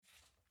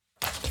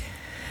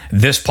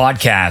This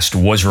podcast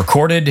was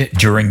recorded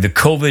during the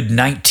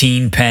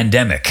COVID-19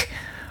 pandemic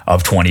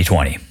of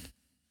 2020.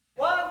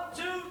 1,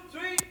 2,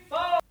 3, 4.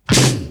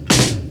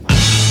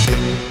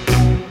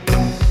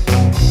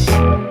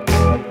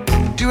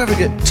 Do you ever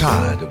get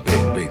tired of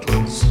being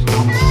Beatles?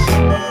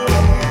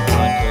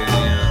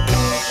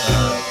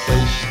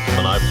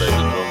 When I play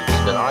the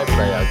drums, then I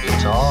play a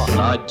guitar, and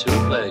I too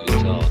play a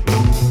guitar.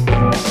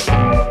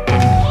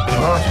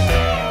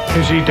 What?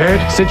 Is he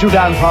dead? Sit you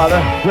down,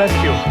 father.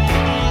 Rescue.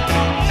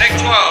 Take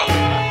 12.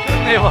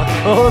 Of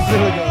course we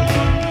were going.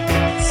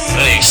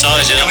 Very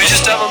excited. Can we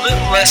just have a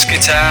little less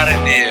guitar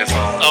in the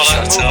earphones? Oh,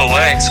 That's move all.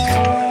 away.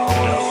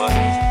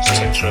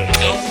 Take 3.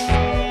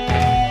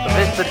 The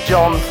bit that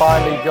John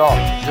finally got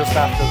just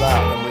after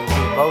that, and we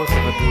both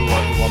of it do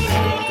what you want to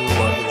do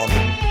what you want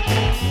to do.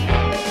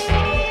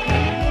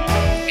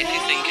 If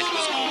you think it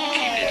was good,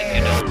 keep it. If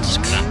you don't,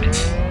 scrap it.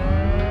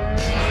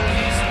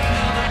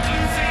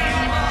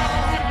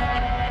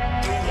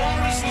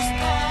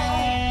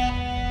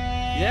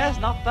 Yeah, it's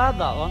not bad,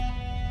 that one.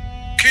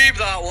 Keep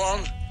that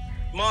one.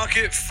 Mark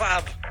it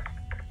fab.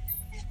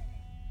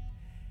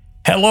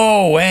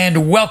 Hello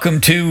and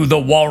welcome to The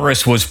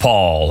Walrus Was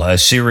Paul, a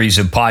series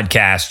of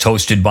podcasts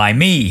hosted by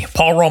me,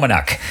 Paul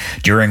Romanuk,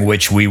 during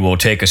which we will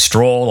take a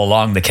stroll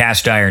along the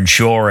cast iron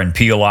shore and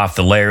peel off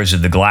the layers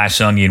of the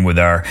glass onion with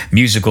our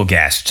musical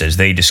guests as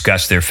they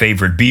discuss their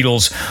favorite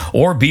Beatles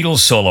or Beatles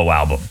solo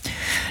album.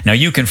 Now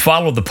you can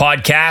follow the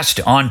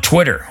podcast on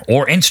Twitter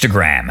or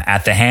Instagram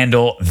at the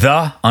handle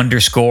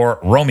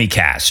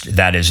 _Romycast.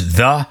 That is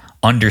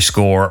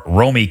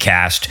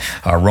 _Romycast.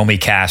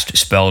 Romycast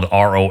spelled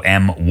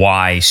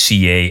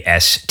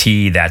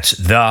ROMYCAST. That's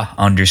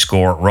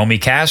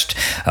 _Romycast.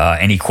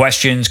 Any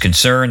questions,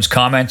 concerns,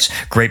 comments?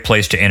 Great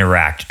place to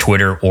interact,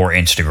 Twitter or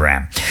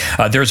Instagram.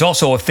 There's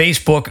also a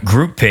Facebook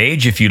group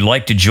page. If you'd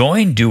like to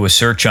join, do a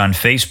search on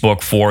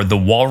Facebook for The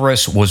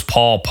Walrus Was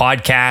Paul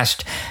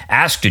podcast.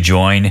 Ask to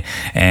join,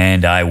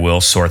 and I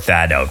will sort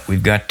that out.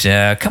 We've got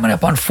coming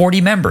up on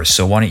 40 members,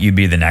 so why don't you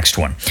be the next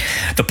one?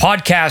 The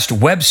podcast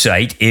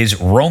website is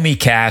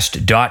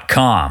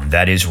romycast.com.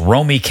 That is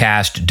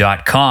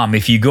romycast.com.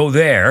 If you go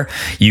there,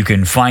 you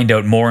can find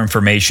out more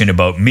information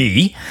about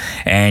me,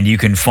 and you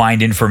can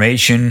find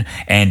information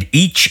and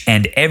each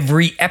and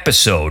every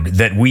episode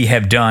that we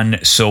have done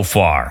so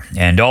far.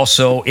 And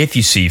also, if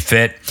you see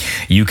fit,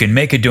 you can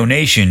make a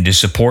donation to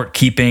support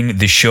keeping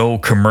the show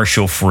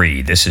commercial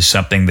free. This is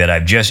something that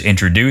I've just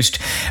introduced.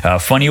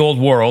 Funny old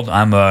world.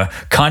 I'm a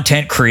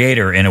content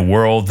creator in a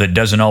world that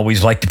doesn't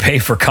always like to pay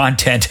for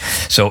content,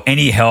 so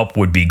any help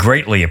would be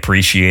greatly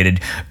appreciated.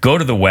 Go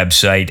to the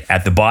website.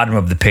 At the bottom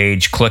of the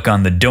page, click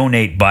on the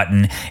donate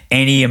button.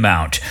 Any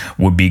amount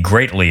would be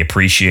greatly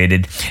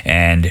appreciated,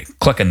 and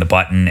click on the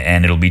button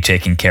and it'll be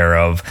taken care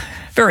of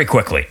very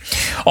quickly.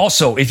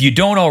 Also, if you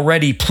don't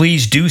already,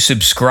 please do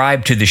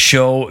subscribe to the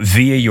show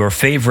via your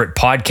favorite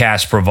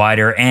podcast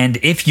provider, and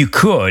if you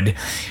could,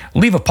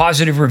 leave a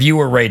positive review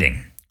or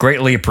rating.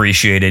 Greatly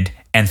appreciated,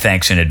 and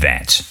thanks in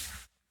advance.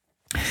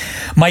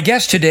 My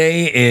guest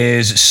today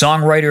is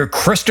songwriter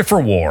Christopher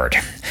Ward.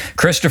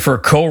 Christopher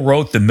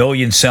co-wrote the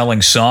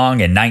million-selling song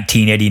in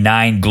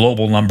 1989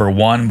 global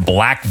 #1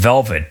 Black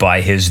Velvet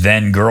by his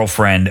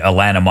then-girlfriend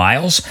Alana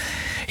Miles.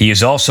 He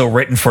has also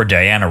written for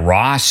Diana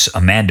Ross,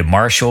 Amanda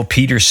Marshall,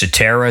 Peter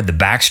Cetera, the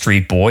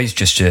Backstreet Boys,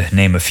 just to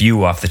name a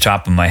few off the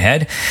top of my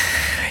head.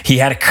 He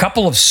had a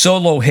couple of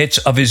solo hits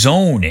of his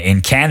own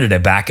in Canada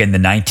back in the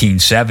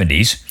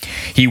 1970s.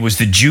 He was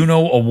the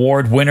Juno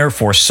Award winner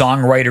for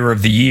Songwriter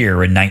of the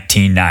Year in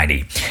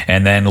 1990.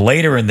 And then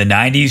later in the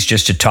 90s,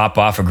 just to top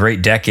off a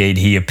great decade,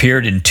 he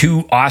appeared in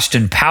 2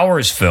 Austin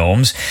Powers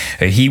films.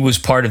 He was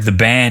part of the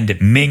band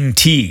Ming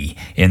T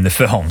in the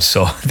film,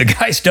 so the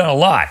guy's done a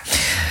lot.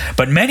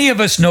 But many of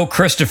us know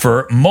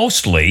Christopher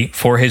mostly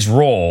for his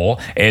role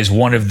as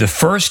one of the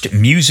first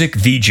music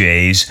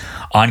VJs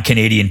on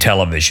Canadian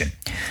television.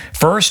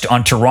 First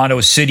on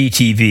Toronto City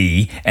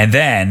TV, and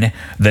then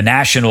the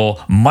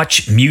national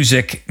Much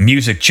Music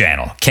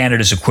channel,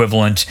 Canada's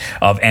equivalent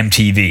of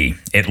MTV.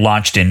 It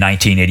launched in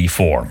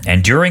 1984.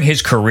 And during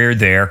his career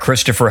there,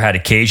 Christopher had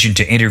occasion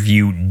to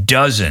interview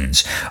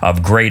dozens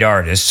of great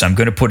artists. I'm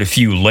going to put a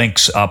few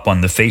links up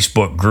on the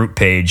Facebook group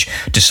page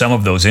to some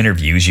of those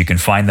interviews. You can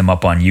find them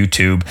up on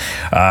YouTube.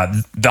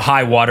 The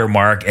high water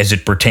mark as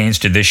it pertains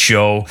to this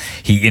show,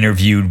 he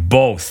interviewed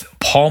both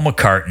Paul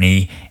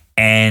McCartney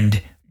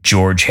and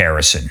George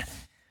Harrison.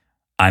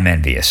 I'm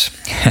envious.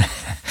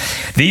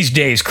 These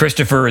days,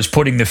 Christopher is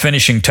putting the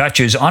finishing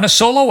touches on a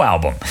solo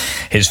album,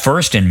 his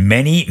first in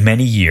many,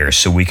 many years,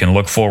 so we can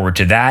look forward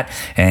to that.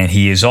 And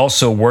he is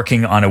also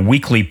working on a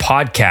weekly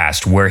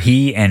podcast where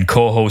he and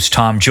co-host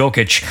Tom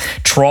Jokic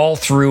trawl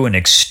through an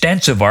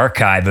extensive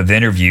archive of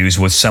interviews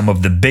with some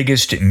of the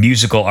biggest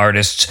musical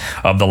artists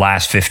of the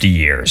last 50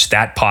 years.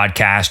 That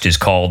podcast is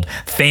called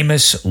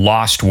Famous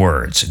Lost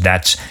Words.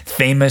 That's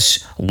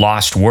Famous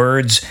Lost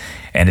Words,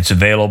 and it's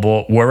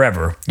available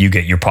wherever you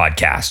get your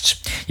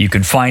podcasts. You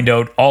can find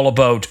out all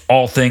about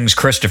all things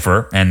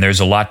Christopher, and there's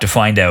a lot to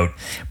find out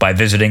by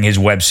visiting his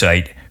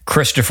website,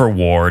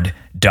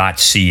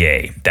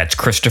 ChristopherWard.ca. That's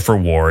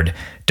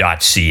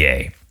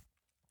ChristopherWard.ca.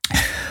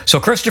 So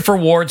Christopher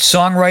Ward,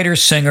 songwriter,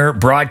 singer,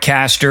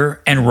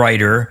 broadcaster, and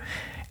writer,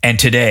 and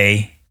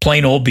today,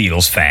 plain old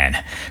Beatles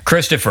fan.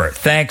 Christopher,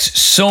 thanks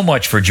so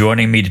much for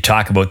joining me to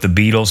talk about the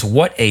Beatles.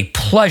 What a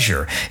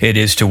pleasure it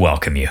is to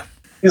welcome you.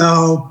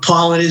 Oh,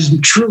 Paul, it is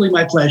truly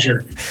my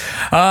pleasure.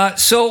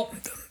 So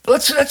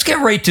let's get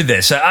right to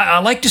this. I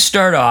like to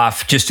start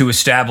off just to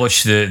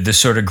establish the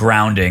sort of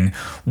grounding.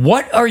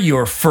 What are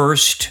your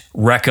first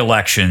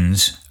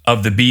recollections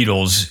of the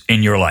Beatles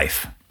in your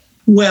life?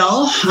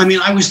 Well, I mean,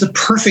 I was the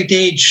perfect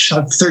age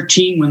of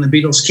 13 when the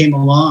Beatles came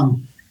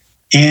along,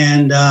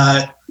 and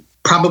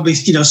probably,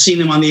 seen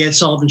them on the Ed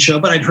Sullivan Show,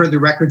 but I'd heard the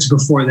records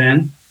before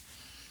then.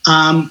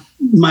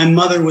 My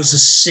mother was a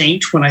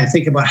saint when I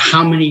think about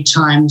how many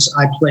times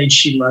I played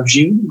She Loves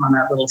You on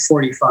that little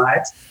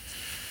 45.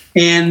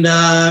 And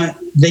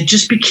they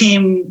just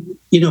became,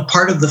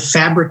 part of the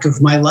fabric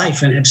of my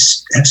life and have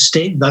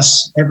stayed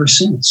thus ever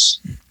since.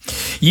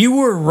 You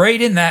were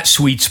right in that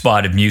sweet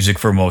spot of music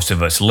for most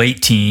of us,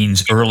 late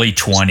teens, early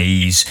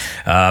 20s.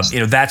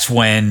 That's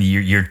when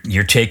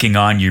you're taking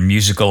on your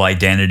musical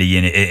identity,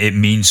 and it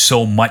means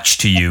so much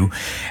to you.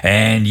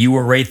 And you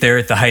were right there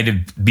at the height of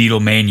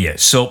Beatlemania.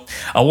 So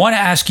I want to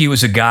ask you,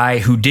 as a guy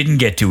who didn't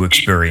get to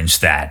experience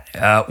that,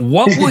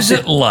 what was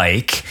it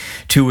like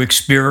to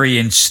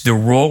experience the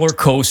roller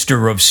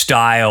coaster of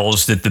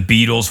styles that the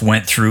Beatles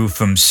went through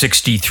from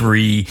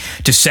 63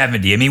 to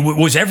 70? I mean,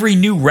 was every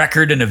new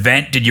record an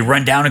event? Did you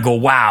run down and go,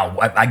 wow,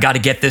 I got to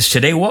get this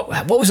today?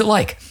 What was it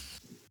like?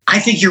 I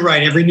think you're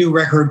right. Every new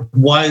record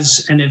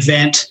was an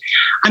event.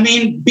 I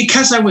mean,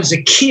 because I was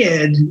a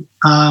kid,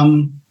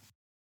 I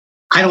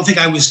don't think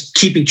I was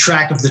keeping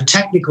track of the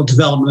technical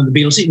development of the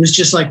Beatles. It was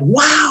just like,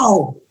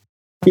 wow.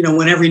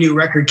 When every new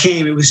record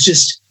came, it was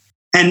just,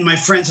 and my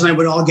friends and I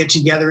would all get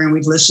together and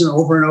we'd listen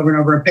over and over and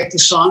over and pick the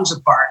songs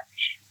apart.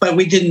 But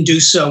we didn't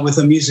do so with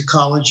a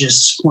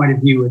musicologist's point of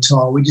view at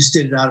all. We just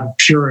did it out of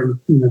pure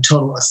and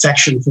total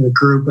affection for the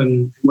group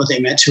and what they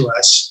meant to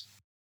us.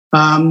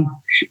 But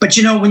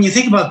when you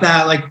think about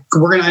that, like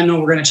I know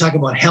we're going to talk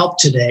about Help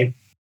today.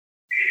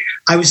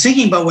 I was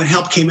thinking about when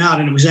Help came out,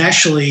 and it was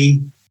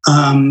actually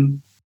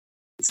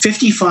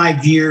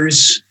 55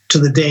 years to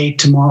the day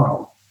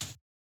tomorrow.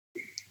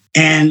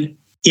 And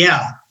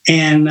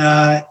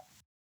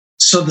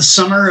so the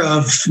summer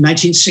of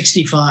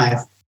 1965.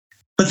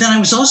 But then I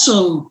was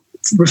also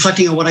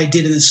reflecting on what I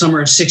did in the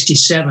summer of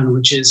 67,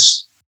 which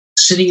is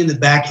sitting in the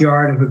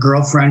backyard of a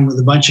girlfriend with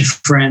a bunch of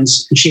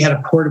friends. And she had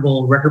a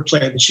portable record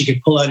player that she could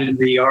pull out into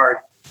the yard,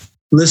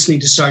 listening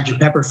to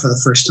Sgt. Pepper for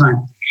the first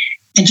time.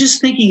 And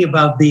just thinking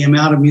about the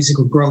amount of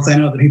musical growth. I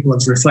know that people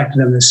have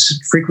reflected on this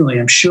frequently,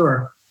 I'm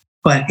sure,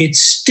 but it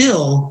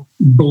still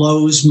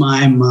blows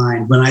my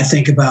mind when I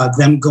think about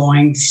them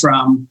going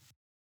from,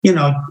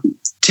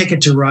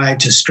 Ticket to Ride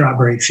to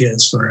Strawberry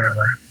Fields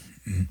Forever.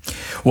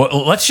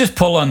 Well, let's just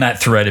pull on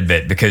that thread a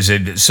bit, because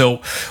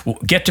so we'll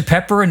get to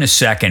Pepper in a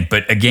second.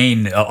 But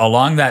again,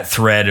 along that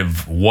thread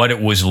of what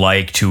it was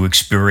like to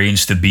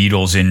experience the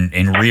Beatles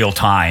in real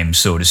time,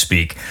 so to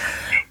speak,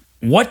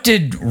 what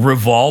did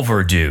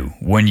Revolver do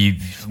when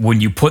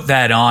you put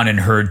that on and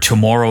heard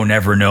Tomorrow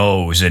Never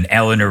Knows and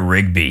Eleanor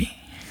Rigby?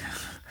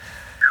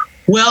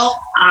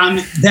 Well,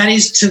 that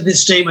is to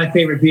this day my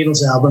favorite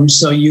Beatles album.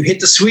 So you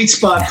hit the sweet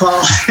spot,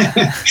 Paul.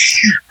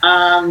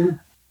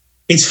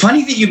 It's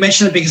funny that you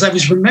mentioned it, because I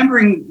was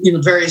remembering,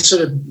 various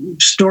sort of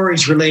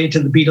stories related to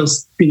the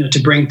Beatles, to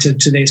bring to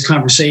today's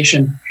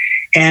conversation.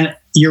 And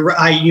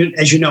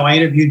as you know, I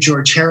interviewed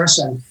George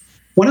Harrison.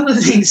 One of the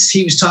things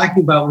he was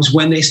talking about was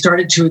when they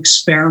started to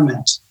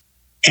experiment.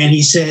 And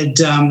he said,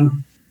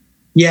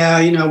 we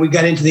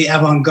got into the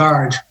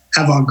avant-garde.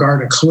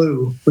 Avant-garde, a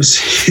clue, was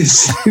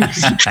his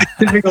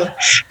typical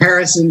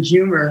Harrison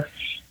humor.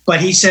 But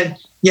he said,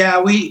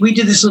 we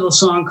did this little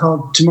song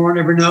called Tomorrow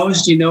Never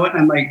Knows. Do you know it?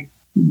 And I'm like,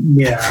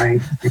 yeah, I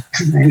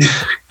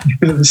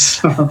know the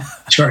song,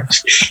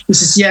 George. He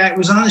says, it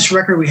was on this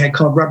record we had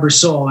called Rubber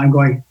Soul. I'm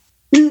going,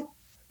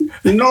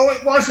 no,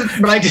 it wasn't.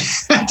 But I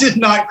did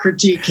not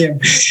critique him.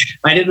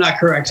 I did not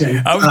correct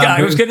him.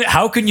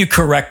 How can you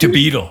correct a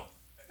Beatle?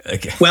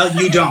 Okay. Well,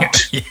 you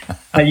don't.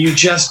 You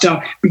just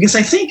don't. Because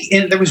I think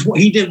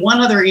he did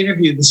one other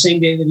interview the same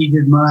day that he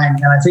did mine.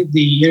 And I think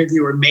the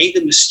interviewer made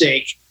the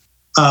mistake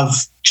of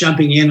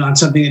jumping in on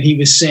something that he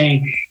was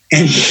saying.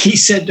 And he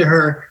said to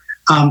her,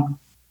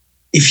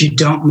 if you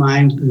don't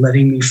mind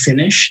letting me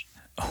finish.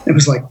 It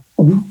was like,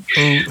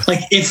 like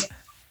if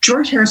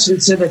George Harrison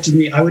had said that to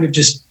me, I would have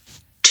just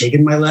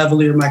taken my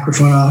lavalier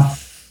microphone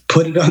off,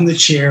 put it on the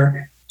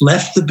chair,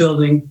 left the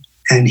building,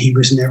 and he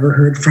was never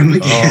heard from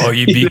again. Oh,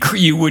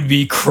 you would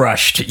be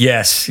crushed.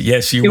 Yes,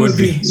 you would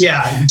be.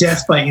 Yeah,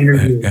 death by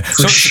interview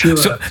for sure.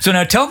 So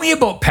now tell me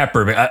about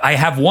Pepper. I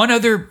have one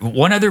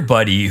other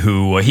buddy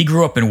who he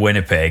grew up in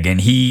Winnipeg, and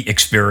he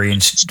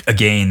experienced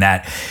again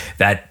that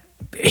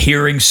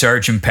hearing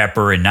Sgt.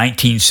 Pepper in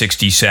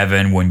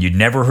 1967 when you'd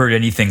never heard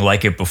anything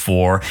like it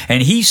before.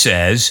 And he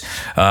says,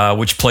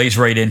 which plays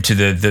right into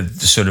the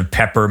sort of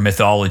Pepper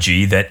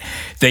mythology, that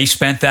they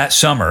spent that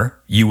summer,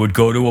 you would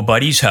go to a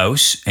buddy's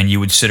house and you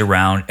would sit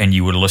around and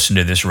you would listen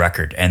to this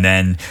record. And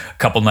then a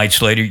couple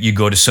nights later, you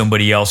go to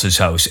somebody else's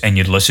house and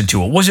you'd listen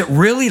to it. Was it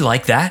really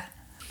like that?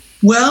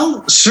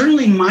 Well,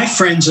 certainly my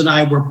friends and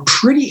I were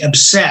pretty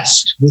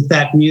obsessed with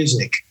that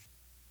music.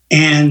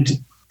 And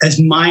as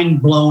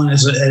mind blown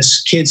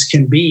as kids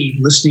can be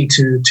listening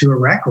to a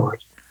record.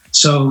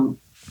 So,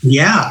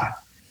 yeah.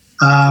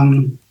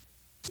 I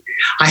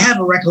have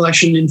a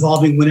recollection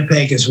involving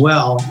Winnipeg as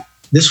well.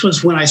 This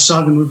was when I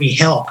saw the movie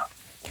Help,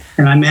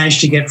 and I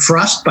managed to get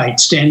frostbite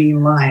standing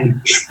in line.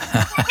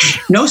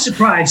 No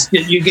surprise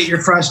that you get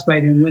your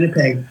frostbite in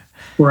Winnipeg,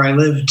 where I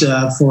lived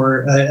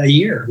for a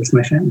year with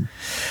my family.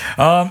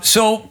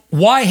 So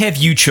why have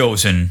you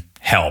chosen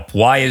Help?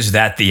 Why is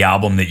that the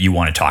album that you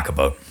want to talk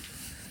about?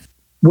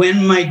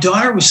 When my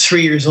daughter was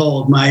 3 years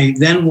old, my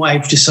then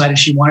wife decided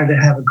she wanted to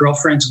have a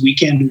girlfriend's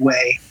weekend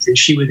away, and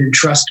she would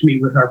entrust me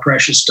with our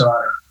precious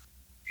daughter.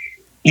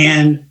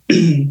 And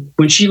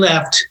when she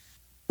left,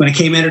 when it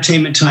came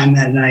entertainment time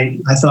that night,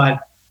 I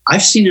thought,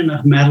 I've seen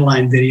enough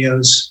Madeline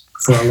videos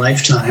for a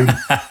lifetime.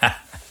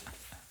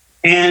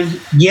 And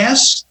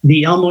yes,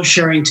 the Elmo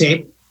sharing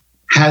tape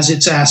has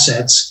its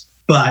assets,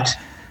 but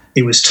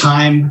it was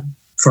time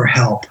for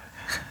Help.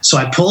 So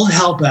I pulled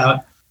Help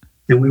out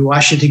and we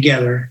watched it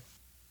together.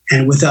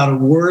 And without a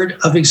word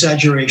of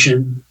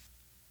exaggeration,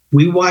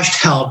 we watched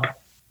Help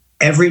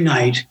every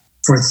night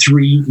for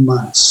 3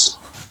 months.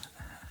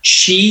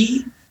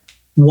 She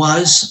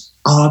was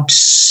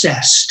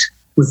obsessed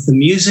with the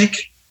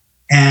music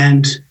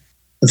and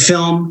the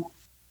film,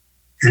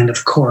 and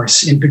of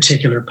course, in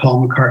particular,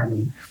 Paul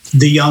McCartney,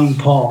 the young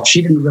Paul.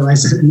 She didn't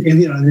realize that in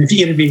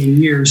the intervening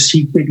years,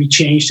 he maybe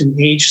changed and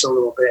aged a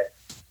little bit.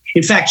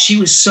 In fact, she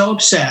was so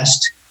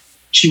obsessed,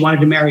 she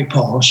wanted to marry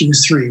Paul. She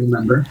was 3,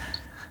 remember?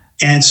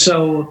 And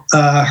so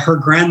her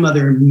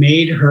grandmother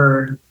made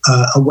her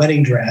a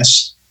wedding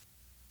dress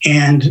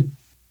and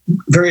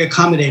very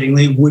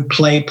accommodatingly would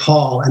play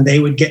Paul, and they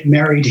would get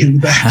married in the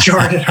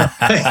backyard at her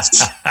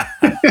place.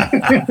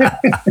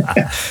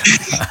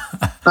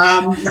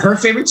 Her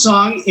favorite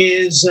song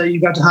is You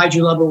Got to Hide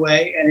Your Love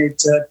Away, and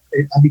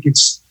I think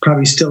it's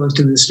probably still is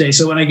to this day.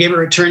 So when I gave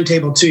her a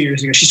turntable 2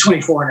 years ago, she's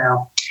 24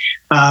 now.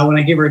 When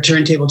I gave her a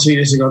turntable 2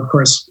 years ago, of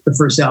course, the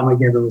first album I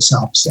gave her was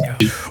Help. So.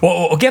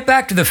 Well, we'll get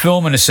back to the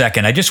film in a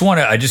second. I just want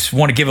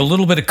to give a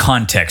little bit of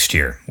context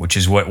here, which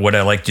is what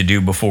I like to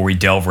do before we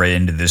delve right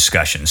into the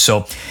discussion.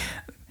 So,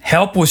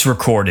 Help was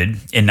recorded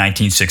in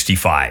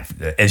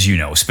 1965, as you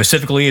know,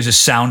 specifically as a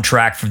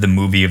soundtrack for the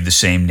movie of the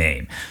same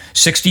name.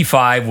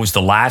 65 was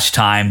the last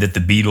time that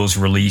the Beatles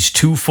released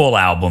 2 full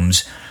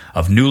albums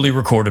of newly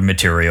recorded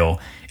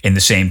material in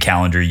the same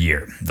calendar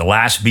year. The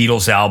last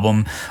Beatles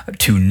album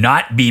to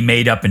not be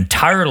made up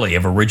entirely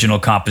of original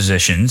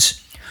compositions,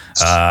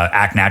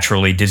 Act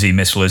Naturally, Dizzy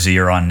Miss Lizzy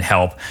are on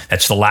Help.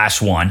 That's the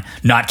last one,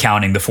 not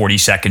counting the 40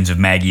 seconds of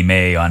Maggie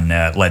May on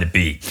Let It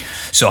Be.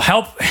 So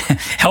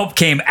Help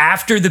came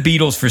after The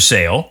Beatles for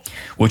Sale,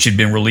 which had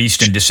been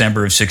released in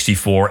December of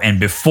 64, and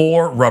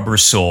before Rubber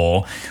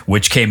Soul,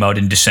 which came out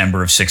in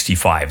December of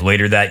 65.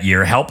 Later that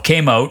year, Help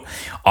came out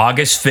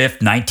August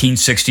 5th,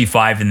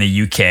 1965 in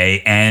the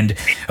UK, and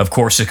of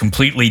course a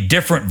completely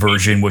different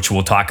version, which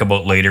we'll talk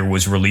about later,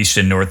 was released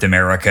in North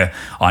America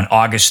on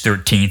August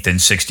 13th in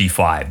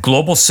 65.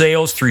 Global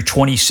sales through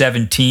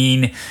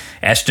 2017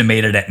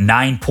 estimated at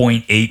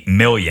 9.8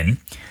 million,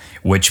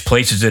 which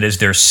places it as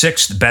their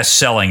 6th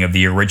best-selling of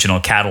the original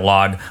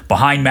catalog,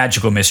 behind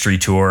Magical Mystery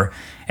Tour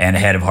and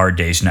ahead of Hard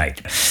Day's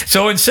Night.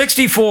 So in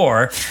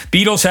 64,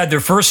 Beatles had their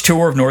first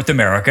tour of North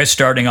America,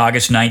 starting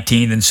August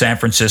 19th in San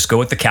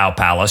Francisco at the Cow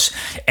Palace,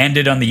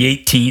 ended on the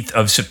 18th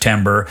of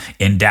September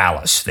in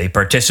Dallas. They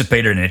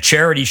participated in a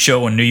charity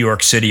show in New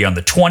York City on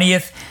the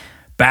 20th,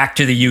 back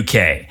to the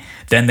UK.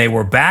 Then they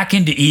were back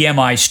into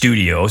EMI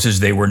Studios, as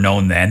they were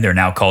known then. They're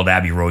now called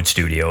Abbey Road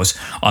Studios,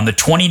 on the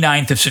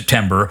 29th of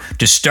September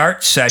to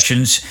start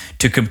sessions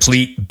to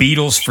complete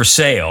Beatles for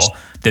Sale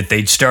that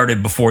they'd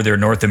started before their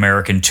North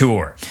American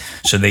tour.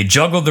 So they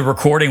juggled the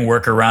recording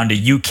work around a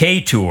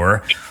UK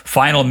tour.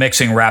 Final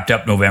mixing wrapped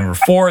up November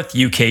 4th.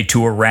 UK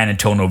tour ran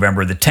until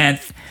November the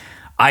 10th.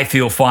 I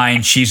Feel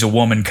Fine, She's a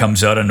Woman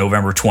comes out on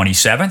November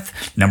 27th,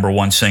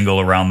 #1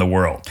 single around the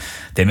world.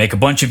 They make a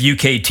bunch of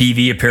UK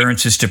TV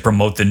appearances to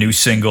promote the new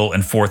single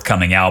and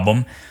forthcoming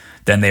album.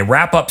 Then they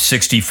wrap up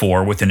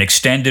 64 with an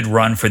extended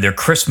run for their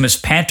Christmas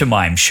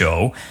pantomime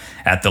show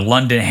at the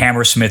London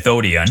Hammersmith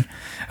Odeon.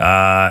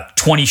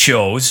 20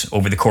 shows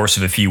over the course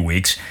of a few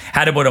weeks.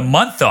 Had about a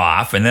month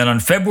off, and then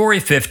on February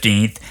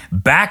 15th,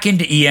 back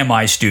into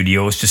EMI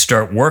Studios to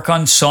start work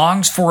on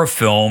songs for a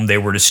film they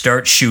were to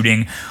start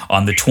shooting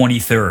on the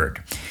 23rd.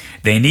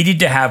 they needed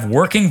to have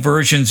working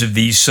versions of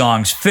these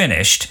songs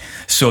finished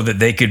so that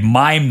they could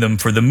mime them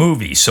for the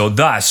movie. So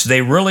thus,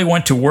 they really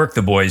went to work,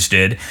 the boys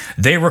did.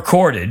 They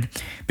recorded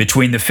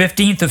between the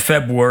 15th of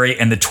February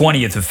and the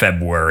 20th of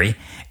February,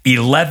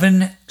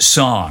 11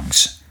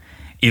 songs.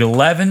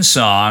 11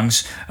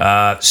 songs,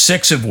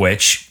 6 of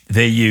which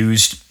they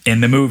used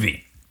in the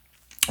movie.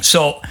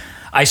 So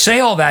I say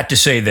all that to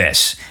say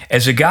this.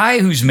 As a guy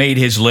who's made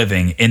his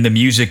living in the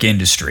music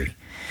industry,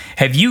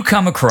 have you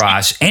come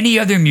across any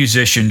other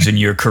musicians in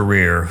your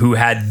career who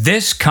had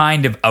this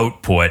kind of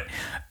output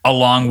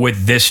along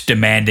with this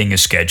demanding a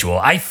schedule?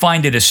 I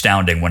find it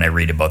astounding when I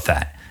read about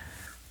that.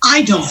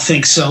 I don't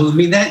think so.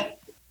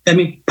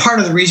 Part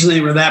of the reason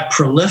they were that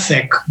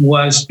prolific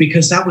was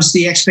because that was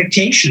the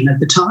expectation at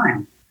the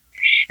time.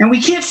 And we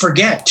can't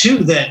forget, too,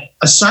 that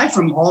aside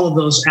from all of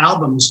those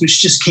albums,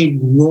 which just came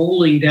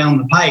rolling down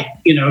the pipe,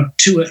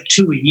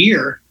 two a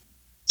year,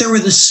 there were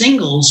the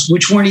singles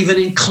which weren't even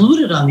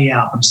included on the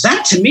albums.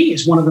 That, to me,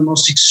 is one of the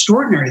most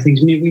extraordinary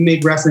things. We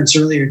made reference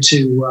earlier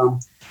to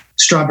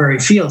Strawberry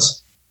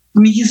Fields.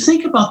 You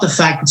think about the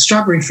fact that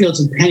Strawberry Fields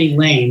and Penny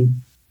Lane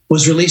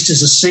was released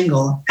as a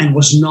single and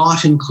was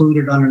not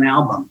included on an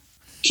album.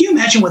 Can you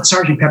imagine what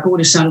Sgt. Pepper would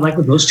have sounded like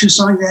with those two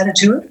songs added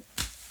to it?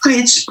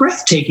 It's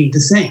breathtaking to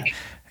think.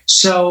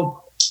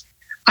 So,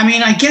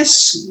 I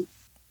guess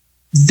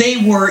they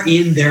were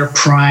in their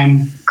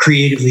prime,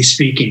 creatively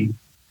speaking.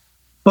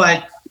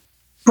 But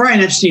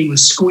Brian Epstein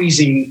was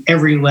squeezing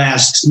every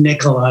last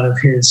nickel out of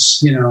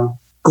his,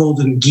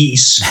 golden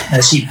geese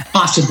as he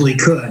possibly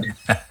could.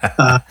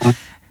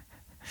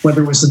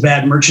 Whether it was the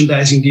bad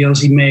merchandising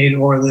deals he made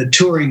or the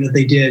touring that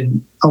they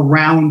did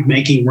around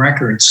making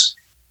records,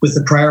 with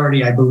the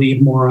priority, I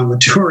believe, more on the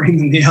touring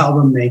than the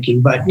album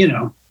making. But,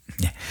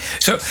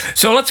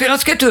 So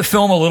let's get to the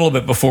film a little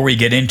bit before we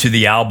get into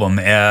the album.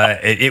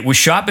 It was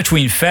shot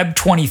between Feb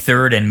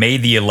 23rd and May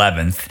the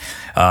 11th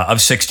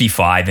of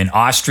 65 in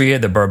Austria,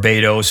 the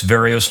Barbados,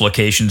 various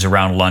locations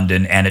around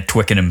London, and at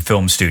Twickenham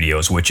Film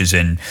Studios, which is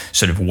in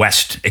sort of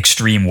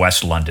extreme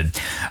West London.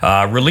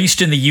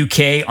 Released in the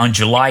UK on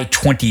July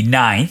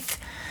 29th.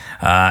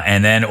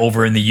 And then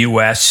over in the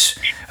U.S.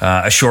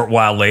 A short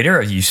while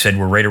later, as you said,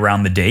 we're right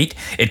around the date.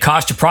 It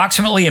cost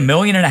approximately $1.5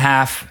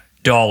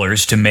 million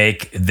to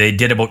make. They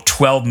did about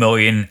 $12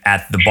 million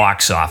at the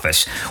box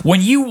office.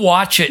 When you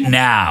watch it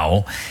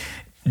now,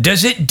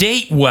 does it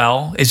date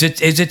well? Is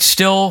it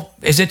still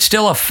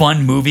a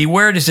fun movie?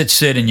 Where does it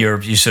sit in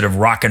your sort of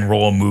rock and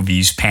roll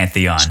movies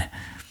pantheon?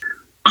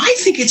 I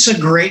think it's a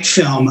great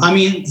film.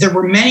 There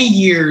were many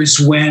years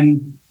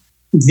when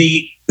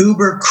the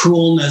uber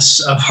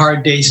coolness of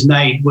Hard Day's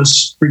Night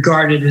was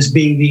regarded as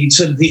being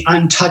the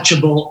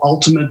untouchable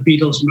ultimate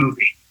Beatles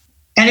movie.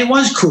 And it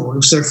was cool. It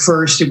was their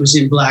first. It was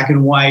in black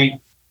and white.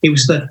 It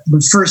was the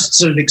first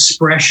sort of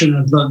expression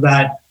of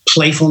that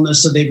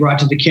playfulness that they brought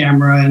to the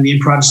camera and the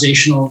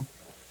improvisational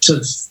sort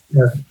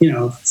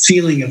of,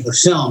 feeling of the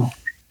film.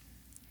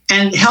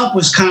 And Help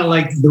was kind of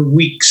like the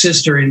weak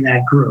sister in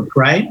that group,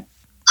 right?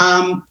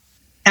 And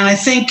I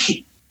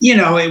think,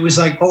 it was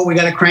like, we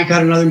got to crank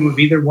out another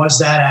movie. There was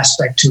that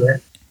aspect to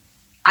it.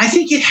 I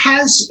think it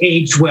has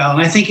aged well.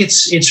 And I think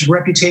its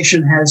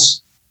reputation has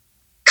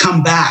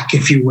come back,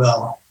 if you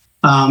will.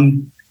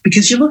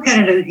 Because you look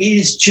at it and it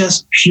is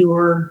just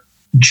pure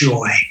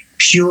joy,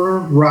 pure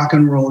rock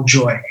and roll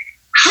joy.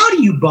 How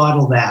do you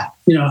bottle that?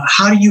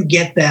 How do you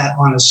get that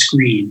on a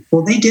screen?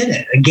 Well, they did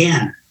it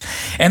again.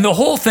 And the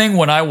whole thing,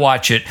 when I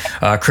watch it,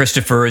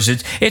 Christopher,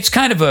 is it's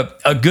kind of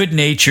a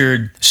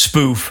good-natured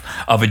spoof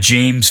of a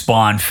James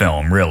Bond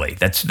film, really.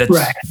 That's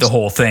right. The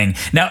whole thing.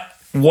 Now,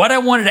 what I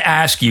wanted to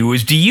ask you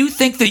is, do you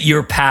think that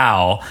your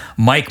pal,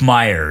 Mike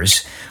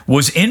Myers,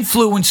 was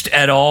influenced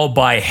at all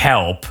by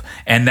Help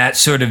and that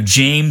sort of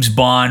James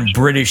Bond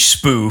British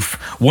spoof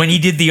when he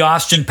did the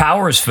Austin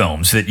Powers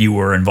films that you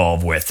were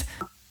involved with?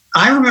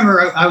 I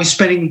remember I was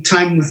spending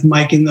time with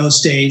Mike in those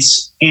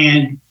days,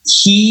 and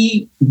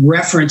he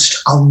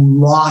referenced a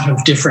lot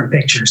of different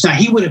pictures. Now,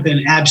 he would have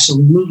been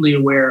absolutely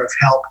aware of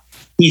Help.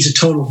 He's a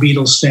total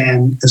Beatles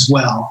fan as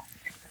well.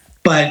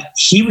 But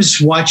he was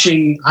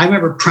watching, I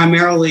remember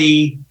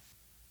primarily,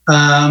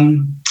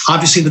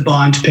 obviously the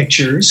Bond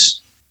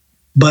pictures,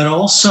 but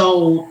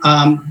also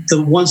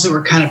the ones that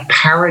were kind of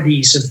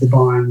parodies of the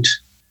Bond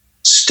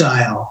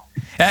style.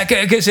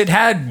 Because it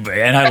had,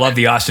 and I love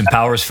the Austin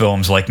Powers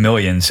films like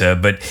millions,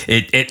 but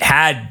it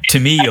had, to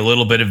me, a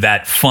little bit of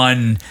that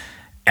fun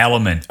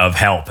element of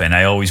Help, and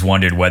I always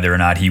wondered whether or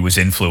not he was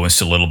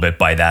influenced a little bit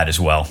by that as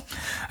well.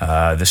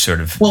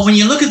 Well, when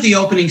you look at the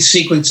opening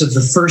sequence of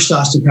the first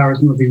Austin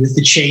Powers movie with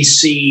the chase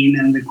scene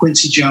and the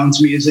Quincy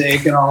Jones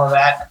music and all of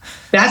that,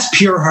 that's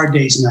pure Hard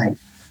Day's Night,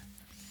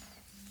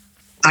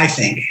 I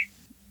think.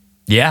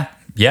 Yeah.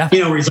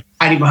 Where he's like,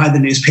 hiding behind the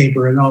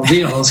newspaper and all,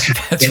 those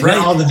That's right.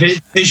 all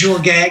the visual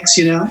gags,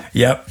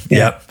 Yep.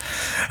 Yeah.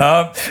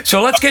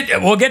 So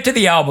we'll get to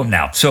the album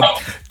now. So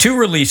 2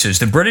 releases,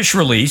 the British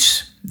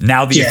release,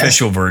 now the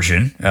official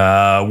version,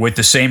 with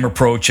the same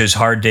approach as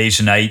Hard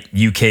Day's Night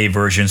UK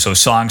version. So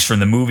songs from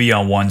the movie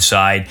on one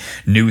side,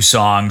 new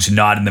songs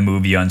not in the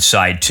movie on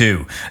side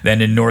 2.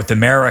 Then in North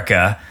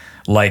America,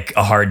 like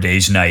A Hard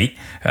Day's Night,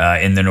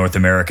 in the North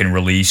American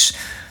release,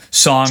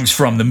 songs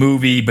from the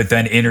movie, but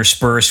then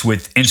interspersed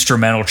with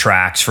instrumental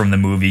tracks from the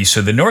movie.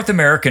 So the North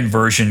American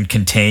version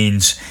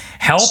contains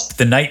Help,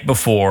 The Night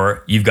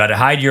Before, You've Got to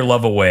Hide Your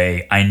Love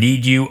Away, I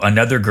Need You,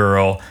 Another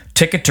Girl,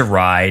 Ticket to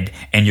Ride,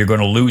 and You're Going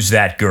to Lose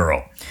That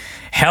Girl.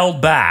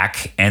 Held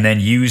back and then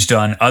used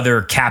on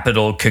other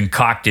Capitol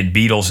concocted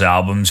Beatles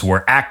albums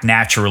were Act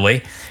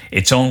Naturally,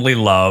 It's Only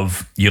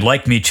Love, You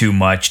Like Me Too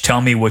Much, Tell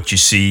Me What You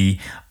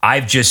See,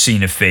 I've Just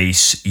Seen a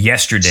Face,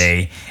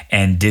 Yesterday,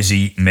 and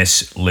Dizzy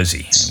Miss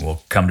Lizzie. And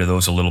we'll come to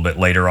those a little bit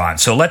later on.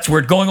 So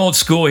we're going old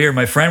school here,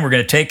 my friend. We're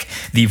going to take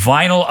the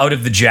vinyl out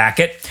of the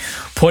jacket,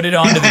 put it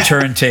onto the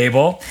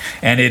turntable,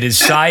 and it is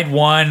side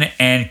 1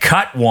 and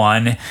cut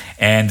 1,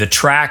 and the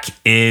track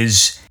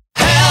is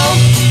Help,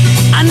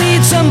 I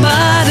need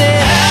somebody.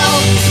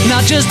 Help,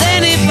 not just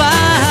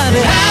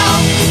anybody.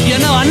 Help,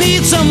 I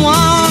need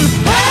someone.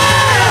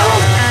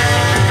 Help.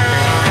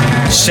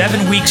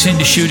 7 weeks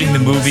into shooting the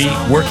movie,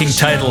 working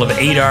title of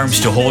 8 Arms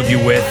to Hold You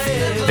With.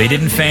 They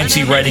didn't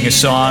fancy writing a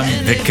song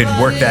that could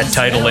work that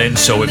title in,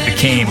 so it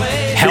became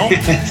Help,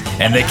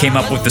 and they came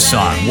up with the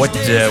song. What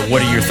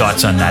are your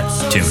thoughts on that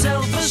tune?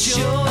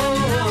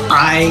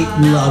 I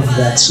love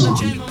that song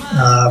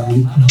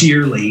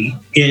dearly.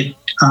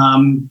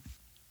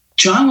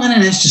 John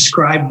Lennon has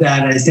described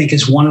that, I think,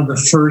 as one of the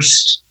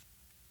first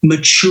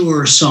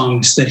mature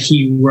songs that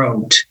he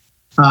wrote.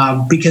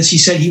 Because he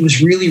said he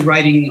was really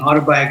writing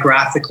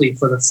autobiographically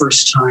for the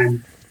first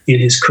time in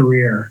his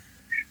career.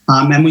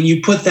 And when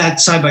you put that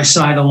side by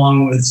side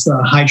along with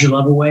Hide Your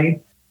Love Away,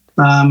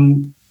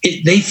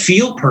 they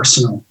feel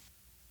personal.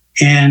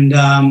 And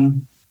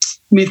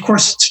of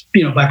course, it's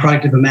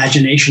byproduct of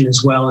imagination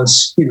as well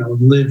as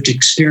lived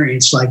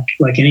experience,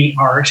 like any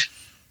art.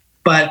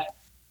 But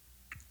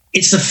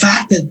it's the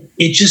fact that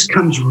it just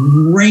comes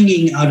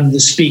ringing out of the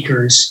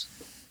speakers,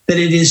 that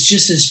it is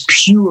just this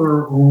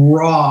pure,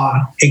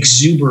 raw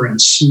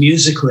exuberance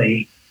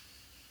musically.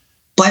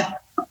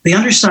 But the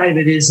underside of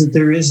it is that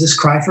there is this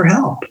cry for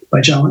help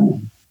by John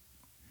Lennon.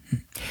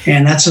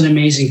 And that's an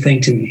amazing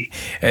thing to me.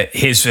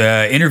 His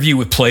interview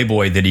with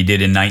Playboy that he did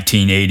in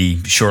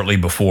 1980, shortly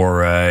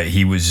before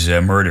he was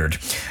murdered,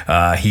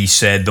 he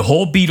said, the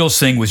whole Beatles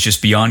thing was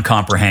just beyond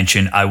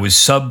comprehension. I was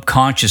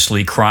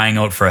subconsciously crying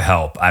out for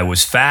help. I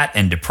was fat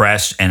and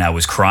depressed, and I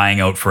was crying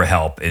out for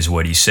help, is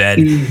what he said.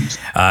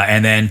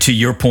 And then to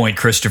your point,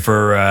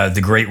 Christopher,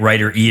 the great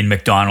writer Ian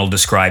MacDonald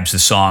describes the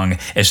song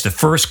as the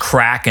first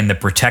crack in the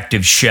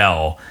protective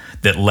shell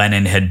that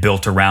Lennon had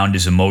built around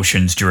his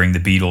emotions during the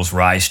Beatles'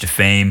 rise to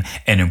fame,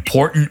 an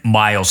important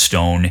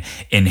milestone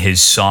in his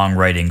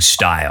songwriting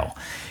style.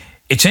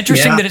 It's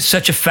interesting that it's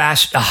such a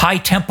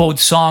high-tempoed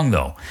song,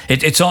 though.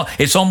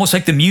 It's almost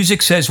like the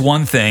music says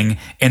one thing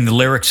and the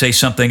lyrics say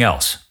something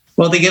else.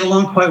 Well, they get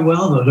along quite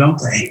well, though,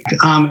 don't they?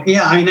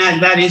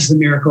 That is the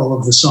miracle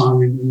of the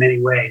song in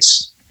many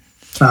ways.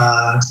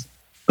 But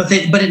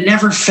it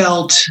never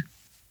felt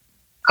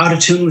out of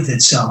tune with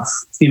itself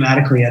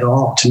thematically at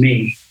all to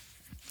me.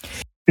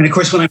 And of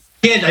course, when I was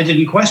a kid, I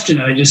didn't question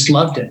it. I just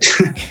loved it.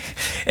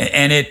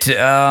 And it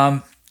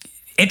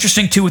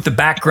interesting too with the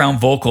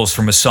background vocals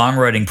from a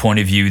songwriting point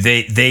of view.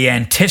 They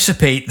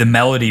anticipate the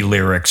melody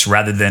lyrics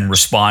rather than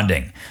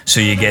responding.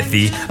 So you get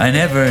the I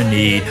never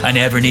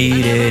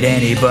needed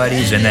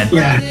anybody's, and then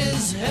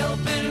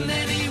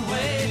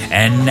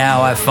and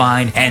now I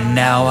find.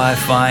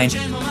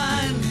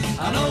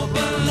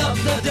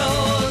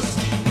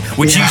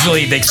 Which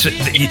usually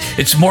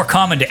it's more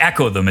common to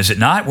echo them, is it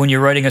not, when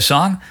you're writing a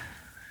song?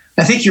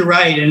 I think you're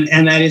right,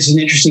 and that is an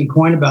interesting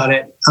point about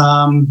it.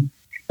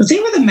 But they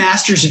were the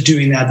masters of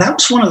doing that. That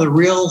was one of the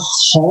real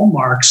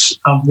hallmarks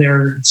of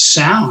their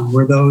sound,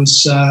 were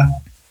those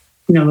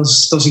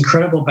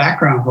incredible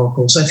background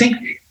vocals. I think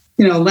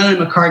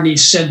Lennon and McCartney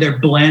said their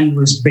blend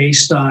was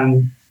based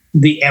on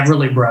the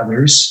Everly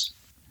Brothers,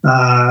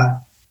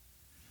 but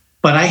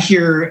I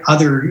hear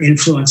other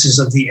influences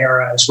of the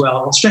era as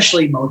well,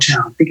 especially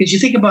Motown, because you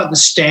think about the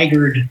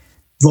staggered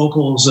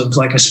vocals of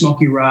like a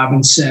Smokey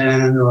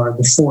Robinson or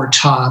the Four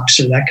Tops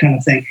or that kind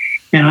of thing.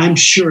 And I'm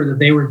sure that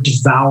they were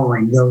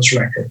devouring those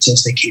records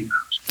as they came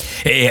out.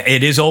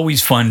 It is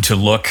always fun to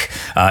look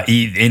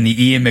in the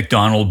Ian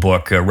MacDonald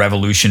book,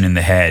 Revolution in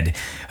the Head.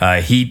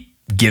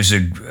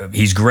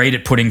 He's great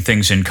at putting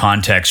things in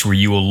context where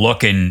you will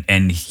look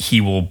and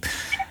he will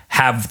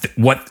have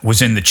what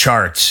was in the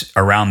charts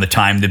around the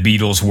time the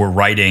Beatles were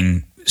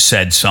writing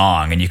said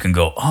song, and you can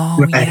go,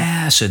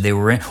 yeah, so they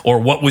were in, or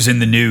what was in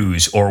the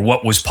news, or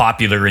what was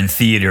popular in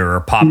theater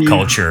or pop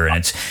culture,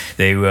 and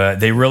they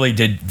really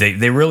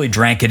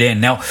drank it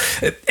in. Now,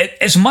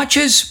 as much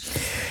as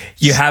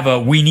You have a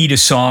 "we need a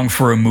song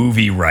for a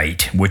movie"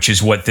 right, which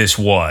is what this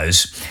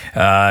was.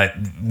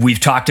 We've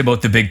talked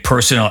about the big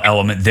personal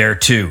element there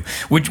too,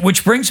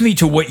 which brings me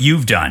to what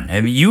you've done.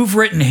 I mean, you've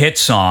written hit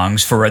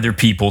songs for other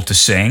people to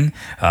sing.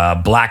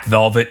 Black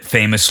Velvet,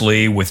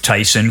 famously with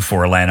Tyson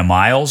for Alana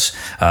Miles,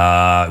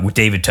 with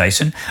David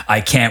Tyson.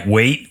 I Can't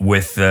Wait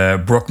with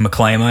Brooke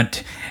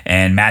McClelland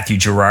and Matthew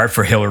Gerard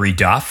for Hilary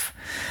Duff.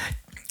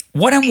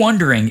 What I'm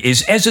wondering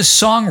is, as a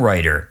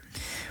songwriter,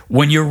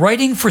 when you're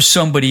writing for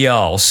somebody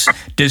else,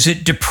 does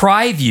it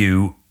deprive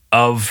you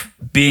of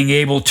being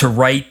able to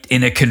write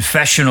in a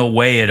confessional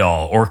way at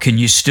all, or can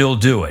you still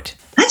do it?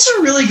 That's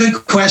a really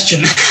good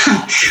question.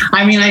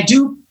 I mean, I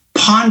do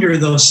ponder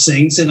those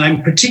things, and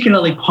I'm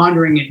particularly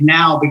pondering it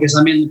now because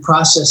I'm in the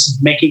process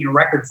of making a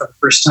record for the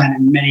first time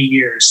in many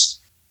years.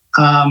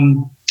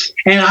 And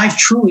I've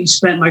truly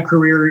spent my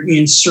career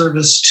in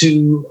service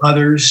to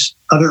other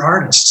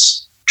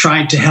artists,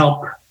 trying to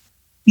help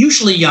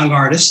usually young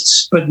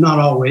artists, but not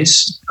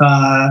always,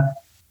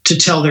 to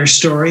tell their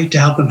story, to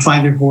help them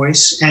find their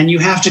voice. And you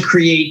have to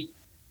create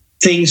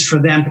things for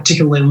them,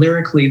 particularly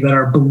lyrically, that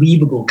are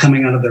believable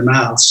coming out of their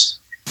mouths.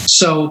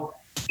 So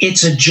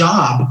it's a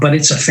job, but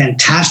it's a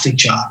fantastic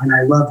job, and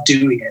I love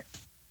doing it.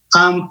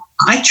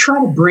 I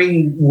try to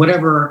bring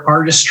whatever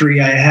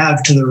artistry I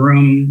have to the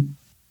room,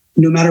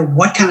 no matter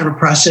what kind of a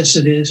process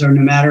it is, or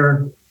no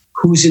matter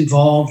who's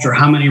involved, or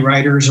how many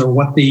writers, or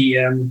what the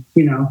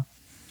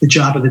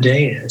job of the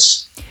day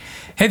is.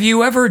 Have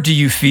you ever, do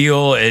you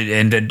feel,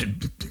 and I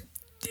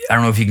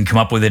don't know if you can come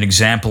up with an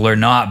example or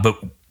not, but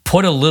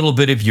put a little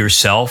bit of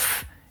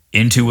yourself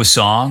into a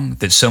song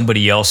that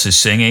somebody else is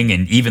singing,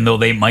 and even though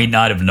they might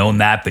not have known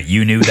that, but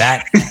you knew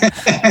that?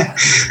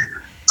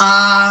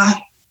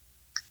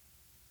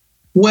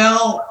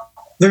 Well,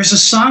 there's a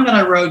song that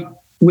I wrote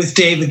with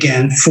Dave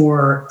again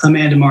for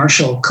Amanda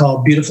Marshall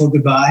called Beautiful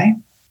Goodbye.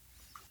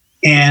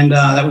 And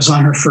that was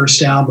on her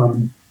first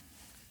album.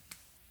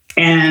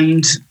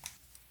 And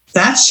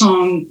that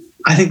song,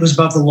 I think, was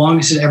about the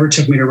longest it ever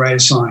took me to write a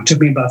song. It took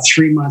me about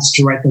 3 months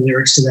to write the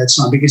lyrics to that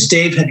song because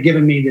Dave had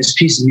given me this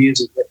piece of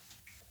music that,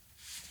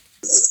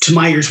 to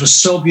my ears, was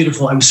so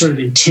beautiful. I was sort of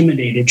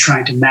intimidated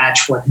trying to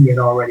match what he had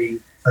already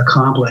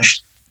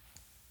accomplished.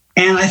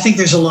 And I think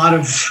there's a lot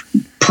of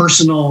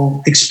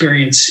personal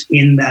experience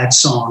in that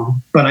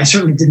song, but I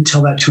certainly didn't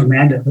tell that to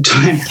Amanda at the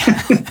time.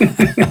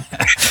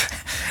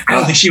 I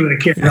don't think she would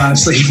have cared,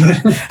 honestly.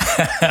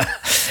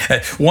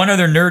 One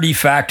other nerdy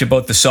fact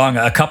about the song,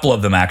 a couple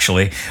of them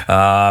actually,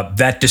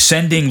 that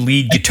descending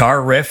lead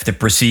guitar riff that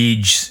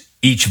precedes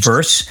each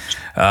verse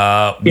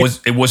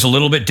was a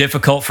little bit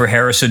difficult for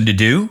Harrison to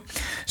do.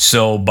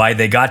 So by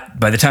the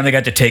time they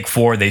got to take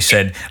 4, they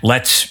said,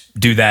 let's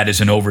do that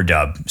as an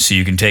overdub, so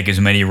you can take as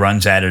many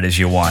runs at it as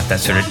you want. That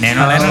sort of right.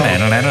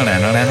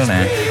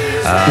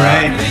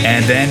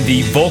 And then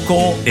the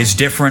vocal is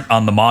different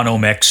on the mono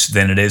mix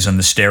than it is on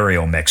the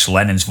stereo mix.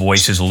 Lennon's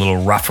voice is a little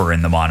rougher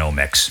in the mono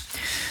mix.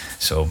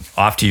 So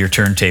off to your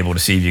turntable to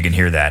see if you can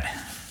hear that.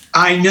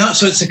 I know.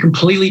 So it's a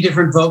completely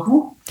different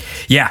vocal?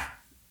 Yeah,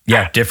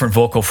 different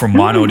vocal from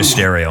mono to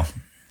stereo.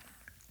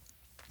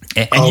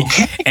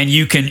 And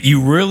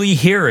you really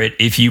hear it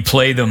if you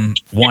play them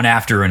one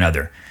after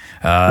another.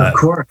 Of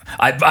course.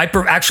 I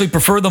actually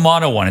prefer the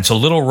mono one. It's a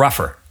little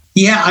rougher.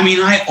 Yeah, I mean,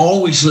 I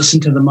always listen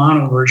to the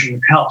mono version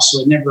of Help,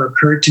 so it never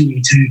occurred to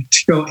me to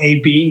go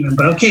A-Bing them.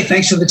 But okay,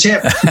 thanks for the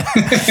tip.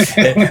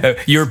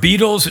 Your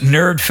Beatles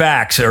nerd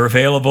facts are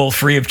available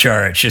free of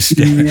charge. Just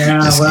give me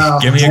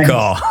a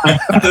call.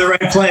 I'm to the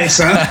right place,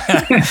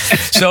 huh?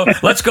 So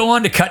let's go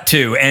on to cut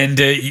 2. And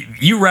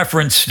you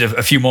referenced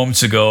a few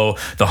moments ago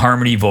the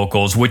harmony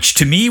vocals, which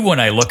to me, when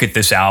I look at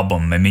this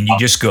album, I mean, you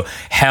just go,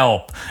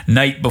 Help,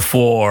 Night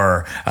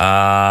Before,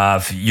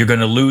 You're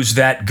Gonna Lose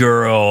That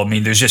Girl. I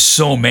mean, there's just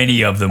so many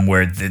of them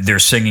where they're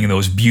singing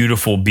those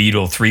beautiful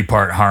Beatle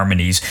 3-part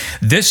harmonies.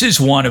 This is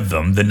one of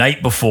them, The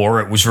Night Before.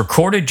 It was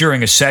recorded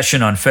during a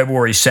session on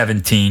February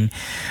 17,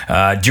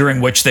 during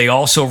which they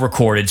also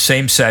recorded,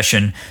 same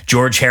session,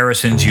 George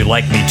Harrison's You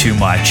Like Me Too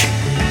Much.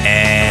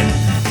 And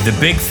the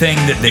big thing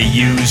that they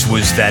used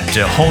was that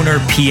Hohner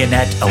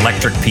Pianette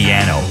electric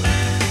piano.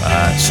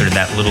 Sort of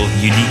that little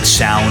unique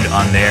sound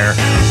on there.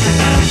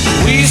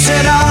 We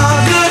said our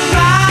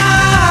goodbye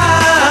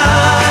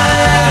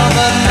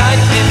the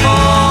night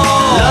before.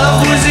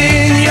 Love was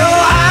in your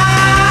eyes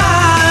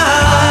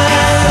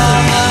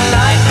the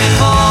night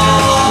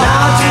before.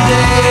 Now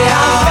today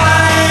I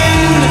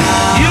find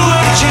you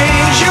have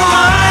changed your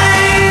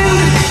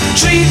mind.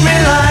 Treat me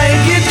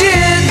like you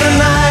did the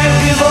night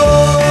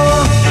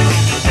before.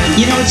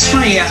 You know, it's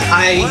funny.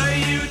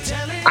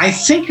 I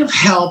think of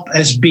Help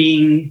as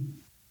being,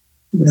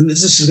 and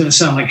this is going to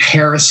sound like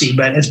heresy,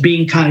 but as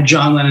being kind of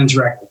John Lennon's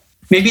record.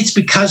 Maybe it's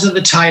because of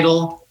the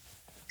title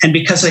and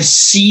because I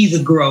see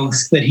the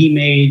growth that he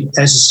made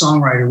as a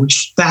songwriter,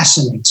 which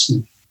fascinates me.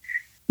 I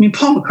mean,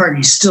 Paul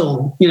McCartney's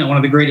still, one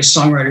of the greatest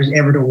songwriters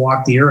ever to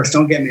walk the earth,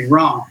 don't get me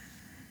wrong.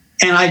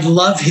 And I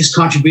love his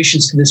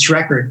contributions to this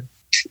record,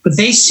 but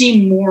they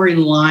seem more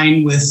in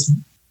line with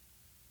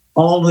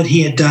all that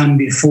he had done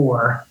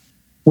before.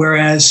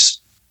 Whereas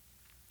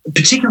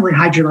particularly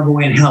Hide Your Love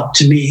Away and Help,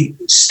 to me,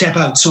 step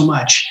out so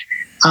much.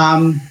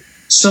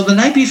 So the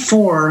night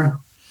before,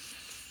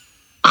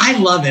 I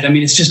love it. I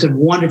mean, it's just a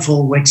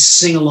wonderful, like,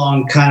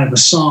 sing-along kind of a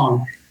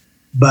song,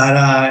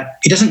 but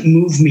it doesn't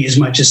move me as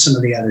much as some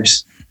of the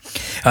others.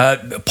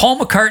 Paul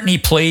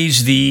McCartney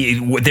plays they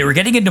were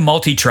getting into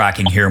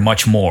multi-tracking here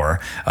much more,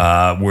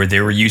 where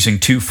they were using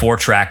 2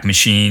 4-track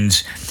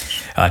machines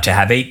to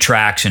have 8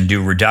 tracks and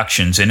do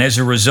reductions. And as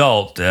a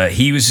result,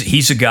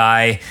 he's a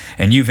guy,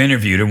 and you've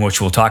interviewed him,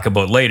 which we'll talk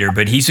about later,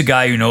 but he's a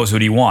guy who knows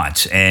what he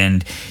wants.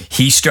 And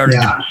he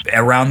started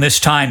around this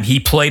time, he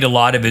played a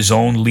lot of his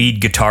own lead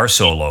guitar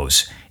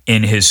solos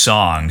in his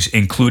songs,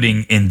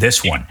 including in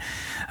this one.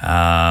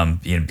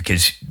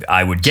 Because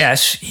I would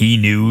guess he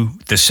knew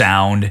the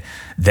sound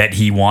that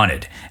he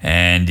wanted.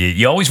 And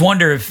you always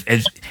wonder if,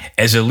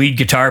 as a lead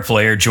guitar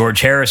player,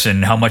 George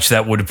Harrison, how much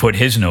that would have put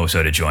his nose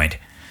out of joint.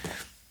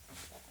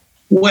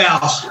 Well,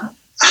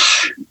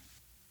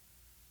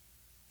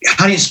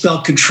 how do you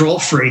spell control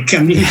freak? I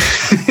mean,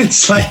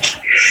 it's like,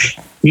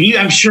 he,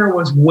 I'm sure,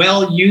 was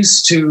well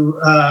used to,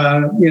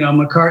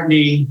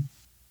 McCartney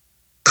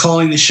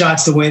calling the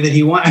shots the way that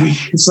he wanted. I mean,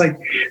 it's like,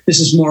 this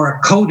is more a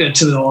coda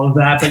to all of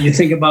that, but you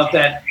think about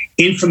that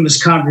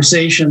infamous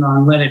conversation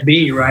on Let It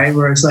Be, right?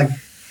 Where it's like,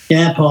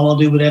 yeah, Paul, I'll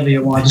do whatever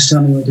you want. Just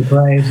tell me what to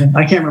play.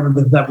 I can't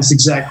remember if that was the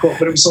exact quote,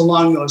 but it was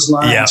along those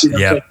lines.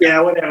 Like, yeah,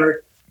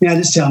 whatever. Yeah,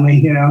 just tell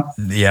me,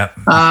 Yeah.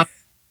 And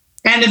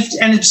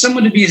if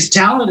someone to be as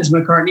talented as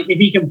McCartney, if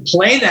he can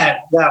play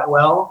that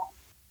well,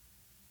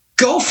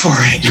 go for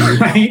it,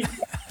 right?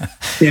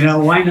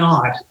 Why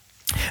not?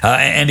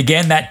 And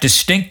again, that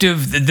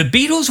distinctive, the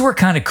Beatles were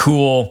kind of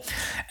cool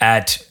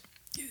at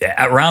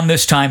around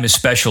this time,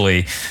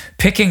 especially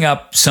picking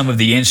up some of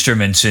the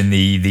instruments in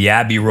the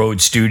Abbey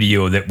Road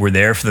studio that were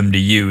there for them to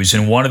use.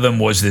 And one of them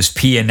was this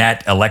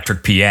pianette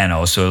electric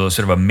piano, so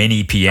sort of a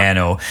mini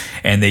piano.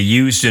 And they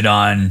used it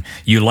on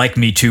You Like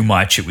Me Too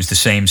Much. It was the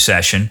same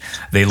session.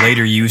 They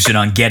later used it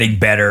on Getting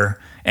Better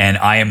and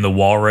I Am the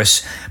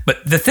Walrus.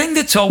 But the thing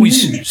that's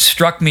always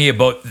struck me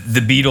about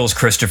the Beatles,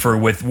 Christopher,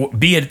 with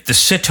be it the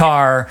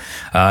sitar,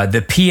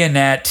 the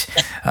pianette,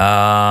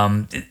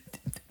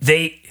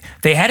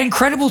 they had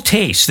incredible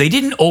taste. They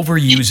didn't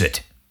overuse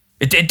it.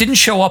 It didn't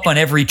show up on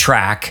every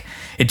track.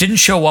 It didn't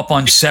show up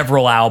on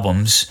several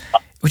albums.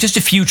 It was just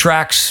a few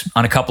tracks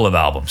on a couple of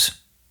albums.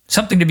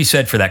 Something to be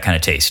said for that kind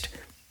of taste.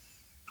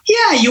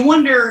 Yeah, you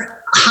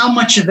wonder how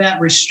much of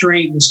that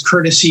restraint was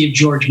courtesy of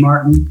George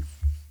Martin.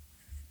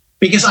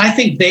 Because I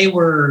think they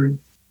were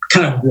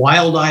kind of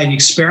wild-eyed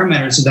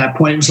experimenters at that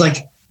point. It was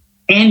like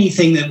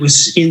anything that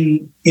was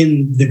in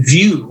the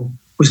view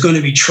was going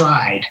to be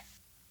tried.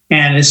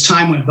 And as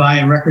time went by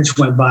and records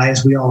went by,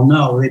 as we all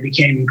know, they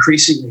became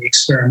increasingly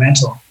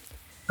experimental.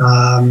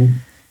 And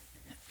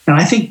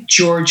I think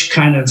George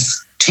kind of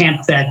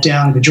tamped that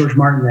down, George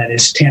Martin, that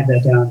is, tamped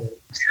that down.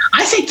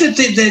 I think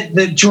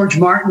that George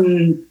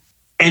Martin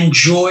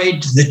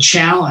enjoyed the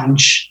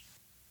challenge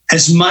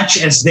as much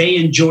as they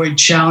enjoyed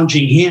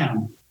challenging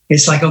him.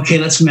 It's like, okay,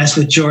 let's mess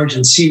with George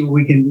and see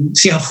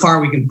how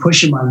far we can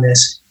push him on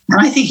this.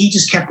 And I think he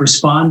just kept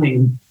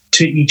responding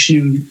to each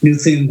new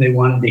thing that they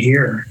wanted to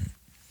hear.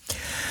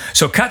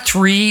 So cut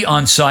 3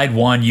 on side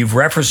 1, you've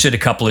referenced it a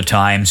couple of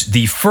times.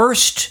 The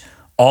first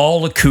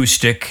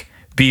all-acoustic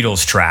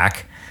Beatles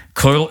track,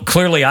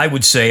 clearly I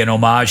would say an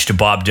homage to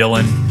Bob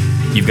Dylan,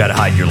 You've Got to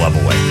Hide Your Love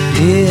Away.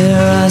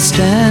 Here I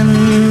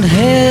stand,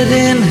 head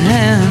in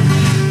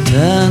hand,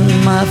 turn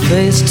my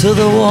face to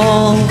the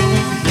wall.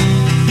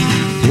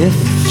 If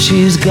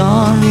she's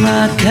gone,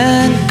 I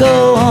can't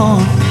go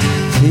on,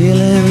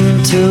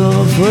 feeling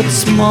 2 foot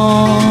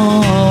small.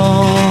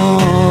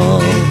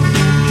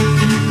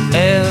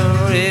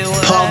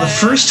 Paul, the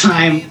first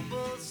time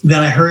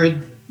that I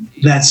heard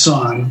that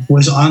song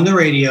was on the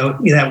radio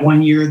that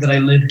one year that I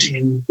lived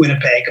in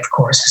Winnipeg, of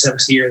course, because that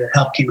was the year that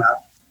Help came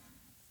out.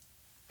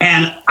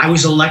 And I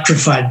was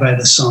electrified by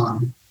the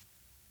song,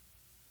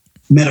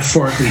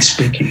 metaphorically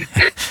speaking.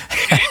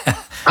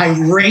 I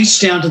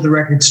raced down to the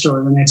record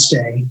store the next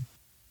day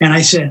and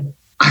I said,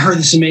 I heard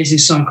this amazing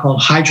song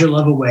called Hide Your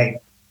Love Away.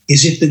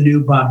 Is it the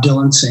new Bob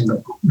Dylan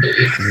single?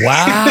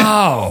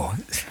 Wow.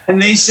 And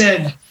they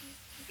said,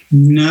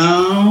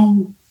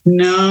 no,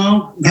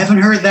 haven't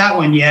heard that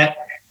one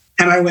yet.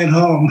 And I went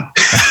home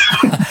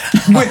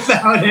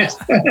without it.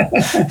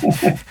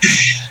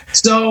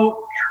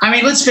 So, I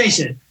mean, let's face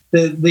it,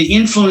 the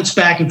influence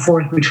back and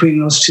forth between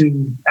those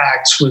 2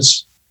 acts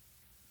was,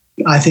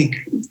 I think,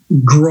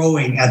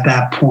 growing at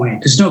that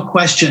point. There's no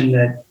question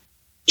that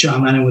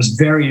John Lennon was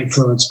very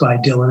influenced by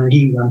Dylan, and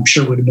he, I'm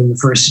sure, would have been the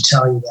first to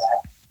tell you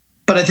that.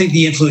 But I think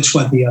the influence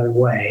went the other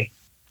way.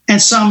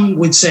 And some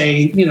would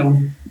say,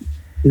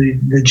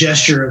 the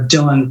gesture of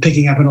Dylan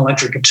picking up an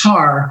electric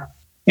guitar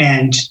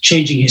and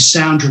changing his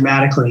sound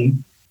dramatically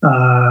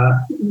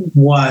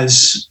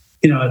was,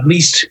 at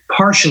least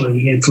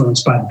partially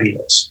influenced by the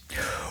Beatles.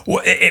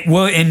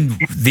 Well, in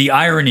the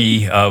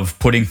irony of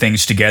putting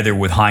things together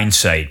with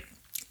hindsight,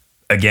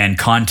 again,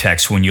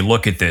 context, when you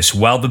look at this,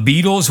 while the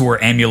Beatles were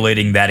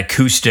emulating that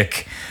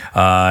acoustic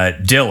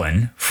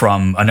Dylan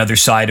from Another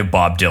Side of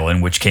Bob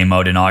Dylan, which came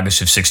out in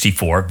August of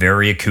 '64,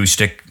 very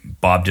acoustic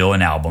Bob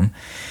Dylan album.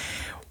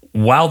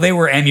 While they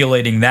were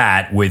emulating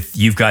that with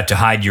You've Got to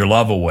Hide Your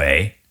Love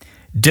Away,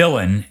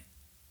 Dylan,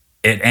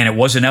 and it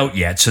wasn't out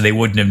yet, so they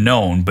wouldn't have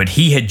known, but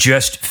he had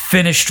just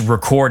finished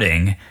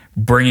recording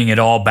Bringing It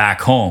All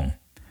Back Home,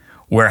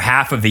 where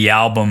half of the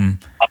album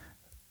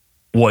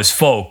was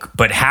folk,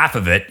 but half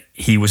of it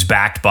he was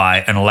backed by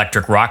an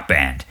electric rock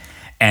band.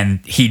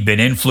 And he'd been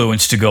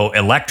influenced to go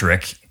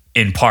electric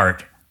in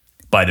part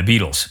by the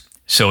Beatles.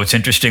 So it's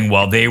interesting,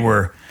 while they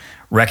were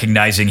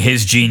recognizing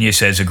his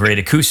genius as a great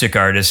acoustic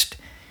artist,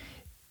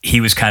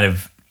 he was kind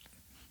of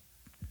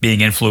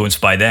being influenced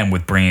by them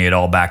with Bringing It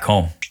All Back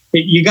Home.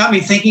 You got me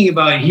thinking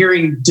about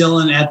hearing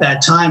Dylan at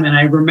that time. And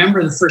I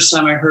remember the first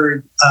time I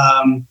heard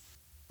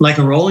Like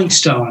a Rolling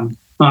Stone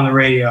on the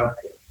radio.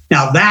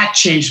 Now that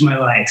changed my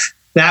life.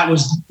 That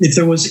was, if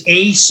there was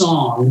a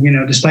song,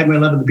 despite my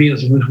love of the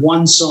Beatles, there was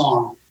one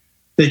song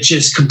that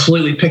just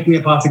completely picked me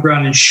up off the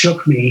ground and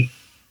shook me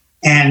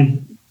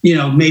and,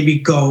 made me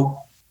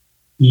go,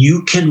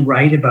 you can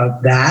write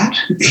about that?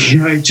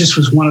 It just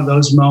was one of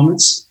those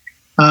moments.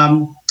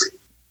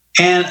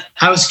 And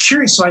I was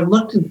curious, so I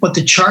looked at what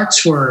the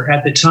charts were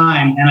at the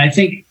time, and I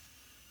think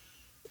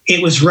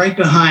it was right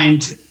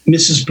behind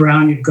Mrs.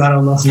 Brown, You've Got a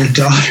Lovely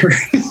Daughter.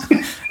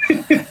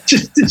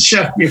 Just to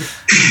show you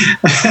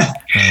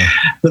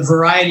the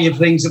variety of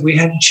things that we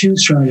had to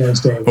choose from in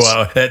those days.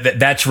 Well,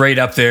 that's right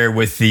up there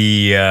with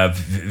the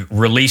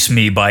Release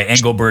Me by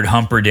Engelbert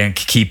Humperdinck,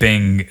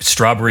 keeping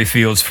Strawberry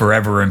Fields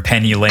Forever and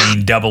Penny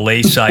Lane double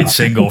A-side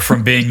single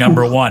from being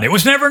number one. It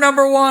was never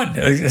number one.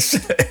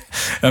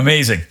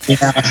 Amazing.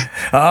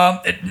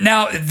 Yeah.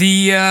 Now,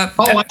 the...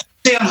 I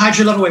say on Hide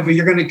Your Love Away, but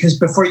you're going to, because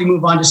before you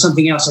move on to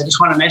something else, I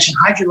just want to mention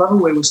Hide Your Love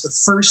Away was the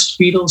first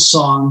Beatles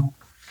song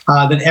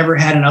that ever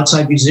had an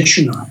outside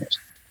musician on it.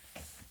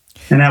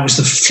 And that was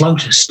the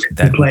flautist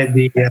who played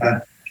the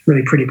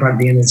really pretty part at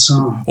the end of the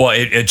song. Well,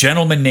 a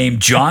gentleman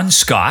named John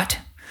Scott.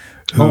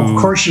 Who,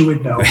 of course you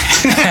would know.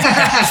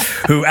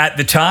 Who at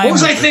the time... What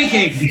was I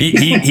thinking?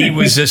 he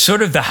was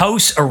sort of the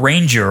house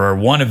arranger, or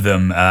one of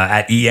them,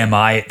 at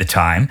EMI at the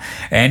time.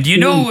 And,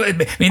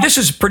 this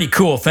is a pretty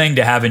cool thing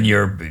to have in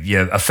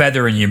a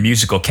feather in your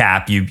musical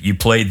cap. You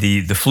played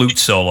the flute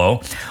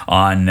solo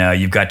on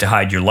You've Got to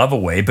Hide Your Love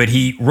Away, but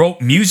he wrote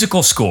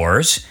musical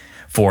scores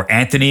for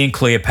Anthony and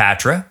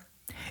Cleopatra,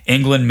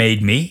 England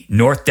Made Me,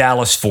 North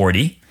Dallas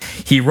 40.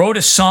 He wrote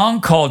a song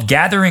called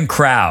Gathering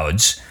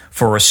Crowds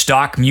for a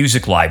stock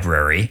music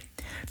library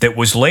that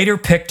was later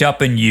picked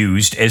up and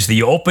used as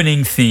the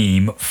opening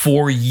theme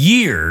for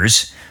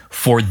years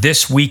for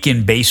This Week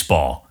in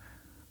Baseball.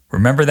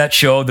 Remember that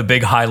show, the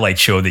big highlight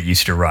show that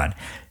used to run?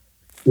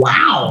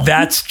 Wow.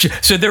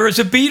 So there is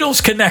a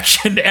Beatles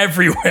connection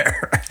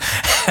everywhere.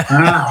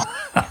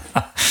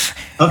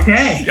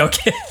 Okay.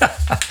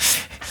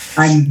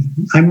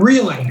 I'm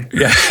reeling.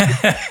 Yeah.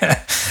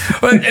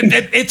 But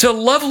it's a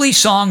lovely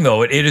song,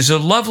 though. It is a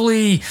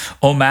lovely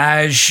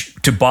homage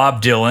to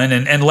Bob Dylan.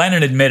 And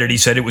Lennon admitted, he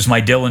said it was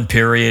my Dylan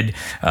period.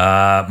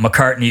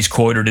 McCartney's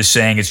quoted as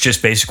saying it's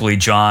just basically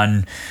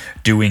John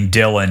doing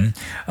Dylan.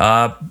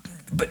 I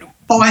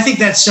think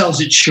that sells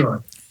it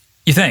short.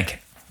 You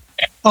think?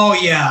 Oh,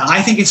 yeah.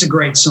 I think it's a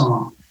great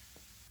song.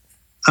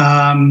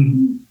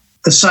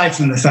 Aside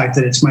from the fact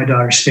that it's my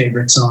daughter's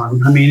favorite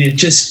song. I mean,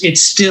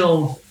 it's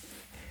still...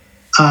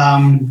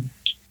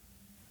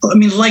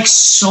 like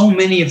so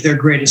many of their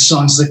greatest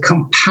songs, the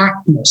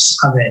compactness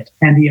of it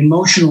and the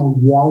emotional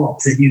wallop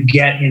that you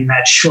get in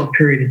that short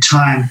period of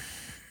time,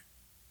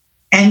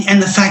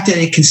 and the fact that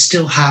it can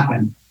still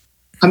happen.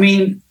 I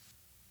mean,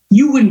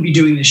 you wouldn't be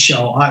doing this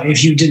show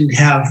if you didn't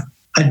have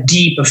a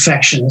deep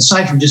affection,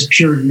 aside from just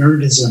pure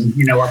nerdism,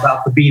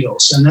 about the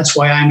Beatles, and that's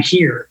why I'm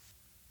here.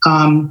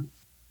 And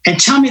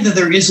tell me that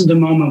there isn't a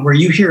moment where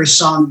you hear a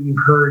song that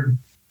you've heard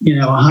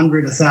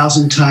 100,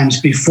 1,000 times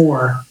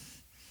before,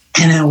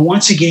 and then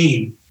once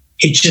again,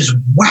 it just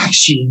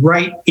whacks you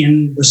right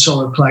in the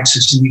solar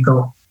plexus, and you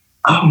go,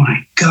 "Oh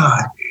my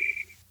God!"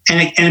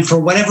 And for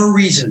whatever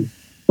reason,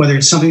 whether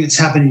it's something that's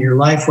happened in your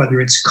life,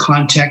 whether it's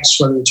context,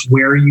 whether it's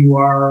where you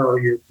are, or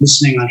you're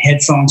listening on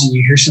headphones and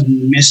you hear something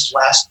you missed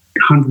last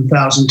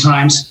 100,000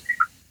 times,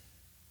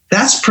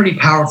 that's pretty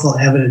powerful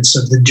evidence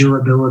of the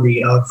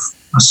durability of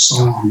a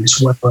song as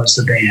well as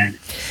the band.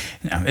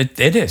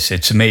 It is.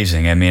 It's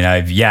amazing. I mean,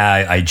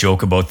 I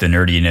joke about the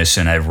nerdiness,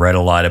 and I've read a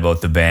lot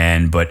about the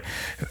band, but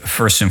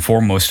first and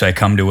foremost, I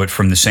come to it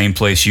from the same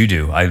place you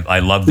do. I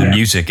love the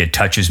music. It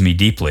touches me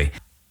deeply.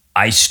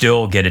 I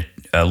still get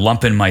a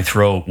lump in my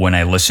throat when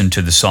I listen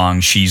to the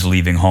song She's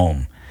Leaving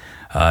Home.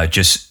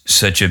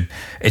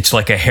 It's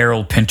like a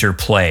Harold Pinter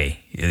play.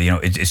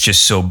 It's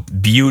just so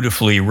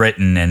beautifully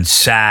written and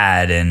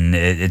sad, and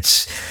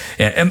it's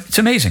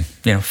amazing.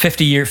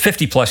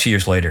 50 plus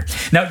years later.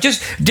 Now,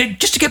 just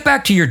to get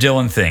back to your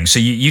Dylan thing. So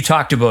you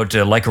talked about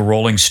Like a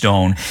Rolling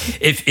Stone.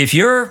 If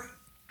you're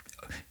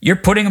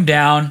putting them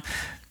down,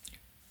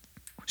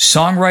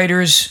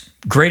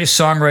 greatest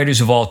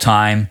songwriters of all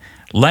time,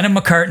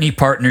 Lennon-McCartney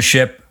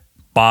partnership,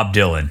 Bob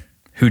Dylan.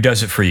 Who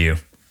does it for you?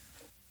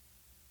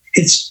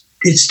 It's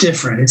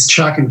different. It's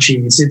chalk and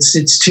cheese.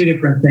 It's two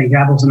different things,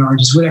 apples and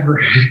oranges,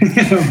 whatever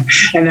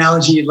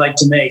analogy you'd like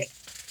to make.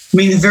 I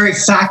mean, the very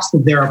fact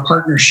that they're a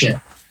partnership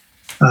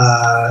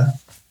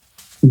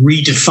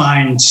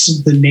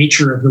redefines the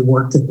nature of the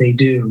work that they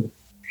do.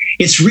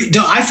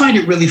 I find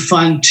it really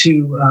fun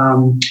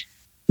to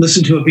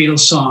listen to a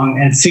Beatles song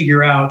and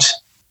figure out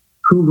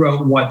who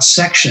wrote what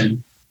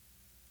section.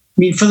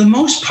 I mean, for the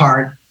most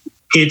part,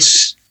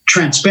 it's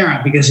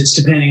transparent because it's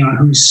depending on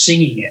who's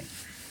singing it.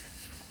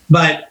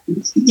 But,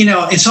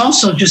 it's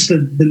also just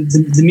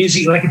the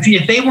music. Like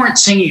if they weren't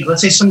singing it,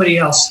 let's say somebody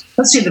else,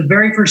 let's say the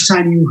very first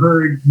time you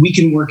heard We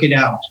Can Work It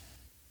Out,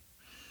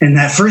 and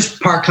that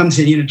first part comes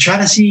in, try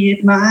to see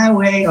it my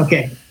way.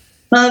 Okay.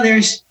 Well,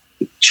 there's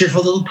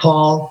cheerful little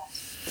Paul.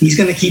 He's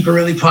going to keep a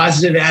really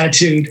positive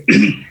attitude.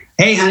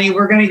 Hey, honey,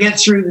 we're going to get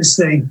through this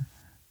thing.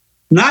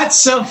 Not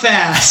so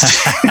fast.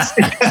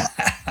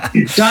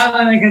 John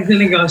Lennon comes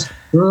in and goes,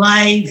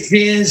 life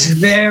is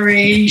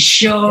very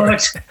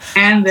short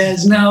and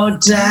there's no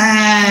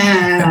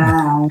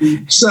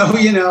time. So,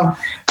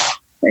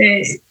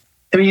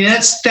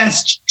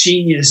 that's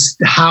genius,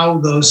 how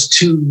those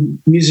two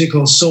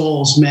musical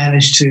souls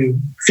manage to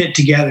fit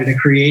together to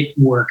create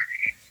work.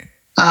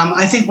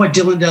 I think what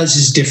Dylan does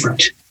is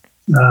different.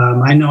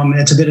 I know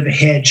that's a bit of a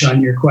hedge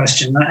on your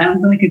question.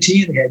 I'm going to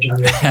continue the hedge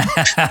on it.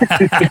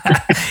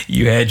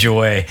 You hedge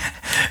away.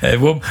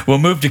 We'll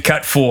move to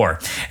cut 4,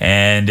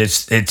 and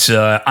it's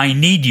 "I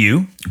Need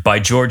You" by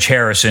George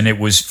Harrison. It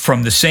was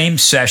from the same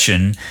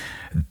session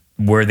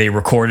where they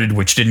recorded,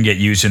 which didn't get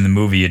used in the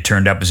movie. It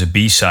turned up as a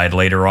B-side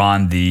later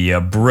on.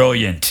 The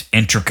brilliant,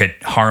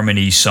 intricate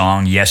harmony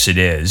song "Yes It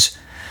Is,"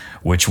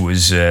 which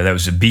was that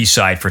was a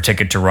B-side for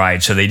Ticket to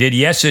Ride. So they did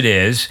Yes It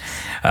Is.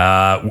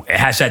 It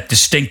has that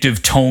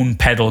distinctive tone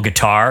pedal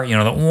guitar,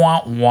 the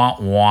wah, wah,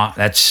 wah.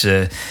 That's,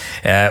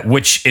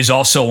 which is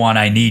also on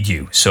I Need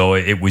You. So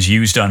it was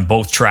used on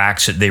both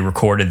tracks that they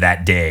recorded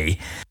that day.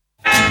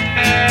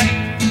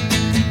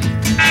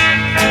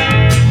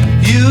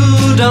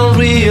 You don't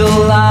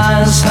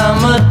realize how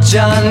much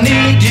I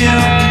need you.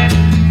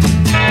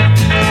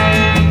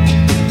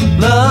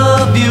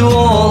 Love you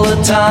all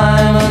the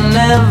time and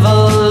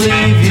never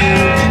leave you.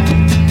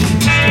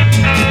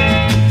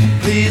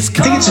 I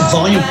think it's a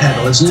volume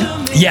pedal, isn't it?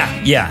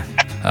 Yeah.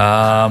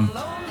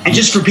 And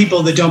just for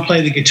people that don't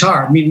play the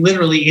guitar, I mean,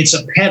 literally, it's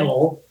a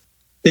pedal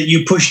that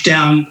you push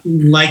down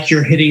like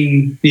you're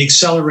hitting the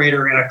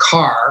accelerator in a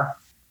car,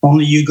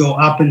 only you go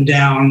up and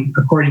down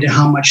according to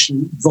how much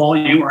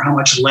volume or how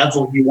much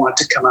level you want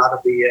to come out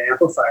of the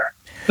amplifier.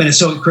 But it's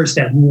so, of course,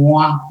 that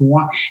wah,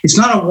 wah. It's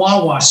not a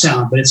wah-wah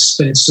sound, but it's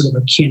sort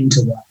of akin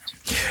to that.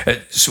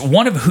 So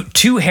one of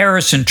 2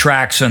 Harrison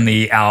tracks on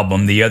the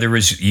album. The other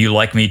is "You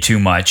Like Me Too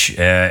Much,"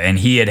 and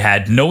he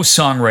had no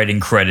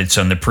songwriting credits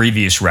on the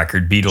previous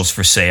record, "Beatles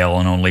for Sale,"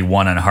 and only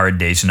one on "Hard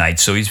Day's Night."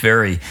 So he's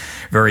very,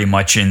 very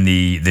much in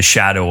the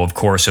shadow, of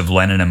course, of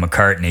Lennon and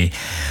McCartney.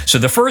 So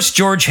the first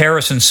George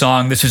Harrison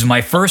song. This is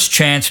my first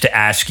chance to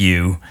ask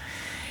you.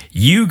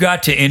 You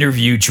got to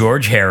interview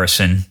George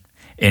Harrison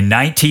in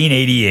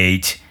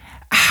 1988.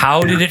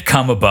 How did it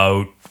come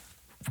about?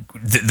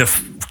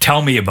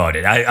 Tell me about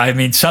it. I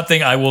mean,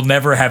 something I will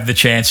never have the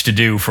chance to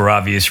do for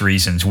obvious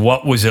reasons.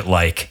 What was it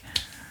like?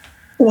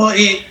 Well,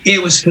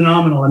 it was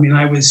phenomenal. I mean,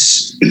 I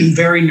was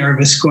very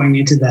nervous going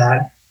into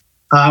that.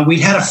 We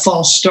had a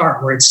false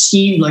start where it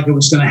seemed like it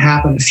was going to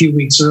happen a few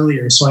weeks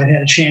earlier. So I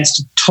had a chance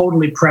to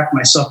totally prep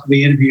myself for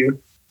the interview,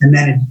 and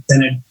then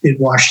it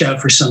washed out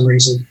for some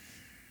reason.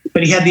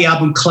 But he had the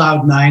album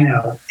Cloud 9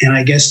 out, and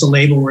I guess the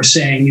label were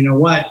saying, you know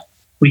what,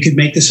 we could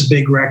make this a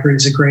big record.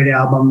 It's a great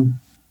album,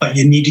 but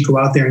you need to go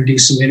out there and do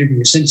some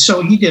interviews. And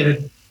so he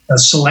did a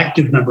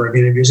selective number of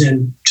interviews,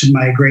 and to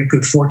my great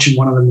good fortune,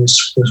 one of them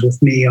was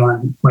with me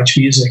on Much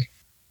Music.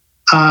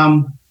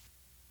 When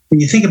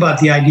you think about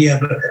the idea,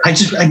 but I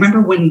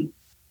remember when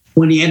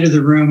he entered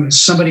the room,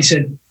 somebody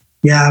said,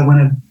 yeah, when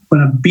a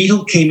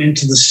Beatle came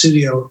into the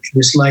studio, it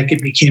was like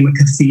it became a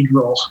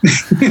cathedral.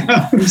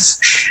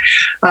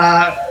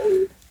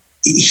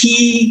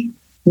 He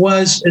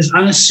was as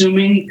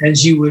unassuming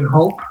as you would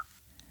hope,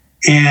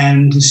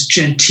 and as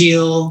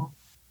genteel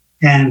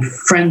and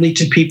friendly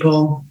to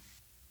people.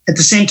 At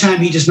the same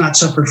time, he does not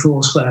suffer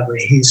fools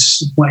gladly.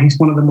 He's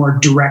one of the more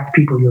direct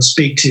people you'll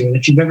speak to. And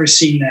if you've ever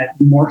seen that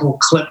immortal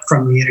clip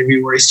from the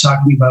interview where he's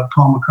talking about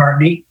Paul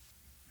McCartney.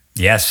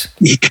 Yes.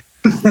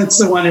 That's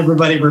the one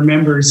everybody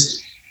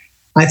remembers.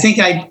 I think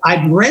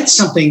I'd read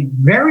something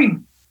very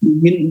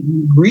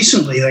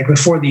recently, like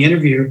before the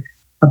interview,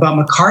 about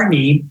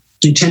McCartney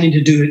intending to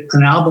do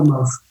an album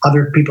of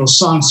other people's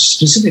songs,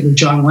 specifically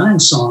John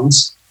Lennon's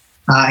songs,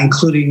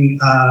 including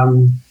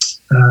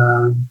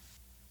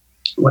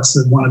what's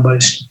the one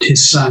about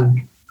his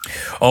son?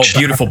 Oh,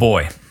 Beautiful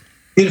Boy.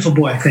 Beautiful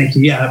Boy, thank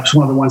you. Yeah, that was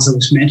one of the ones that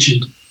was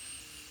mentioned.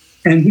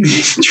 And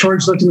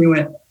George looked at me and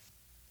went,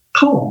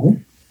 Paul?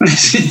 I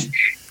said,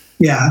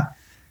 yeah.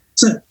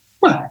 So,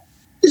 what?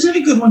 Does he have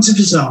any good ones of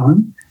his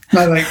own? And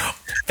I'm like,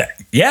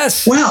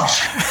 yes. Well,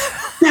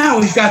 now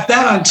we've got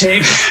that on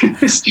tape.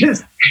 It's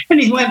just, and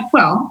he went,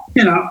 well,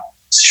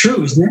 it's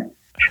true, isn't it?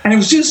 And it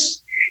was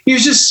just, he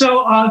was just so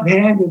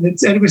offhand, and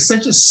it was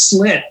such a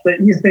slit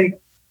that you think,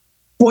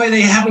 boy,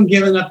 they haven't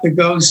given up the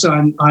ghost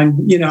on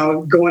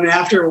going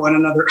after one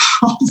another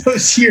all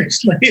those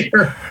years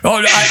later.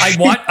 Oh,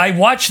 I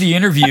watched the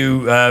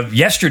interview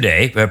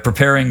yesterday,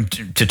 preparing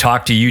to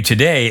talk to you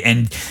today,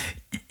 and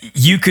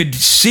you could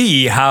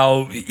see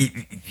how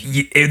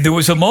there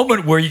was a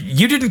moment where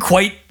you didn't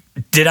quite.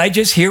 Did I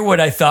just hear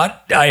what I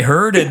thought I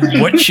heard, and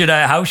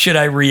how should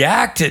I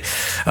react?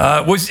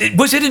 Was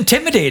it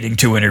intimidating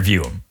to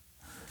interview him?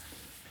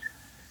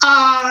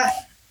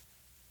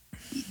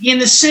 In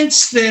the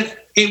sense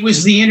that it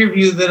was the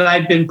interview that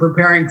I'd been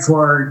preparing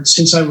for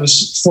since I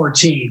was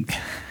 14.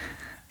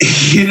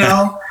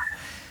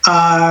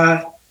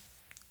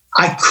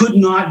 I could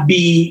not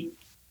be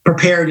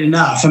prepared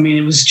enough. I mean,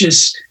 it was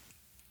just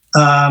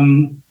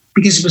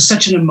because it was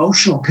such an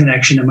emotional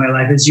connection in my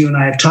life, as you and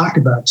I have talked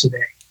about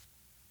today.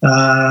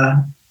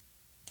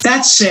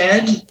 That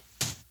said,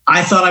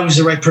 I thought I was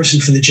the right person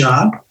for the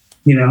job.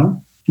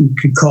 You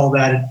could call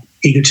that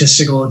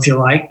egotistical if you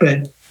like,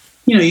 but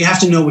you have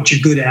to know what you're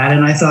good at.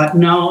 And I thought,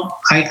 no,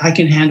 I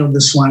can handle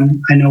this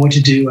one. I know what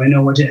to do. I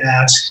know what to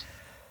ask.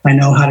 I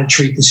know how to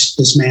treat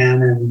this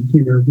man and,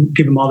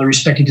 give him all the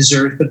respect he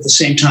deserves, but at the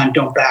same time,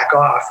 don't back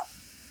off.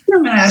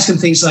 I'm going to ask him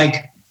things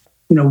like,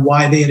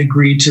 why they had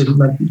agreed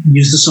to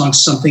use the song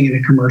Something in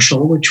a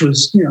commercial, which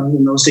was,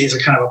 in those days, a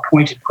kind of a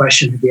pointed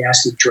question to be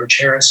asking George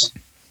Harrison.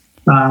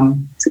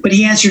 But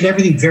he answered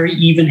everything very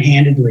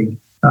even-handedly,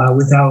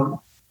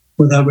 without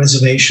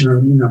reservation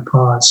or,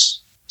 pause.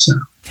 So.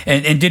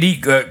 And did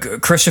he,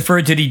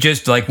 Christopher, did he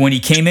just, like, when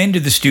he came into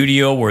the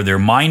studio, were there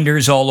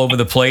minders all over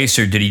the place,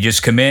 or did he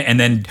just come in and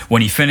then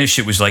when he finished,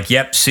 it was like,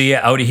 yep, see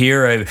ya, out of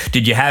here?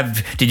 Did you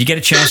get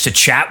a chance to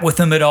chat with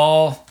him at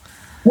all?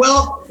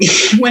 Well,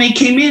 when he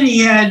came in, he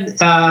had,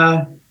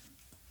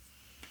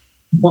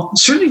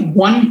 certainly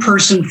one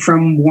person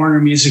from Warner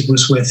Music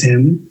was with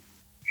him,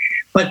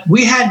 but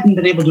we hadn't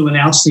been able to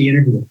announce the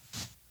interview.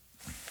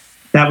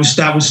 That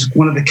was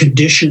one of the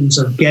conditions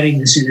of getting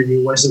this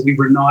interview, was that we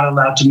were not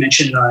allowed to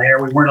mention it on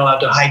air. We weren't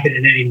allowed to hype it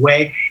in any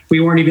way. We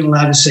weren't even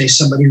allowed to say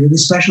somebody really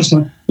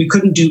special. We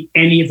couldn't do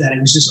any of that. It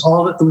was just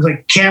it was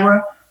like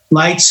camera,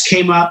 lights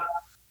came up.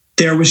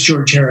 There was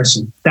George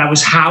Harrison. That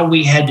was how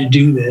we had to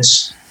do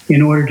this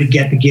in order to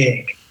get the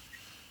gig.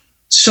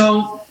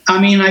 So,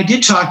 I mean, I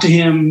did talk to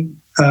him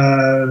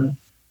when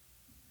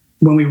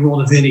we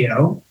rolled a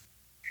video.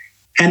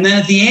 And then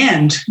at the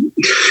end,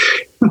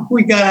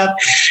 we got up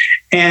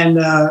and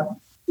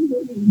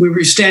we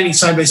were standing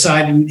side by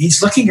side, and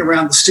he's looking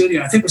around the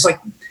studio. I think it was like,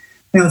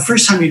 the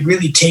first time he'd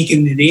really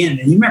taken it in.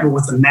 And you remember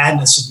what the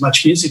madness of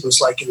Much Music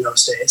was like in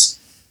those days.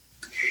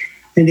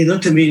 And he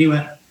looked at me and he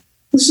went,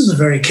 "This is a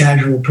very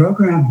casual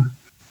program."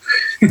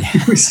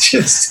 It was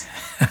just,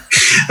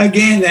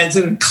 again, that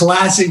sort of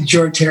classic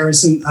George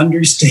Harrison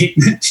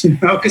understatement,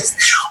 because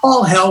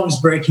all hell was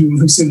breaking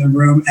loose in the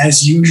room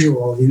as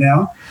usual,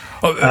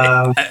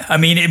 I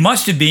mean, it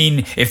must have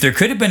been, if there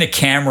could have been a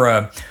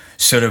camera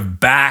sort of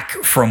back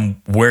from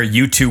where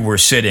you two were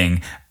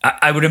sitting,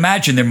 I would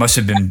imagine there must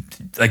have been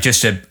like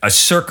just a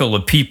circle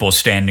of people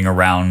standing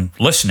around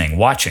listening,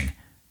 watching.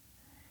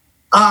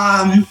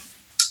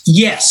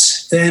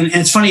 Yes. And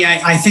it's funny,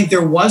 I think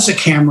there was a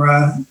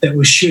camera that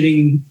was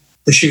shooting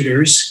the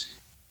shooters.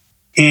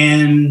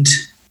 And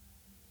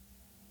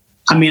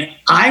I mean,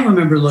 I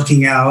remember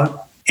looking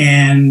out,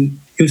 and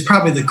it was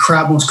probably the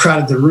most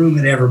crowded the room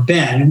had ever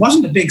been. It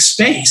wasn't a big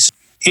space.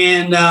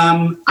 And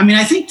I mean,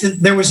 I think that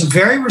there was a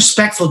very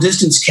respectful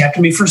distance kept.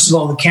 I mean, first of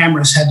all, the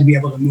cameras had to be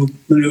able to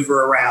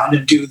maneuver around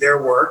and do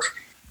their work.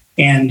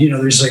 And,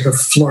 there's like a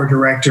floor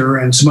director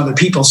and some other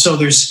people. So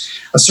there's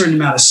a certain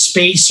amount of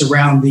space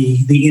around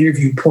the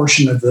interview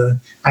portion of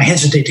I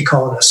hesitate to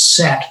call it a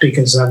set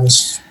because that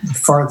was the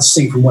farthest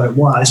thing from what it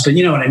was, but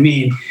you know what I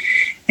mean.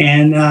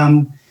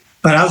 And,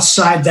 but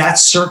outside that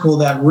circle,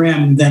 that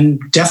rim, then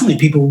definitely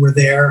people were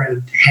there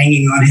and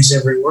hanging on his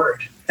every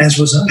word, as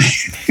was I.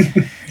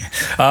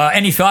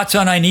 Any thoughts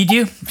on I Need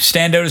You?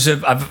 Stand out as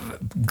a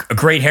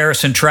great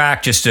Harrison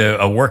track, just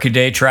a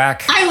workaday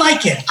track? I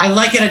like it. I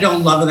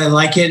don't love it. I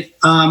like it.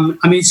 I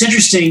mean, it's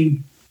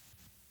interesting.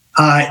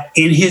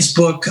 In his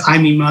book, I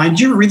Mean Mine, did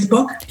you ever read the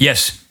book?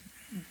 Yes.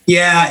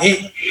 Yeah,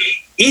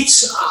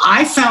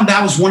 I found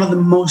that was one of the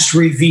most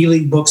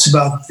revealing books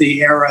about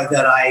the era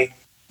that I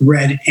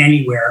read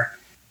anywhere.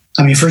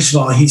 I mean, first of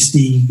all, he's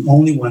the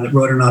only one that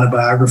wrote an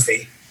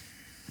autobiography.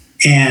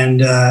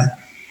 And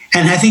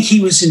I think he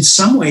was in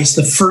some ways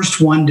the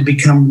first one to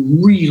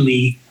become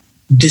really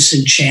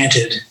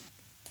disenchanted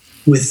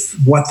with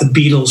what the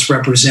Beatles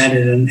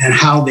represented and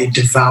how they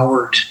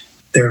devoured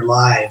their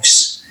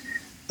lives.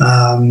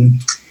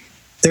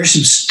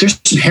 There's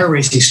some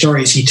hair-raising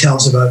stories he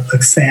tells about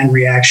like fan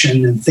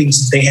reaction and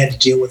things that they had to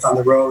deal with on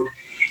the road.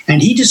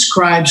 And he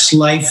describes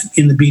life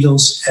in the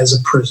Beatles as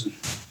a prison.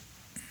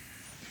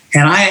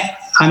 And I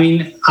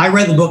mean, I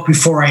read the book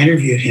before I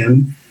interviewed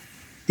him,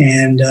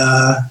 and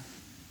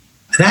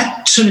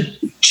that sort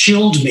of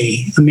chilled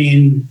me. I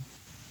mean,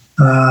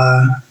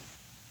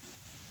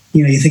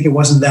 you think it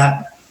wasn't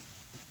that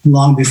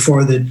long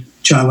before that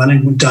John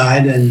Lennon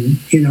died, and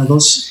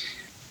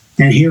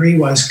and here he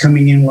was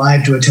coming in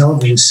live to a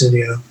television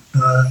studio.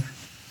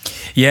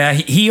 Yeah,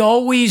 he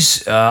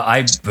always,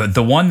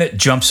 the one that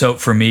jumps out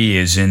for me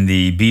is in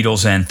the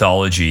Beatles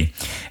anthology,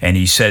 and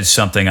he says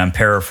something, I'm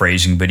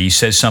paraphrasing, but he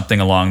says something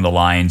along the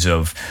lines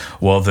of,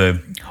 well,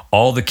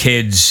 all the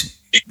kids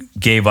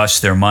gave us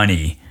their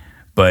money,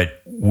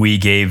 but we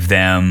gave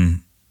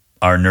them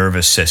our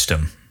nervous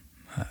system.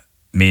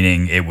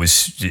 Meaning it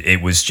was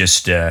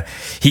just,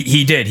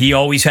 he did. He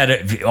always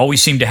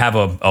always seemed to have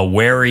a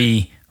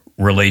wary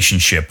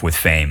relationship with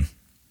fame,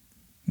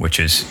 which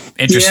is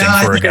interesting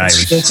for a guy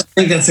who's... I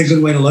think that's a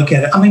good way to look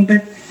at it. I mean,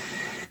 but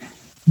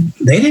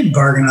they didn't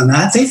bargain on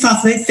that. They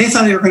thought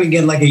they were going to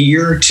get like a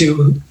year or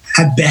two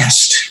at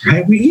best,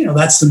 right?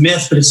 That's the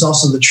myth, but it's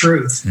also the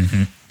truth.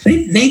 Mm-hmm.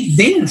 They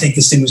didn't think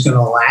this thing was going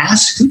to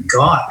last. Good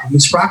God,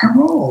 it's rock and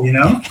roll,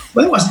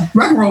 But it wasn't.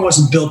 Rock and roll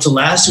wasn't built to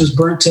last. It was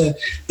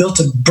built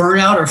to burn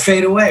out or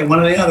fade away, one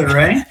or the other,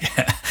 right?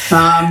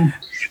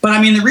 But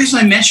I mean, the reason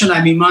I mentioned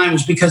 "I Be Mine"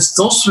 was because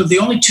those were the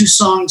only two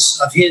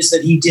songs of his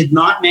that he did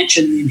not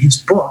mention in his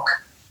book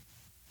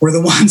were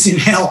the ones in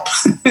Help,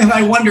 and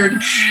I wondered,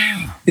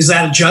 is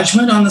that a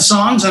judgment on the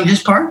songs on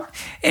his part?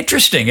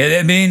 Interesting.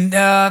 I mean,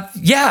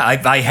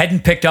 I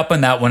hadn't picked up on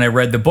that when I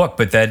read the book,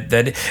 but that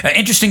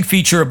interesting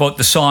feature about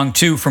the song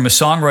too, from a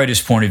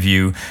songwriter's point of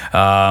view,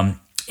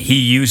 he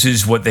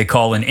uses what they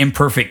call an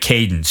imperfect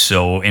cadence,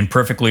 so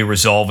imperfectly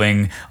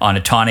resolving on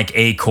a tonic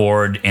A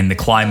chord in the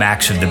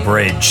climax of the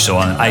bridge. So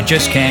I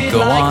just can't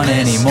go on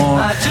anymore.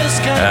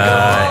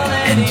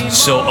 And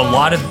so a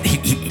lot of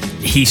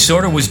he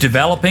sort of was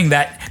developing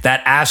that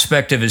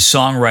aspect of his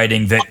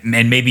songwriting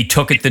and maybe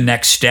took it the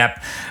next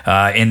step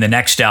in the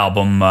next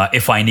album,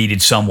 If I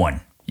Needed Someone.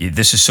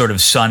 This is sort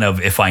of son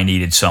of If I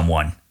Needed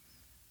Someone.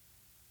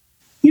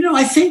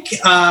 I think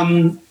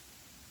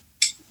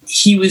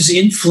he was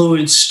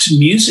influenced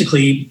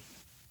musically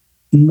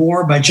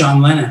more by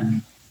John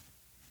Lennon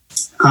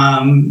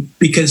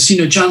because,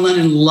 John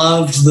Lennon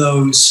loved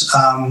those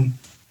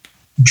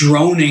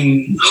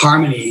droning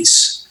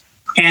harmonies.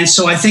 And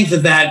so I think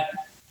that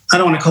I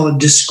don't want to call it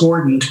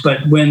discordant,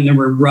 but when there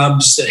were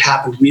rubs that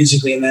happened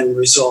musically and then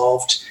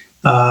resolved,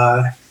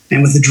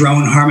 and with the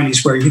drone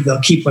harmonies where they'll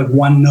keep like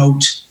one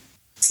note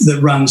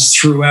that runs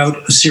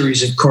throughout a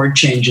series of chord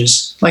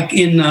changes, like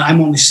in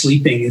I'm Only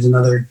Sleeping is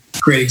another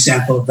great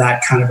example of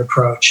that kind of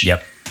approach.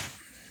 Yep.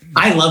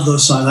 I love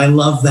those songs. I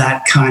love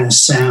that kind of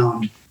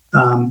sound.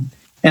 And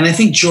I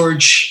think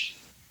George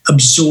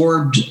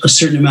absorbed a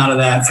certain amount of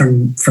that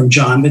from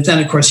John, but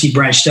then of course he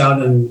branched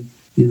out and,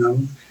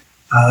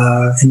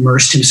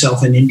 immersed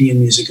himself in Indian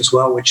music as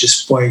well, which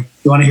is, boy,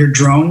 you want to hear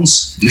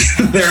drones?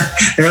 there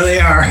they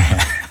are.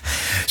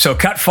 So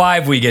cut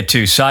 5, we get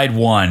to side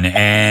 1,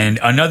 and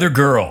Another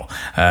Girl.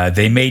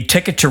 They made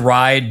Ticket to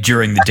Ride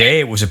during the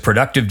day. It was a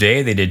productive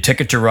day. They did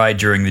Ticket to Ride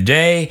during the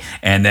day,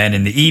 and then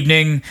in the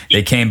evening,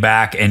 they came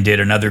back and did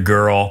Another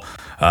Girl.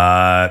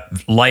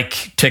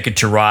 Like Ticket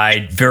to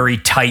Ride, very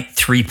tight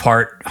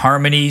 3-part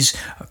harmonies,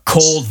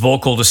 cold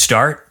vocal to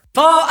start.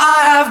 For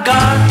I have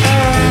got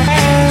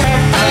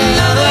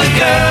another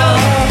girl,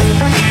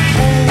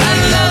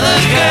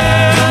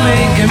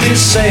 making me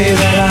say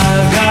that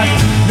I've got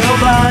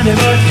nobody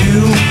but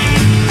you.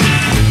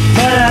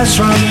 But as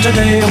from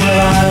today,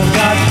 well, I've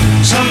got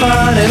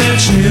somebody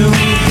that's new.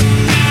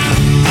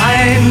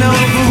 I ain't no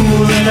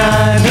fool and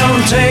I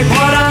don't take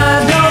what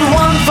I don't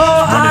want, for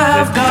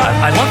I've got...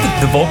 I love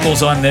the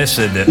vocals on this,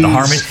 the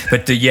harmony,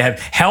 but you have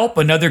Help,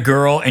 Another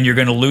Girl, and You're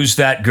Gonna Lose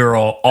That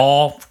Girl,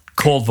 all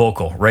cold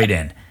vocal right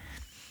in.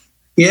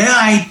 Yeah,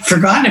 I'd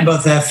forgotten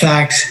about that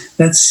fact.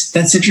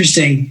 That's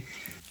interesting.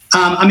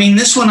 I mean,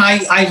 this one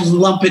I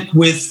lump it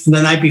with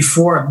The Night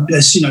Before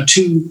as,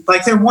 two,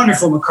 like, they're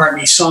wonderful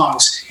McCartney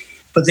songs,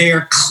 but they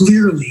are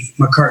clearly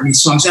McCartney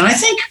songs. And I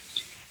think,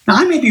 now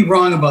I may be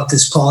wrong about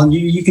this, Paul, and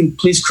you can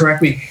please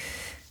correct me.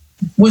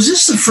 Was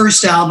this the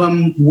first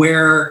album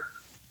where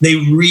they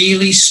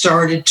really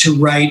started to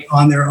write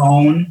on their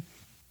own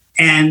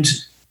and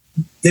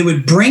they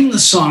would bring the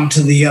song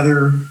to the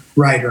other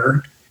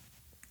writer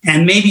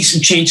and maybe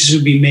some changes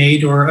would be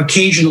made, or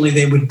occasionally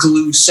they would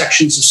glue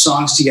sections of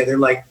songs together,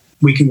 like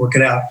We Can Work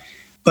It Out.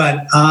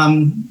 But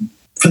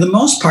for the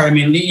most part, I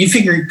mean, you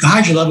figure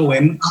Hide Your Love Away,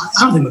 I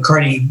don't think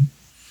McCartney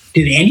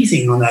did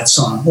anything on that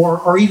song,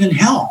 or even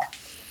Help.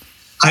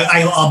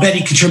 I'll bet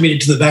he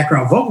contributed to the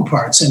background vocal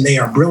parts, and they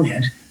are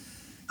brilliant.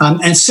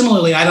 And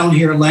similarly, I don't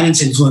hear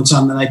Lennon's influence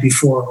on The Night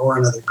Before or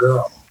Another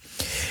Girl.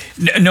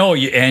 No,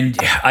 and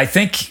I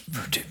think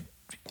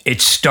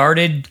it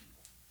started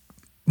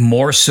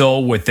more so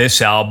with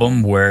this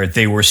album, where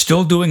they were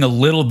still doing a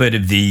little bit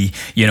of the,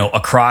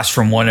 across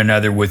from one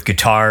another with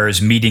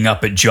guitars, meeting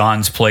up at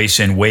John's place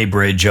in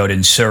Weybridge out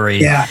in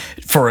Surrey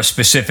for a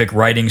specific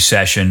writing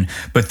session.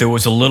 But there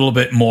was a little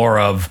bit more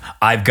of,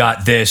 I've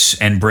got this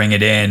and bring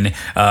it in.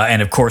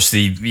 And of course,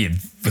 the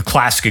the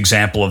classic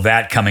example of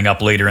that coming up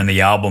later in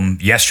the album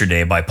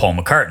Yesterday by Paul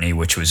McCartney,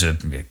 which was a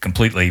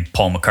completely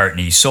Paul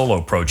McCartney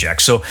solo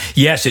project. So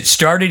yes, it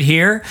started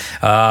here,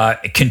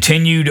 it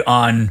continued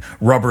on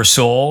Rubber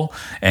Soul,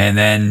 and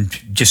then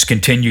just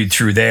continued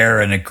through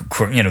there. And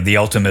the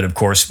ultimate, of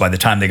course, by the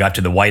time they got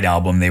to the White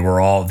Album, they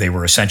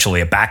were essentially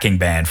a backing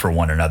band for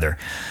one another,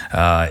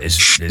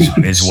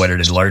 is what it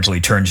had largely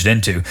turned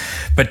into.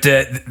 But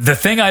the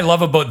thing I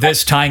love about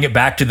this, tying it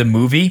back to the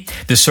movie,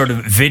 the sort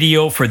of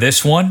video for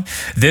this one,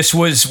 this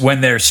was when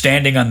they're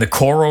standing on the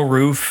coral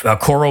reef,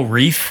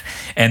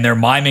 and they're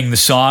miming the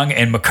song,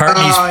 and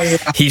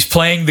McCartney's he's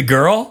playing the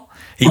girl.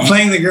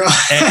 Playing the girl.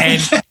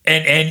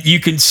 and you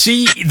can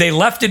see they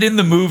left it in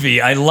the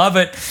movie. I love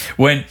it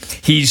when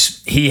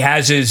he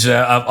has his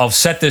I'll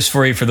set this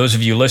for you for those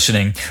of you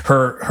listening.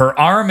 Her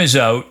arm is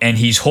out, and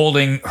he's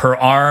holding her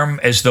arm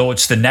as though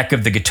it's the neck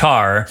of the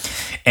guitar,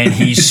 and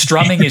he's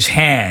strumming his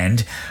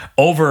hand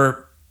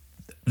over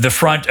the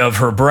front of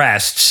her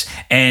breasts,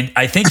 and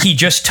I think he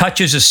just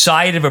touches a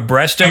side of a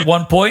breast at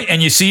one point,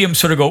 and you see him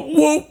sort of go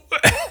whoa,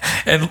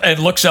 and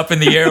looks up in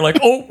the air like,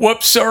 oh,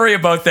 whoops, sorry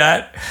about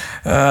that.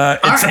 I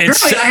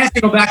have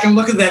to go back and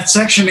look at that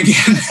section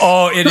again.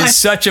 Oh, it is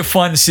such a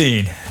fun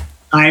scene.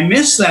 I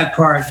missed that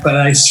part, but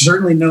I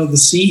certainly know the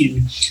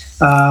scene.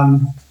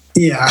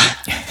 Yeah.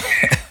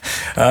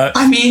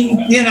 I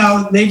mean,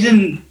 they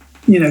didn't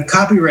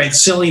copyright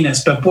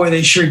silliness, but boy,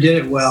 they sure did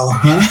it well,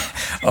 huh?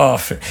 Oh,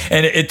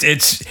 and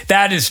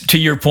that is, to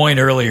your point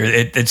earlier,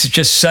 it's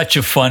just such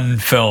a fun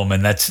film,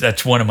 and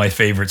that's one of my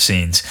favorite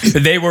scenes.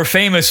 They were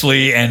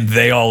famously, and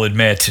they all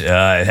admit,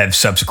 have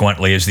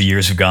subsequently as the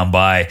years have gone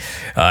by,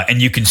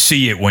 and you can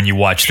see it when you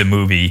watch the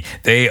movie,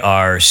 they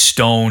are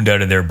stoned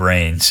out of their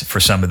brains for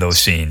some of those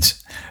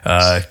scenes.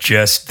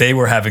 They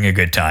were having a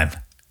good time.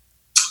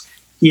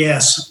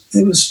 Yes,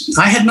 it was.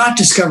 I had not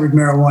discovered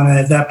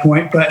marijuana at that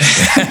point, but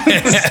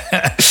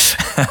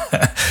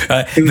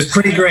it was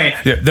pretty great.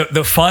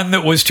 The fun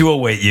that was to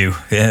await you.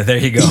 Yeah, there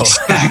you go.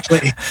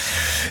 Exactly.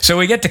 So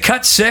we get to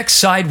cut 6,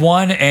 side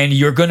 1, and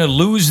You're Gonna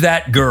Lose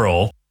That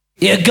Girl.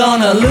 You're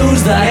gonna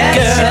lose that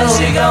girl. Yes,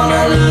 you're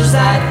gonna lose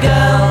that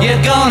girl.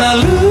 You're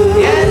gonna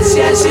lose.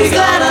 Yes, you're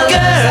gonna lose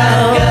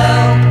that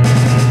girl.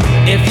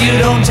 If you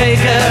don't take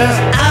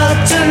her out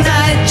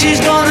tonight, she's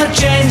gonna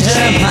change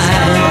her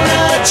mind.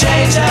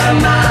 Change her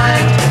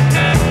mind.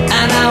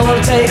 And I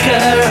will take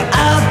her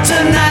out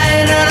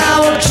tonight, and I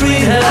will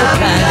treat her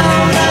kind.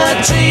 I'm gonna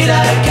treat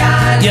her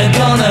kind. You're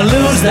gonna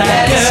lose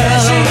that girl.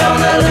 Yes, you're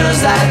gonna lose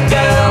that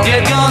girl.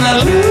 You're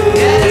gonna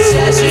lose.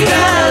 Yes, you're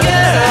gonna lose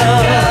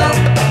that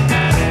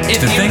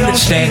girl. The thing that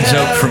stands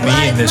out for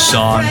me in this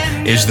song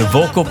is the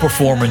vocal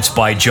performance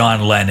by John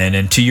Lennon.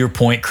 And to your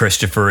point,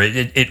 Christopher,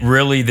 it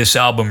really, this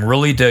album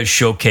really does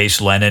showcase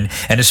Lennon,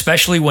 and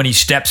especially when he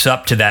steps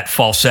up to that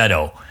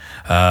falsetto,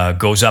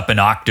 goes up an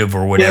octave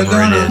or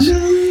whatever it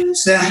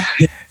is.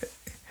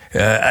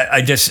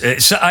 I just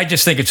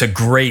think it's a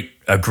great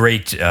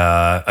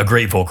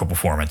vocal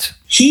performance.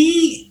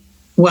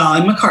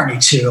 And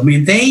McCartney too. I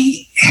mean,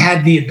 they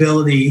had the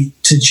ability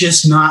to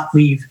just not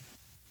leave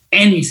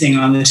anything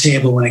on the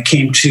table when it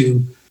came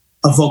to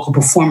a vocal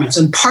performance.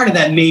 And part of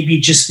that may be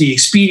just the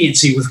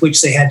expediency with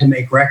which they had to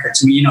make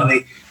records. I mean,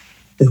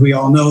 as we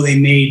all know, they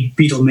made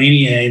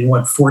Beatlemania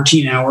in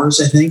 14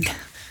 hours, I think,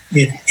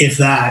 if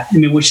that. I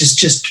mean, which is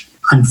just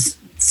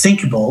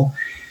unthinkable.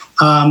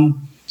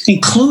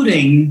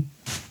 Including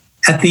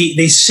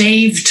they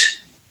saved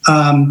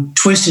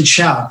Twist and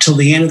Shout till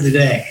the end of the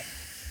day,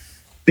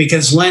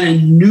 because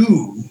Lennon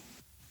knew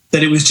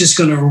that it was just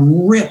going to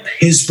rip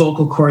his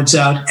vocal cords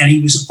out, and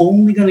he was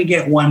only going to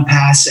get one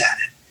pass at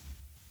it.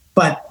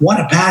 But what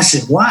a pass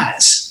it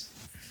was.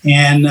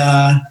 And,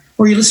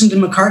 or you listen to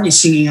McCartney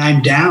singing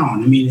I'm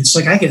Down. I mean, it's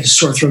like I get a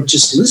sore throat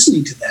just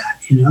listening to that,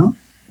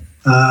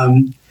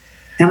 And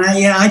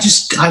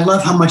I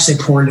love how much they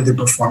pour into their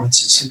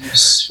performances. It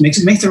just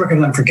makes the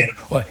record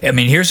unforgettable. Well, I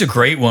mean, here's a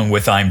great one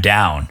with I'm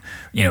Down.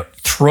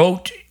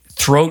 Throat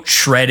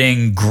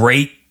shredding,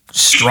 great,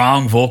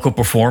 strong vocal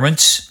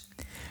performance.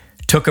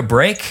 Took a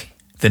break.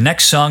 The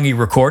next song he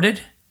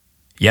recorded,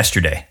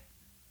 Yesterday.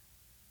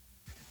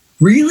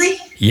 Really?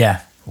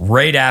 Yeah,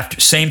 right after,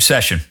 same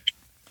session.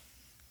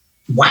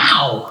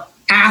 Wow.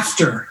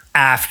 After.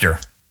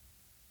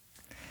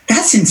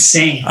 That's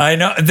insane. I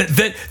know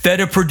that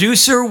a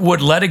producer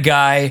would let a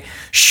guy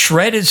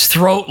shred his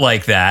throat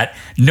like that,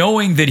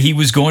 knowing that he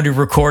was going to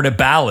record a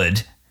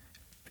ballad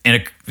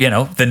in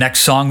the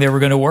next song they were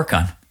going to work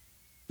on.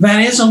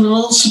 That is a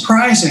little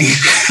surprising.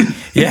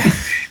 Yeah.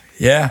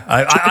 Yeah,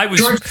 I was.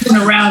 George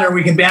wasn't around, or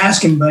we could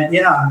ask him, but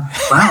yeah,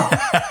 wow.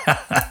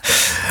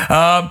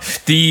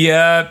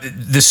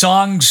 The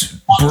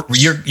songs,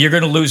 you're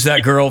going to lose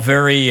that girl.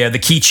 The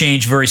key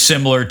change very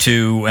similar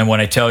to, and when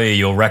I tell you,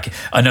 you'll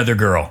Another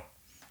Girl.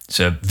 It's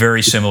a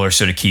very similar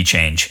sort of key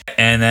change.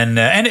 And then,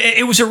 and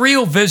it was a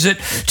real visit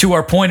to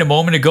our point a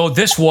moment ago.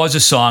 This was a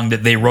song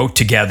that they wrote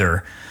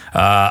together.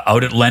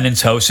 out at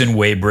Lennon's house in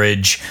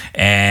Weybridge,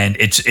 and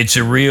it's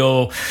a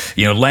real,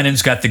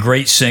 Lennon's got the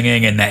great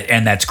singing, and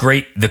that's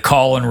great, the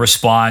call and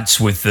response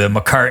with the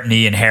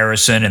McCartney and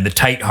Harrison and the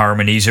tight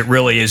harmonies. It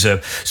really is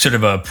a sort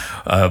of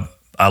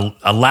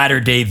a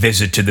latter-day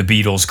visit to the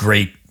Beatles'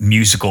 great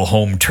musical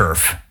home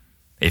turf,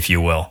 if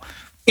you will.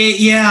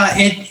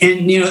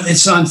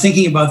 It's on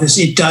thinking about this.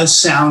 It does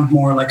sound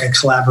more like a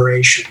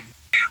collaboration.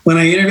 When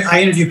I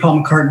interviewed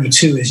Paul McCartney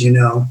too, as you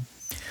know.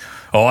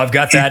 Oh, I've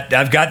got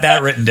that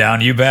written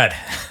down. You bet.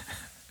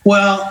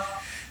 Well,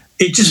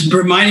 it just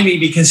reminded me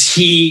because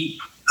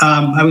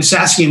I was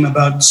asking him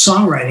about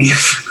songwriting.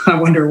 I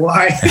wonder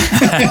why.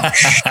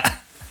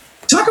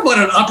 Talk about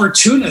an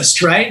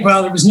opportunist, right?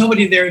 Well, there was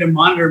nobody there to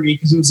monitor me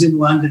because it was in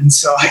London,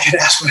 so I could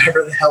ask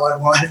whatever the hell I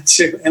wanted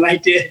to, and I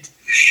did.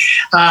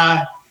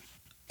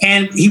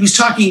 And he was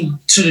talking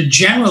sort of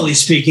generally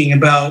speaking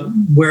about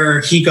where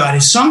he got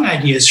his song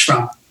ideas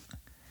from.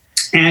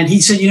 And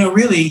he said,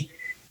 really,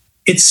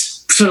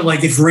 it's sort of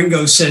like if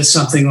Ringo says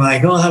something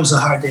like, "Oh, that was a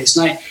hard day's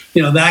night,"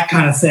 that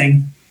kind of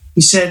thing.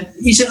 He said,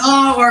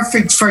 or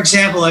for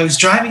example, I was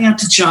driving up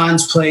to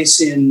John's place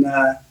in,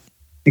 I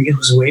think it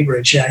was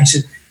Weybridge. Yeah, he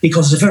said, he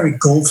calls it a very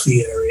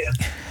golfy area.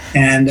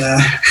 And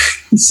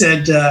he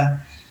said, I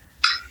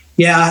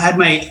had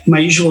my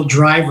usual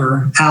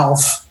driver,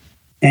 Alf.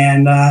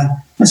 And I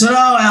said,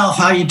 "Oh, Alf,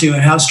 how you doing?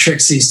 How's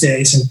tricks these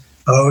days?" And,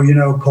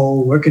 "Oh,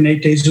 Paul, working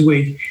 8 days a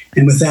week."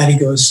 And with that, he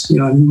goes,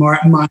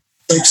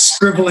 like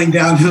scribbling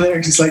down the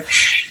lyrics. It's like,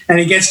 and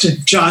he gets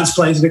to John's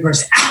place, and of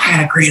course, I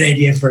got a great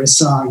idea for a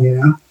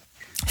song,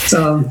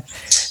 So,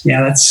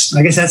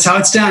 I guess that's how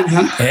it's done,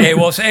 huh?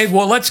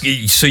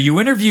 So you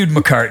interviewed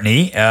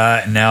McCartney.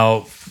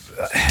 Now,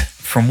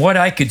 from what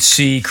I could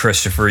see,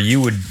 Christopher,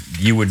 you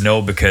would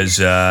know because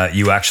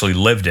you actually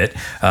lived it.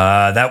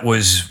 That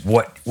was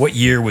what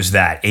year was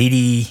that?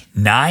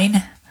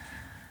 89?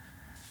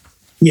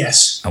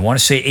 Yes. I want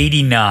to say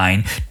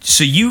 89.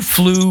 So you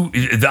flew,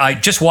 I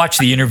just watched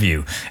the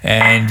interview,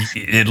 and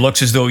it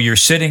looks as though you're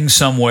sitting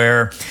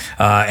somewhere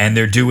and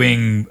they're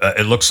doing,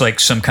 it looks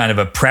like some kind of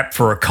a prep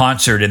for a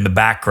concert in the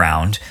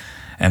background,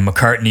 and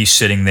McCartney's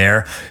sitting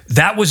there.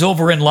 That was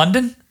over in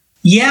London?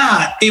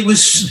 Yeah, it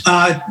was,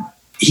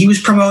 he was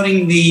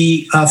promoting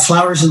the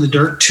Flowers in the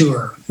Dirt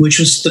tour, which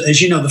was,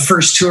 as you know, the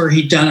first tour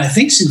he'd done, I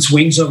think, since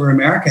Wings Over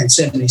America in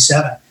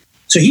 77.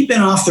 So he'd been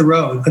off the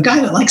road, a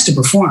guy that likes to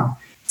perform,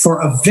 for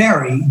a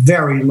very,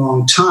 very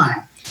long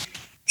time.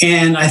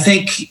 And I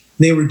think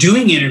they were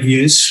doing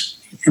interviews.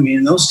 I mean,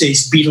 in those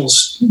days,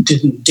 Beatles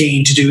didn't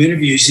deign to do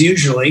interviews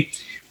usually,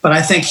 but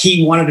I think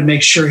he wanted to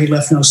make sure he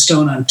left no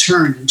stone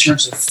unturned in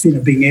terms of,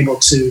 being able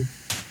to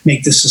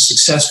make this a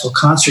successful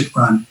concert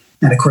run.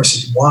 And of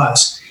course it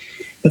was.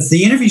 But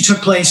the interview took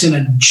place in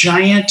a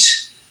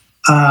giant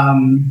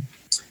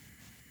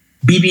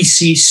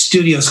BBC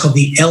studios called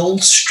the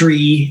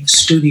Elstree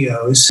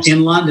Studios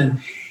in London.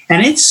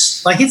 And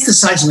it's the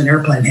size of an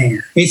airplane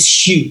hangar.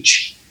 It's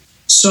huge.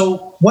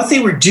 So what they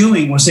were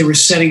doing was they were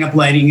setting up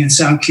lighting and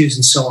sound cues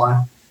and so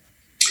on.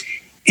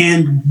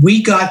 And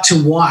we got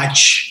to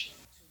watch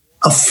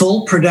a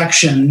full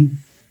production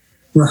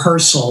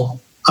rehearsal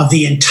of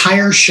the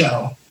entire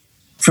show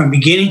from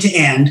beginning to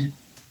end,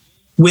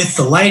 with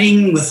the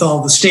lighting, with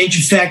all the stage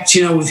effects,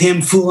 with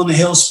him fooling the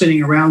hill,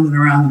 spinning around and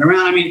around and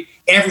around. I mean,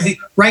 everything,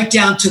 right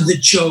down to the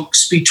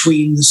jokes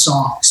between the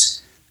songs.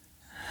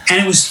 And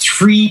it was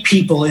 3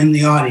 people in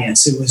the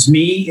audience. It was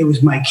me, it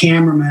was my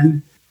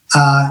cameraman,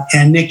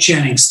 and Nick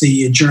Jennings,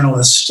 the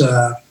journalist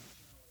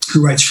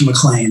who writes for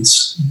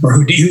Maclean's, or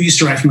who used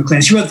to write for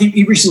Maclean's.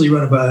 He recently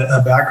wrote a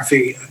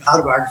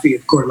autobiography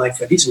of Gord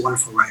Lightfoot. He's a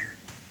wonderful writer.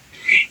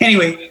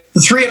 Anyway,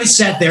 the 3 of us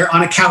sat there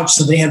on a couch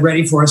that they had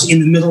ready for us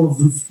in the middle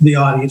of the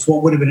audience,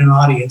 what would have been an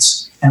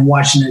audience, and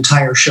watched an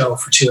entire show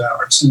for 2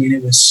 hours. I mean,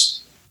 it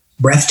was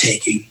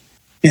breathtaking.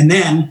 And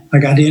then I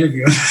got to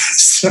interview him.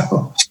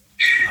 So...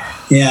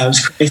 yeah, it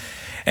was crazy.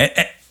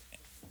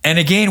 And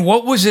again,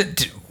 what was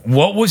it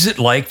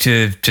like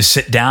to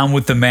sit down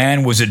with the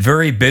man? Was it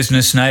very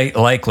business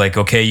like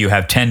okay, you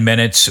have 10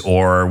 minutes,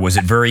 or was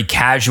it very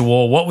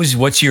casual?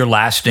 What's your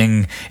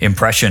lasting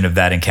impression of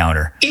that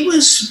encounter? It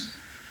was,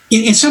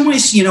 in some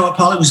ways,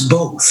 Paul, it was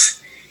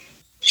both.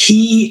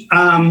 He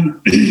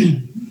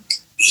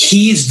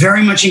is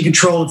very much in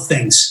control of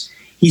things.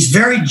 He's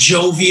very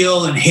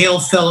jovial and hail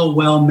fellow,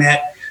 well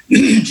met.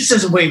 Just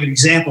as a way of an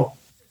example,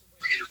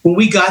 when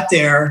we got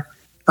there,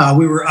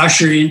 we were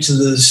ushered into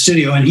the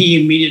studio, and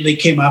he immediately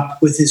came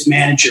up with his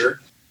manager.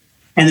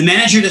 And the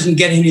manager doesn't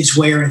get in his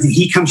way or anything.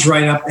 He comes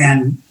right up,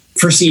 and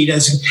first thing he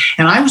does,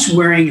 and I was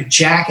wearing a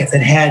jacket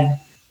that had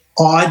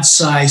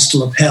odd-sized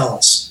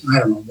lapels. I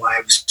don't know why.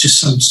 It was just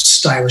some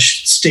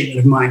stylish statement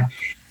of mine.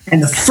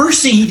 And the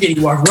first thing he did,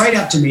 he walked right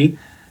up to me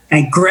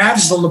and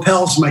grabs the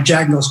lapels of my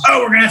jacket and goes, "Oh,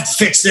 we're going to have to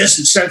fix this,"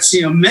 and starts,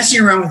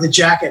 messing around with the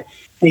jacket.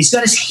 And he's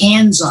got his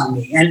hands on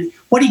me. And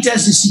what he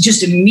does is he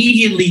just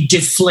immediately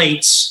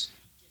deflates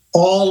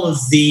all of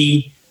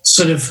the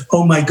sort of,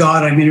 "Oh my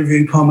God, I'm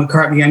interviewing Paul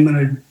McCartney, I'm going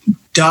to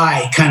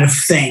die" kind of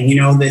thing,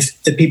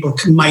 that people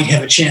might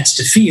have a chance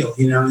to feel,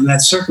 in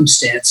that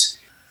circumstance.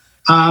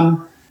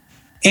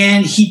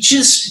 And he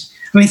just,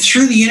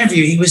 through the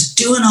interview, he was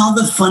doing all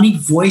the funny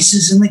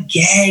voices and the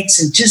gags,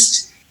 and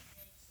just,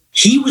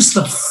 he was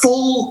the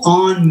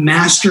full-on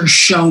master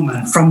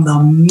showman from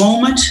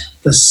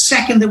the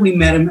second that we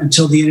met him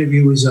until the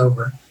interview was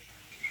over.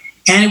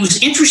 And it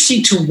was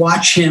interesting to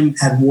watch him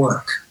at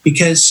work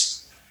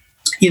because,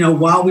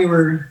 while we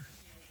were,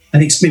 I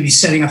think maybe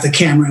setting up the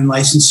camera and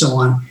lights and so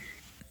on,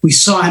 we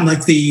saw him,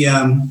 like the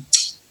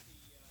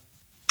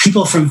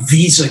people from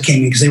Visa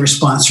came in because they were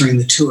sponsoring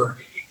the tour.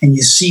 And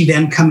you see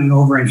them coming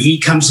over, and he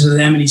comes to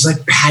them and he's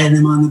like patting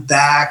them on the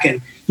back. And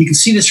you can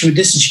see this from a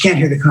distance. You can't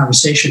hear the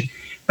conversation,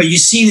 but you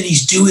see that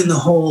he's doing the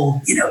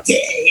whole,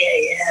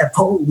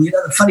 pole,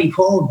 the funny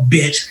pole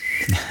bit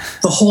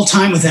the whole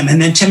time with them.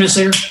 And then 10 minutes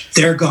later,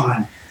 they're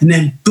gone. And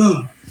then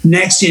boom,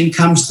 next in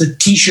comes the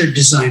t-shirt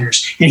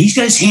designers. And he's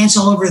got his hands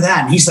all over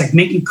that. And he's like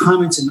making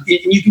comments. And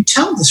you can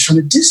tell this from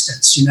a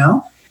distance,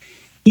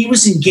 He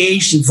was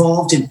engaged,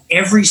 involved in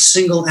every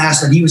single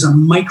aspect. He was a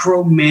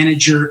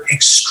micromanager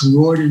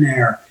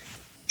extraordinaire.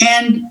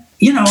 And,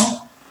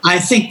 I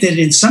think that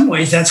in some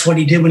ways that's what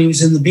he did when he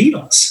was in the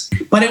Beatles.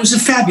 But it was a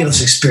fabulous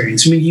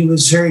experience. He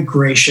was very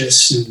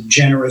gracious and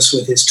generous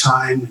with his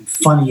time and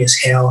funny as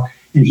hell.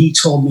 And he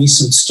told me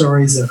some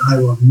stories that I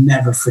will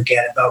never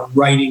forget about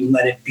writing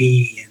Let It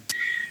Be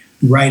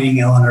and writing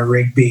Eleanor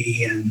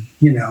Rigby and,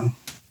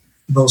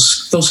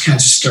 those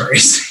kinds of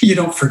stories you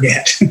don't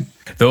forget.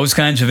 Those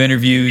kinds of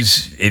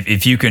interviews,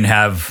 if you can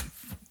have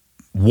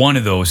one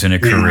of those in a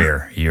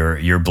career,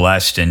 you're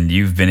blessed, and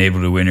you've been able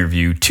to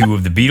interview two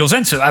of the Beatles.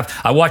 And so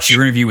I watched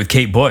your interview with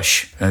Kate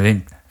Bush.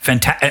 An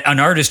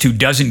artist who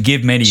doesn't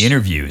give many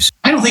interviews.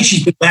 I don't think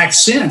she's been back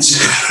since.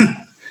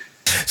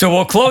 So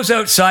we'll close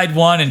out side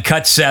 1 and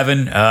cut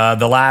 7,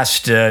 the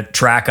last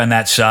track on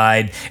that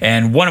side,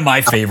 and one of my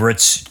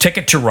favorites,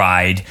 Ticket to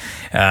Ride.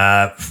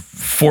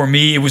 For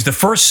me, it was the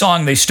first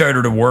song they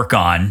started to work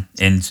on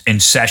in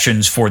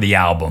sessions for the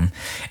album,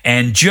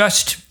 and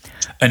just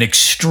an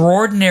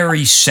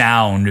extraordinary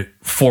sound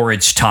for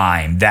its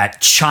time.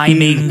 That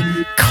chiming,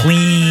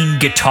 clean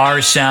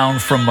guitar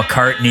sound from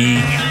McCartney,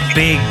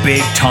 big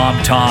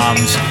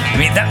tom-toms.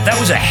 That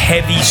was a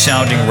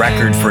heavy-sounding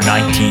record for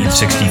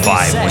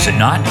 1965, was it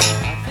not?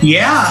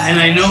 Yeah, and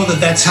I know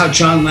that's how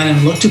John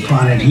Lennon looked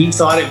upon it. He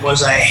thought it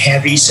was a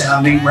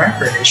heavy-sounding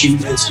record, as you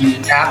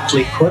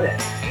aptly put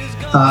it.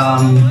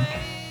 And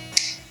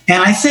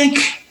I think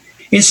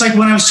it's like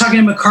when I was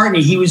talking to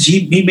McCartney,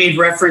 he made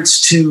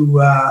reference to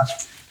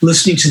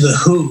listening to The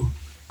Who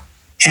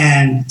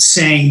and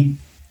saying,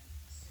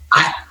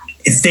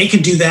 if they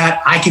can do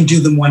that, I can do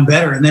them one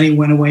better. And then he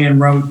went away and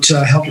wrote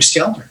Helter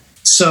Skelter.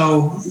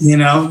 So,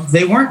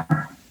 they weren't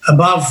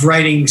above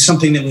writing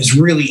something that was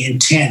really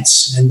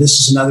intense. And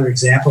this is another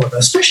example of it,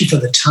 especially for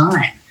the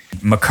time.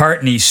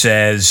 McCartney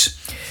says,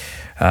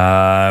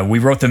 we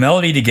wrote the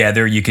melody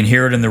together. You can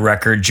hear it in the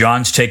record.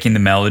 John's taking the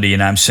melody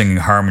and I'm singing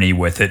harmony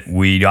with it.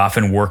 We'd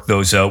often work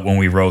those out when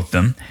we wrote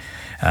them.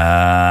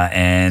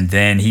 And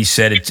then he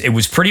said it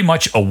was pretty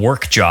much a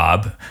work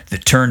job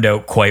that turned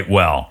out quite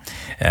well.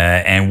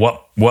 And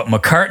what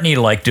McCartney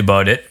liked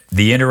about it,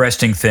 the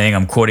interesting thing,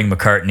 I'm quoting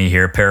McCartney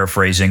here,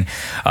 paraphrasing,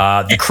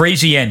 the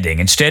crazy ending.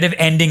 Instead of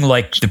ending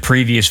like the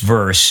previous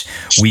verse,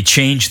 we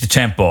changed the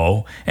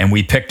tempo and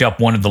we picked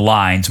up one of the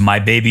lines, "My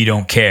baby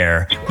don't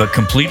care," but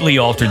completely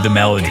altered the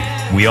melody.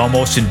 We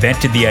almost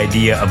invented the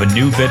idea of a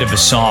new bit of a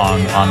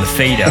song on the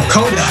fade out.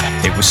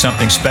 It was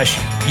something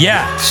special.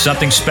 Yeah,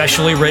 something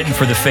specially written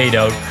for the fade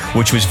out,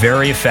 which was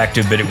very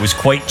effective, but it was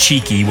quite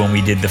cheeky when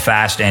we did the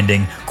fast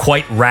ending,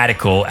 quite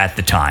radical at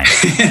the time.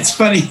 It's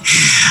funny.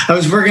 I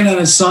was working on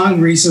a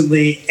song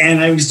recently,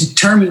 and I was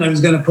determined I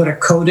was going to put a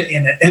coda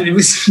in it, and it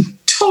was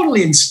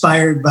totally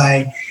inspired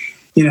by,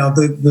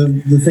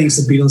 the things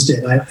the Beatles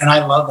did, and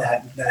I love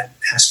that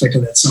aspect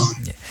of that song.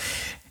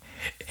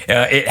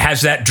 It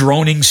has that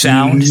droning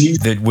sound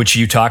which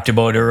you talked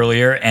about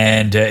earlier,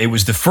 and it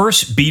was the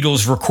first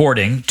Beatles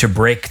recording to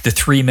break the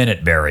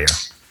 3-minute barrier.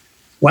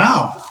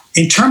 Wow,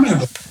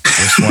 interminable.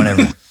 First one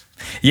ever.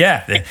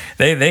 Yeah,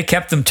 they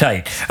kept them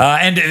tight.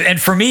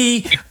 And for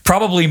me,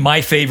 probably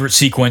my favorite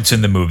sequence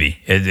in the movie.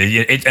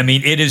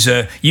 It is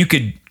you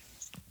could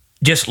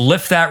just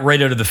lift that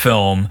right out of the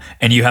film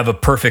and you have a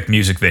perfect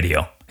music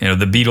video. The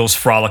Beatles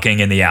frolicking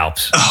in the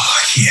Alps.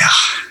 Oh,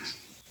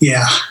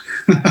 yeah.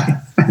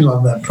 I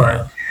love that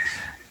part.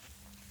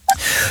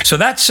 So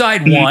that's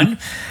side 1.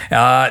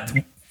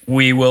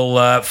 We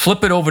will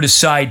flip it over to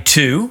side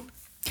 2.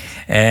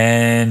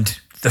 And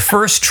the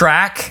first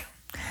track,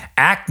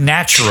 Act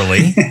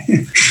Naturally.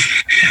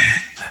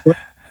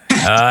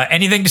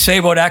 Anything to say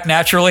about Act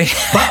Naturally?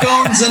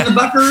 Buck-ons and the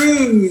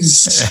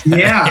Buckaroos.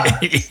 Yeah.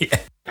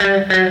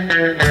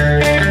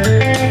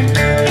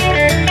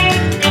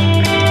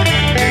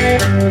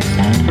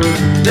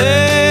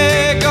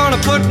 They're gonna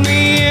put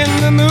me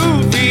in the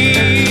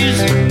movies.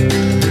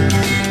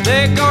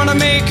 They're gonna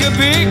make a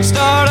big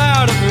star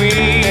out of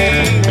me.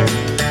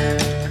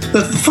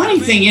 The funny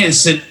thing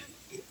is that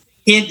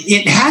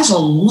it has a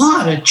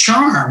lot of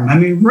charm.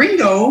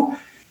 Ringo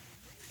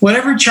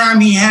whatever charm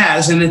he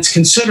has, and it's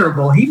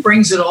considerable, he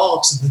brings it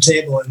all to the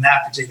table in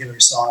that particular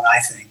song, I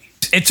think.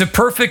 It's a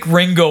perfect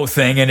Ringo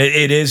thing, and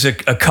it is a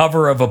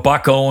cover of a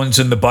Buck Owens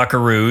and the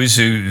Buckaroos,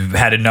 who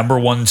had a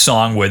 #1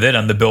 song with it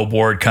on the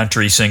Billboard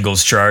Country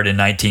Singles Chart in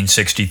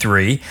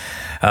 1963.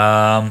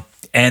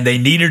 And they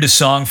needed a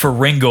song for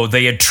Ringo.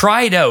 They had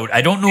tried out,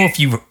 I don't know if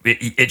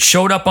it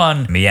showed up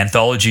on the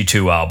Anthology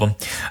 2 album,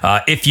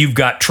 If You've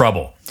Got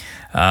Trouble,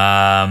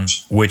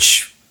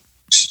 which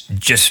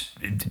just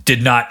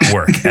did not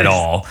work at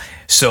all.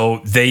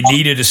 So they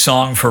needed a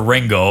song for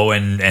Ringo,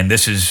 and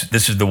this is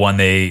the one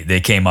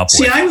they came up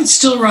with. See, I would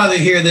still rather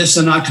hear this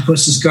than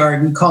Octopus's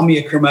Garden. Call me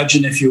a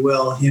curmudgeon, if you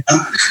will. You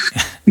know.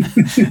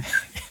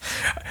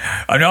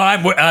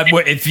 No,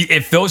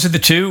 if those are the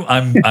two,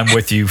 I'm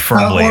with you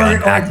firmly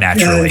on Act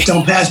Naturally.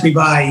 Don't pass me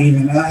by,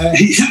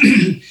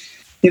 even.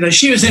 You know,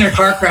 she was in a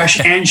car crash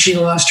and she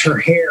lost her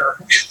hair.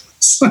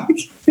 It's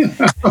like, you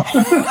know.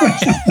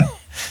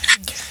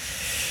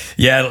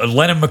 Yeah,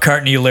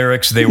 Lennon-McCartney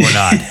lyrics, they were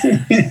not.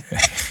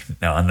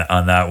 No,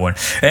 on that one.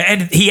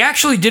 And he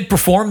actually did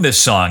perform this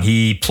song.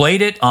 He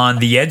played it on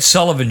The Ed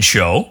Sullivan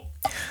Show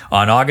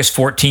on August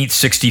 14th,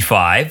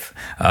 65,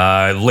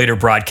 later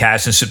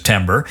broadcast in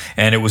September.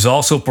 And it was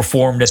also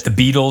performed at the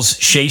Beatles'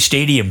 Shea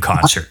Stadium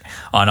concert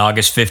on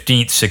August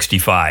 15th,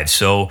 65.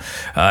 So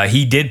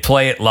he did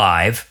play it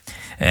live.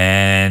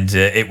 And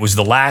it was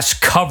the last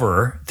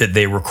cover that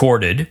they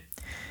recorded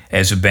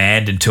as a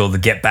band until the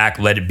Get Back,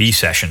 Let It Be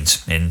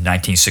sessions in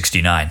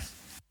 1969.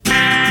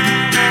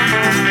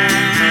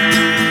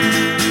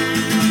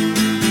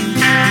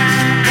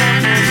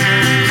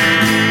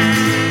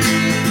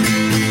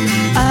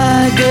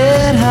 I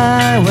get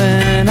high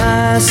when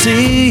I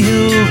see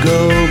you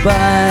go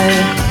by.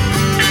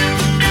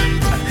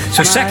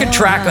 So second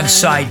track on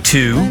side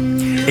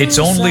 2, It's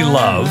Only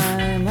Love,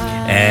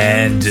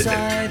 and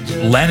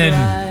Lennon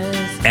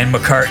and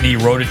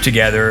McCartney wrote it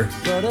together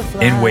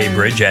in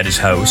Weybridge at his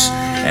house.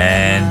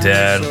 And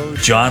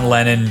John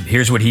Lennon,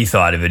 here's what he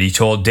thought of it. He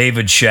told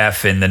David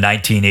Sheff in the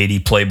 1980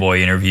 Playboy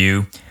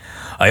interview,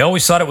 "I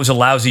always thought it was a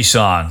lousy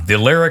song. The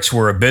lyrics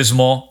were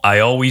abysmal. I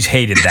always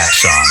hated that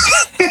song."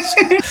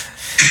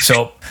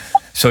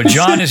 So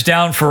John is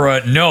down for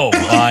a no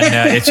on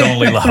It's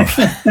Only Love.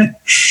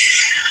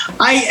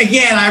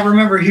 I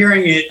remember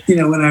hearing it, you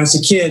know, when I was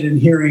a kid, and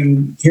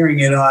hearing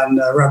it on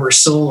Rubber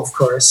Soul, of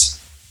course.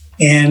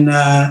 And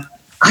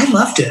I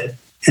loved it.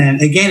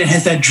 And again, it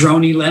has that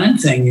drony Lennon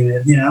thing in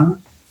it, you know,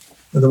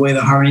 the way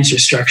the harmonies are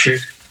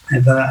structured.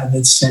 And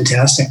it's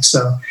fantastic.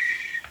 So,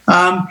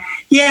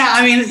 yeah,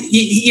 I mean,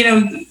 you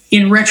know,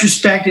 in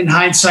retrospect, in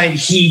hindsight,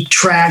 he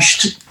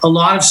trashed a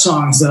lot of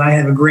songs that I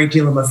have a great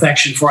deal of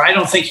affection for. I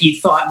don't think he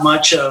thought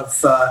much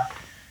of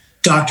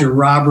Dr.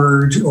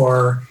 Robert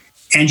or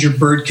Andrew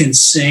Bird Can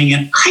Sing.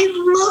 And I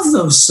love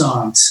those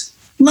songs.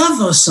 Love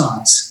those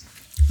songs.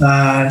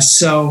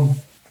 So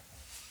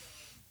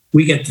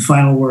we get the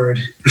final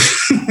word.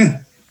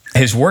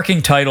 His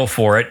working title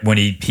for it, when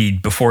he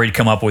before he'd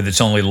come up with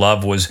It's Only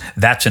Love, was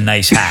That's a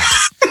Nice Hat.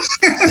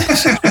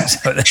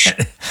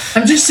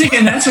 I'm just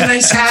thinking, that's a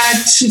nice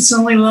hat. It's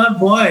only love,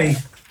 boy.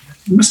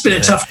 It must have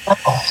been a tough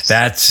call.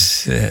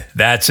 That's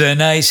a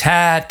nice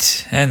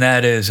hat, and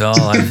that is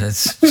all.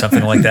 It's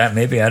something like that,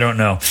 maybe. I don't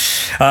know.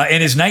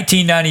 In his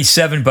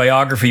 1997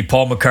 biography,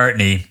 Paul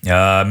McCartney,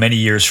 many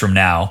years from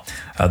now,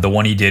 the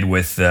one he did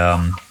with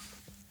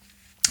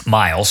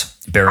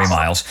Barry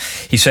Miles,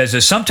 he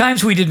says,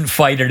 sometimes we didn't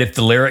fight it if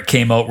the lyric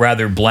came out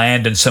rather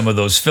bland in some of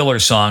those filler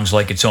songs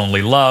like It's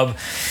Only Love.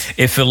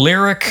 If the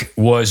lyric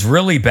was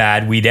really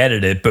bad, we'd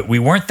edit it, but we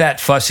weren't that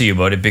fussy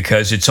about it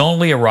because it's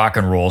only a rock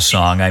and roll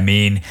song. I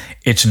mean,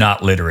 it's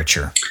not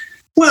literature.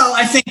 Well,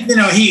 I think, you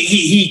know,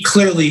 he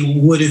clearly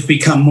would have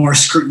become more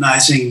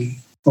scrutinizing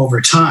over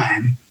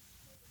time.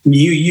 I mean,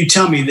 you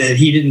tell me that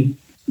he didn't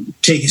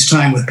take his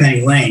time with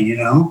Penny Lane, you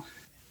know?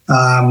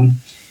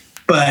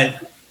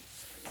 But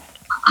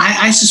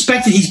I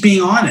suspect that he's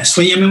being honest.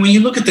 When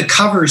you look at the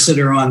covers that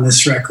are on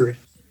this record,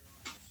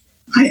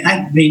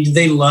 I mean,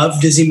 they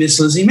love Dizzy Miss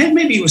Lizzy.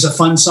 Maybe it was a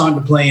fun song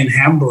to play in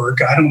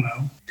Hamburg. I don't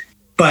know.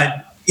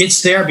 But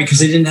it's there because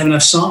they didn't have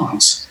enough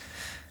songs.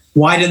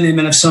 Why didn't they have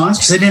enough songs?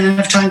 Because they didn't have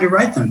enough time to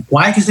write them.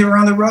 Why? Because they were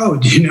on the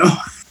road, you know?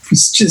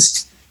 It's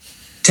just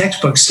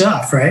textbook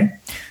stuff, right?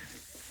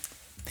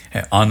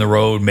 On the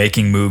road,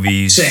 making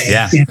movies.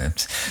 Yeah.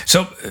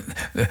 So,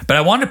 but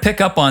I want to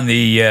pick up on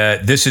the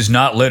this is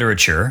not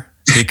literature,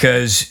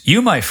 because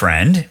you, my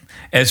friend,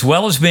 as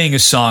well as being a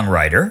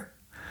songwriter,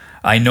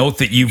 I note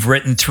that you've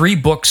written 3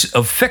 books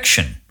of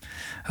fiction,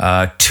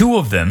 2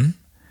 of them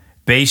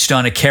based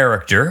on a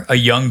character, a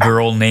young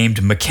girl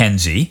named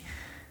Mackenzie.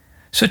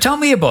 So tell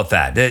me about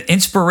that.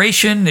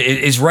 Inspiration,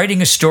 is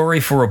writing a story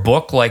for a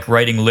book like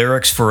writing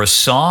lyrics for a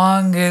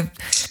song?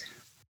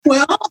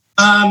 Well,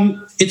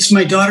 it's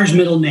my daughter's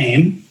middle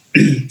name.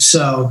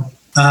 So,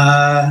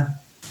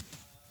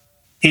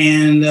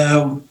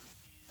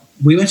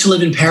 we went to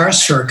live in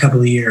Paris for a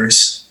couple of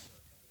years,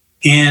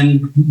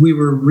 and we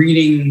were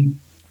reading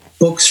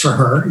books for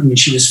her. I mean,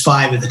 she was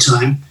 5 at the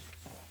time.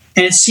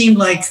 And it seemed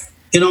like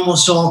in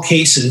almost all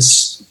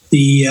cases,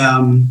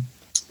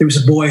 there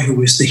was a boy who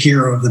was the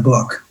hero of the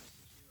book.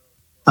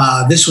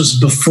 This was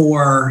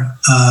before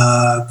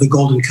the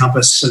Golden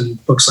Compass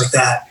and books like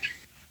that.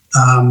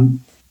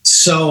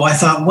 So I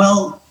thought,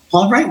 well,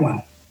 I'll write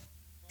one.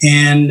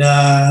 And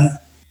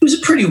it was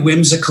a pretty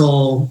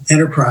whimsical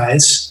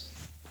enterprise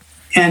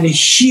and a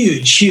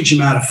huge, huge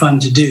amount of fun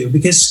to do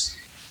because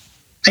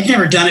I'd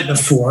never done it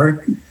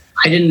before.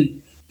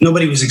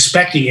 Nobody was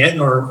expecting it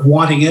or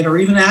wanting it or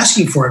even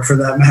asking for it for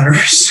that matter.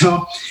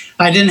 So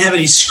I didn't have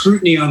any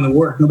scrutiny on the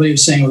work. Nobody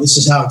was saying, well, this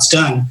is how it's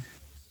done.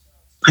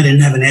 I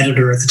didn't have an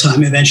editor at the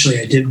time. Eventually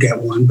I did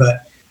get one,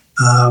 but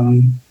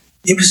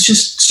it was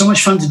just so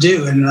much fun to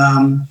do.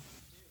 And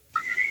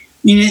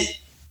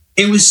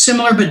it was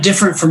similar but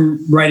different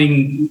from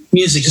writing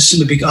music, just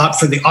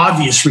for the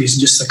obvious reason,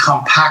 just the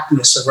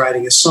compactness of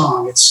writing a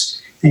song.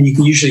 And you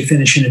can usually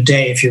finish in a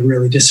day if you're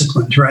really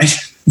disciplined, right?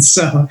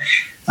 So,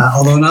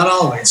 although not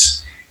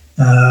always.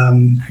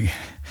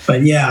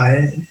 But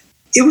yeah,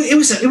 it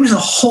was a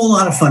whole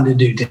lot of fun to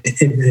do.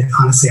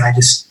 Honestly,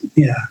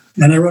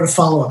 and I wrote a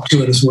follow-up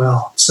to it as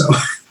well. So,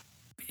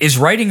 is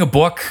writing a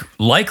book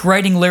like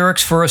writing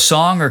lyrics for a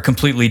song or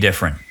completely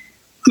different?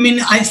 I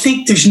mean, I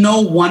think there's no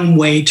one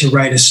way to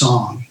write a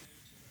song.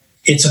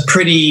 It's a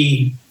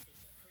pretty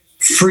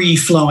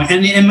free-flowing,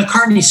 and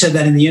McCartney said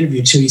that in the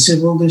interview too. He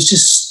said, well, there's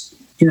just,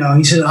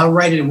 he said, I'll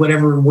write it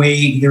whatever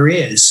way there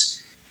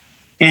is.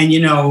 And,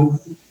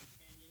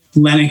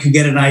 Lennon could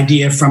get an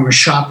idea from a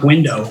shop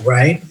window,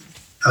 right?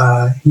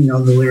 The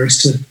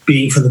lyrics to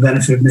Being for the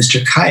Benefit of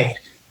Mr. Kite.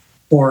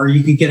 Or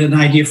you could get an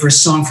idea for a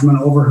song from an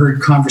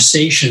overheard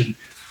conversation.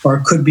 Or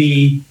it could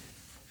be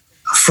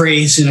a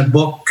phrase in a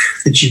book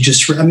that you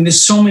just read. I mean,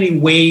 there's so many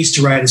ways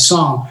to write a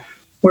song.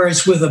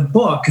 Whereas with a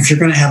book, if you're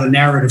going to have a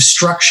narrative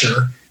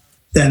structure,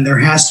 then there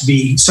has to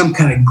be some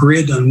kind of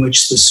grid on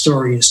which the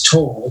story is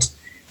told.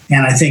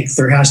 And I think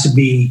there has to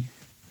be,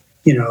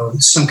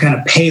 some kind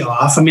of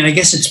payoff. I mean, I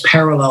guess it's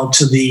parallel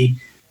to the,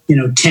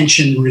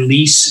 tension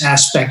release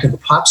aspect of a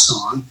pop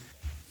song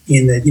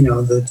in that,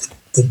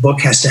 the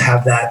book has to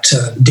have that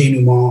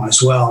denouement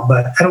as well.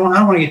 But I don't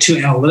want to get too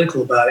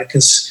analytical about it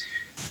because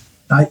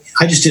I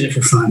just did it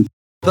for fun.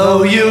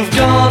 Though you've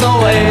gone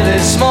away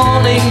this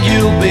morning,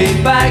 you'll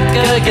be back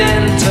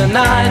again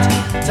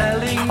tonight.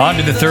 On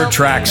to the third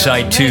track,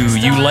 side 2,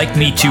 You Like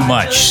Me Too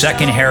Much.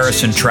 Second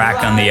Harrison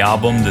track on the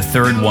album, the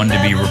third one to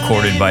be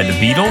recorded by the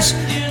Beatles.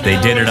 They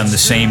did it on the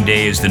same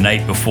day as The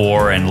Night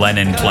Before, and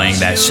Lennon playing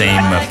that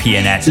same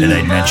pianette that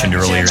I mentioned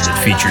earlier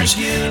that features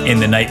in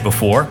The Night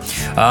Before.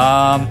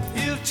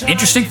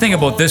 Interesting thing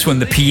about this one,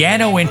 the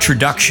piano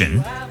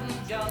introduction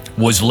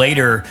was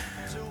later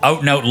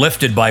out and out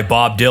lifted by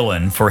Bob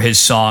Dylan for his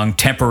song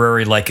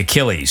Temporary Like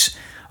Achilles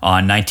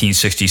on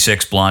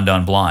 1966 Blonde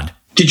on Blonde.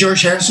 Did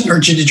George Harrison or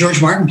did George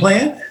Martin play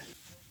it?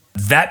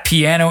 That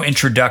piano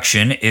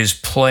introduction is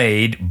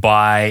played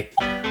by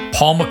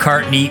Paul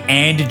McCartney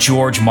and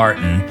George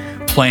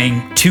Martin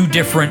playing two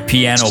different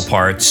piano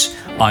parts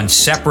on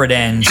separate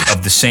ends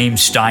of the same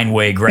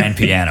Steinway grand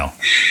piano.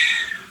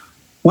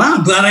 Wow,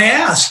 I'm glad I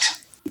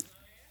asked.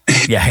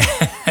 Yeah.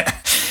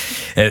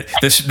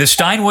 The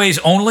Steinways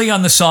only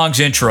on the song's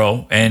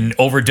intro and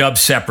overdubbed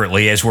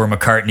separately, as were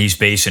McCartney's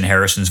bass and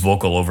Harrison's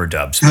vocal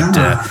overdubs.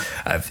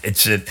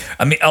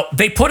 But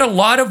they put a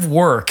lot of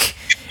work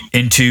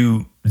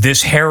into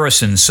this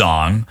Harrison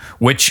song,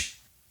 which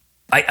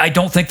I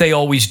don't think they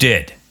always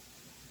did.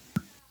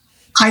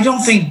 I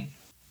don't think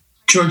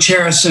George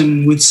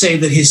Harrison would say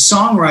that his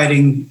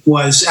songwriting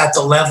was at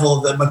the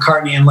level that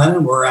McCartney and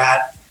Lennon were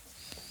at.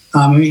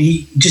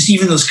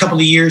 Even those couple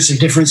of years of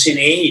difference in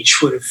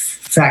age would have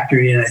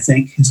factored in, I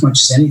think, as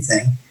much as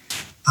anything.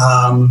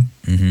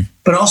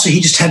 But also, he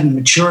just hadn't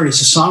matured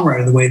as a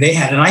songwriter the way they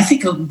had. And I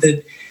think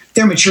that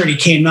their maturity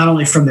came not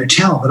only from their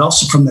talent, but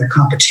also from their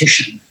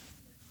competition.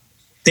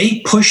 They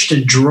pushed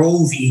and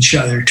drove each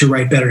other to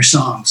write better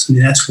songs. I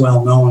mean, that's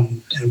well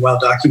known and well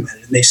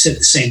documented. And they said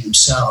the same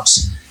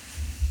themselves.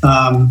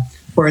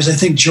 Whereas I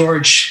think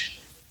George,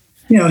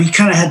 he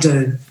kind of had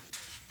to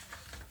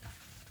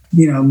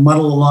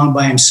muddle along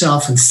by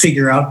himself and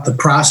figure out the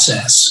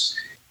process.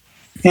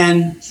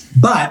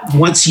 But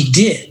once he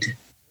did,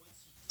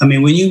 I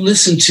mean, when you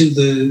listen to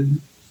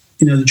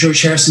the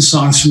George Harrison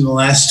songs from the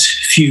last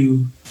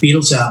few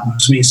Beatles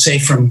albums, I mean, say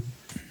from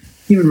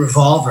even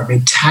Revolver, I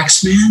mean,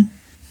 Taxman,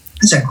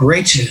 that's a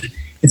great tune.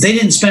 If they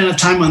didn't spend enough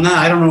time on that,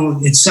 I don't know,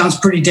 it sounds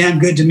pretty damn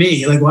good to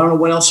me. Like, well, I don't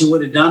know what else you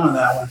would have done on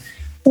that one.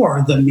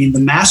 Or the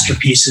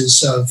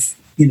masterpieces of,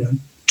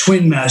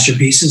 twin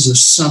masterpieces of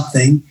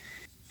Something,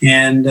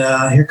 and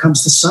Here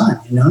Comes the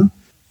Sun,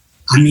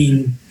 I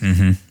mean,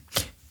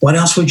 what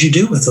else would you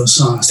do with those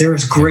songs? They're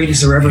as great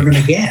as they're ever going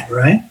to get,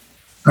 right?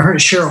 I heard a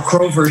Sheryl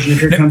Crow version of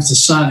Here Comes the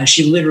Sun, and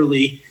she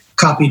literally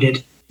copied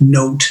it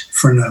note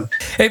for note.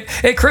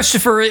 Hey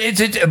Christopher,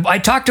 I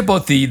talked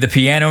about the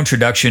piano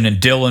introduction and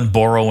Dylan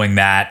borrowing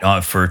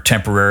that for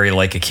Temporary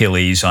Like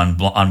Achilles on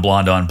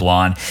Blonde on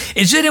Blonde.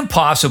 Is it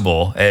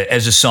impossible,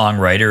 as a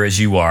songwriter, as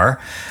you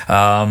are,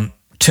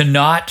 to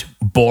not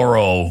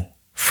borrow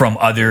from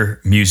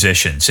other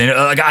musicians. And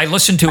I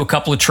listened to a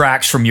couple of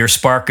tracks from your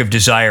Spark of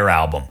Desire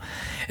album,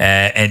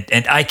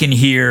 and I can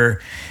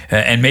hear.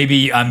 And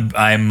maybe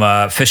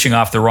I'm fishing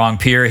off the wrong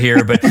pier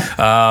here, but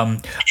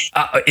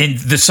in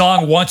the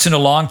song "Once in a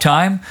Long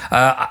Time,"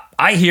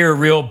 I hear a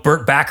real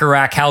Burt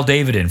Bacharach, Hal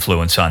David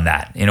influence on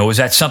that. Was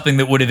that something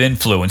that would have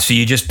influenced? So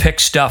you just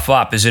pick stuff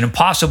up. Is it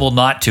impossible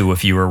not to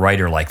if you were a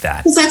writer like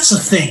that? Well, that's the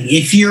thing.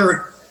 If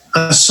you're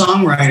a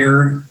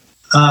songwriter,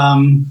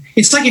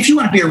 it's like if you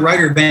want to be a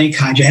writer of any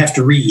kind, you have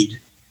to read.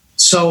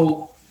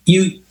 So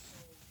you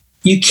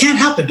can't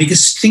help it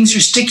because things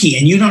are sticky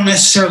and you don't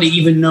necessarily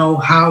even know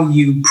how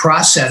you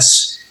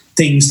process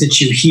things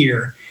that you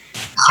hear.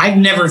 I've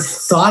never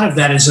thought of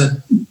that as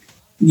a,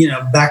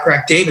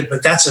 Bacharach David,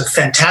 but that's a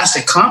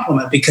fantastic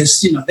compliment because,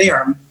 they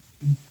are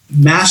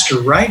master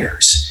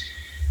writers.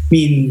 I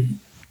mean,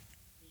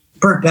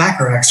 Burt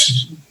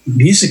Bacharach's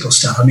musical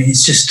stuff,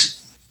 it's just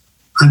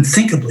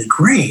unthinkably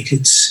great.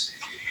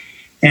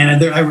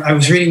 I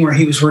was reading where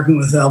he was working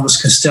with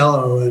Elvis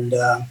Costello, and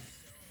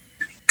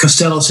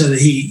Costello said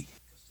that he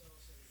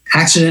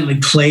accidentally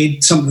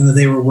played something that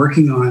they were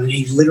working on, and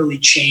he literally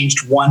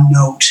changed one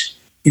note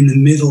in the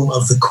middle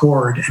of the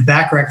chord. And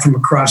Bacharach from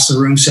across the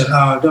room said,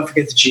 "Oh, don't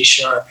forget the G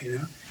sharp."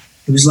 It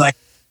was like,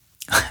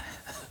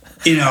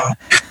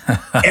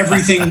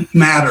 everything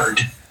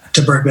mattered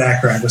to Burt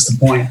Bacharach was the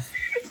point.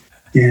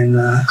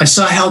 And I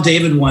saw Hal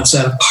David once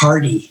at a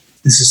party.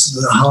 This is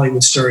the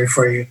Hollywood story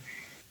for you.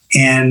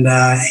 And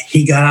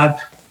he got up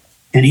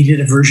and he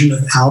did a version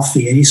of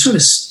Alfie, and he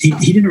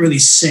didn't really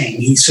sing.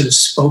 He sort of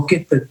spoke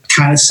it, but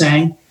kind of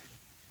sang.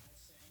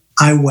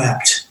 I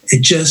wept.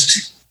 It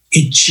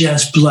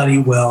just bloody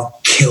well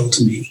killed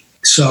me.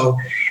 So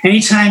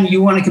anytime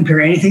you want to compare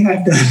anything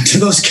I've done to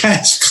those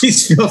guys,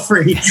 please feel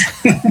free.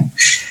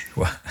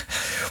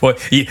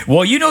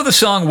 Well, you know the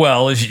song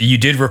well, as you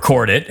did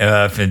record it.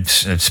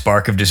 It's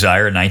Spark of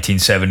Desire,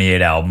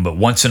 1978 album, but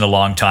Once in a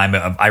Long Time,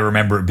 I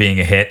remember it being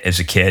a hit as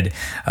a kid.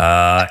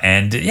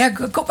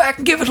 Go back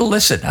and give it a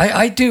listen.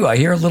 I do. I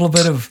hear a little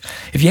bit of,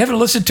 if you haven't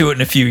listened to it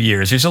in a few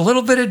years, there's a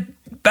little bit of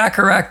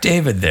Bacharach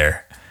David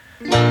there.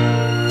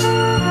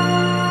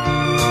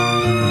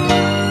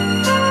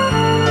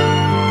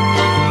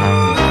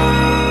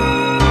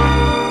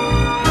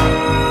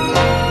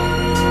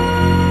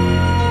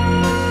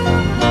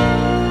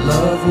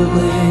 Will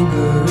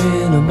linger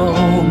in a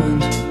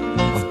moment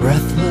of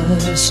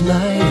breathless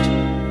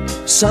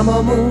night.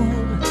 Summer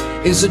moon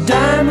is a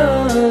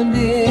diamond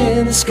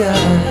in the sky.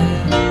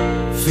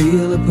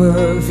 Feel a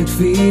perfect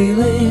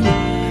feeling.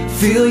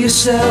 Feel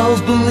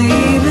yourselves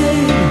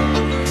believing.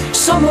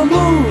 Summer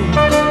moon,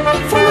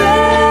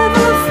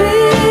 forever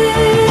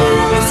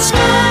feel the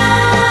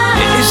sky.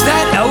 Is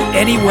that out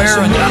anywhere?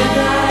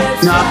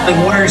 No, the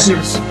Warner's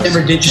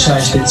never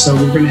digitized it, so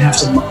we're going to have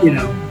to,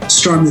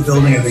 storm the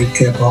building, I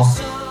think, Paul.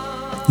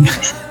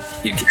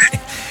 You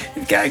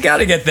got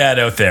to get that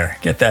out there.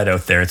 Get that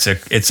out there.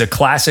 It's a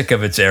classic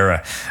of its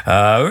era.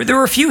 There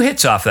were a few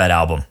hits off that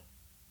album.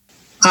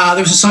 There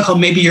was a song called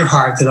 "Maybe Your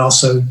Heart" that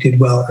also did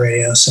well at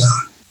radio. So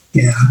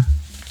yeah,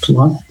 it's a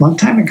long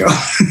time ago.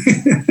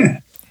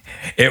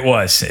 It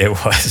was.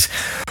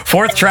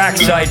 Fourth track,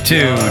 side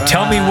 2.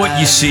 Tell me what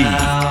you see.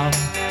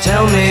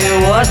 Tell me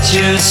what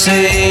you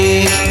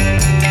see.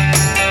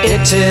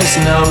 It is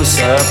no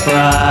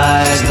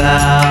surprise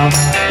now.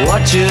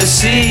 What you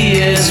see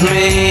is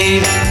me.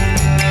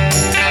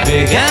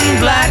 Big and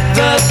black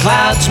the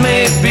clouds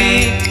may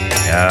be.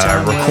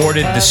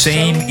 Recorded the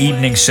same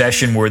evening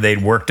session where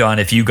they'd worked on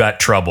 "If You Got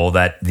Trouble,"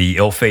 the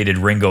ill-fated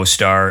Ringo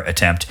Starr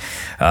attempt.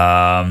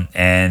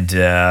 And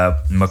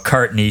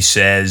McCartney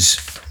says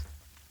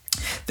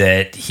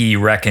that he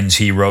reckons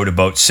he wrote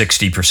about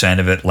 60%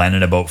 of it,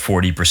 Lennon about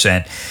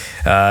 40%.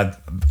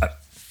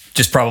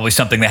 Just probably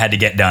something that had to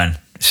get done,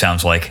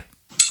 sounds like.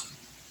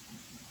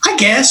 I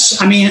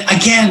guess.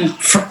 Again,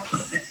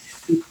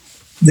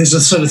 there's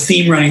a sort of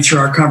theme running through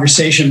our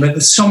conversation,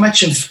 but so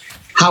much of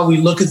how we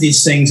look at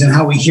these things and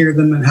how we hear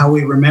them and how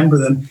we remember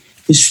them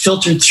is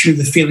filtered through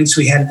the feelings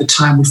we had at the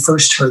time we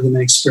first heard them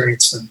and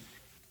experienced them.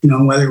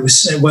 Whether it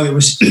was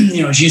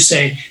as you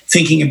say,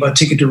 thinking about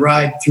Ticket to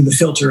Ride through the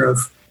filter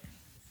of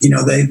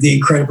the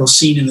incredible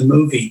scene in the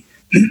movie.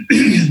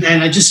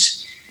 And I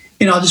just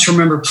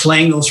remember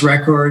playing those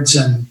records.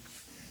 And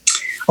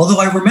although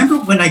I remember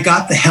when I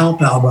got the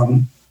Help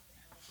album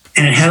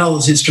and it had all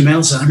those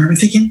instrumentals, I remember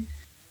thinking,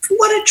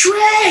 what a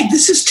drag,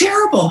 this is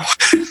terrible.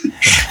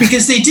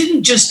 Because they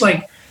didn't just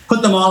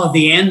put them all at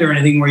the end or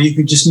anything where you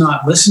could just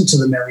not listen to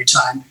them every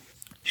time.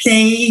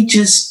 They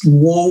just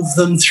wove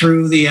them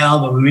through the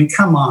album.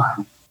 Come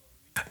on.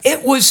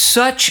 It was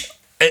such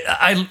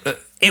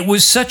it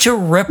was such a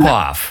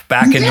ripoff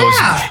back in those.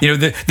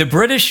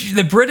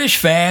 The British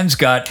fans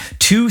got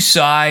two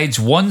sides.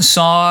 One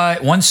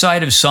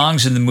side of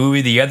songs in the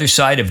movie, the other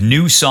side of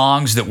new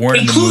songs that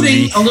weren't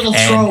including in the movie. A little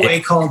throwaway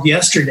called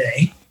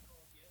 "Yesterday."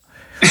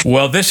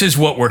 Well, this is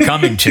what we're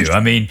coming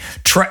to.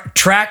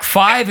 Track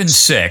 5 and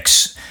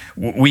 6,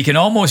 we can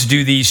almost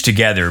do these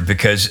together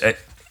because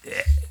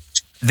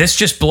this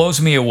just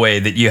blows me away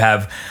that you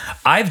have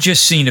I've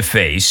Just Seen a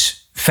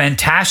Face,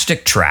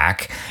 fantastic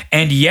track,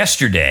 and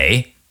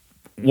Yesterday,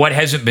 what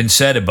hasn't been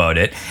said about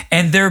it,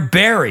 and they're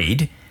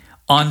buried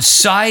on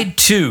side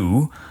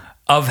 2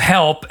 of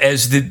Help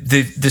as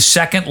the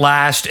second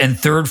last and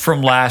third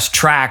from last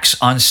tracks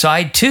on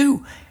side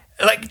 2.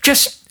 Like,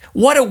 just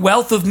what a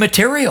wealth of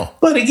material.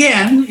 But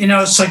again,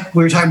 it's like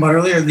we were talking about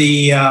earlier,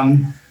 the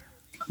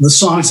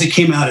songs that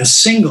came out as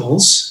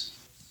singles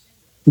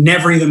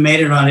never even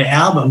made it onto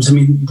albums. I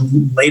mean,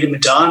 Lady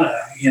Madonna,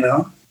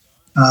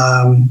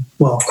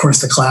 well, of course,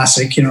 the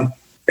classic,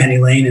 Penny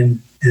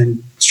Lane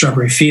and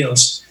Strawberry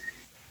Fields.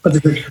 But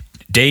the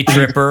Day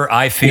Tripper,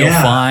 I Feel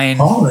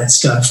Fine. All that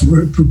stuff.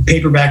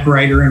 Paperback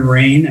Writer and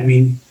Rain. I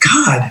mean,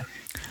 God,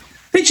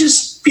 they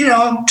just,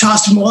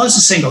 tossed them all as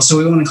a single, so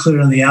we won't include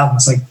it on the album.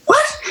 It's like,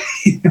 what?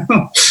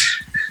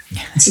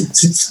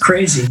 It's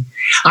crazy.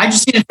 I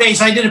Just Seen a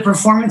Face. I did a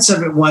performance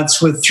of it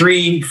once with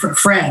 3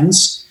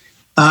 friends,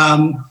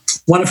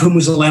 one of whom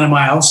was Alana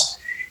Miles.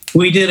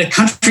 We did a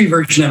country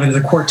version of it as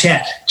a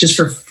quartet, just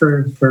for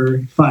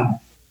fun.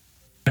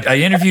 I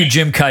interviewed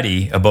Jim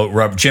Cuddy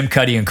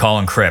and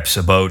Colin Cripps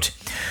about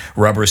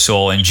Rubber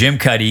Soul, and Jim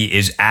Cuddy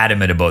is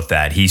adamant about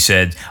that. He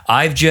said,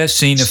 I've Just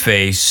Seen a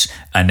Face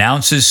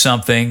announces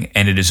something,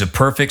 and it is a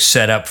perfect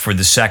setup for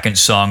the second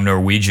song,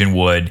 Norwegian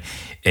Wood.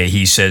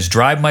 He says,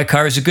 Drive My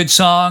Car is a good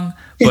song,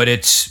 but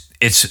it's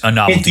a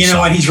novelty song. You know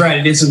what? He's right.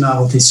 It is a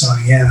novelty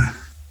song, yeah.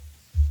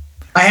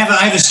 I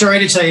have a story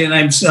to tell you, and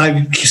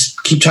I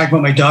keep talking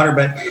about my daughter,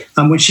 but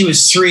when she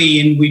was 3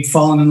 and we'd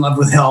fallen in love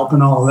with Help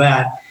and all of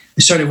that,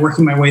 I started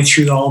working my way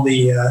through all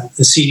the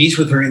CDs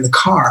with her in the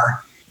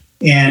car.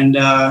 And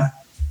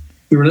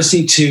we were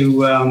listening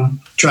to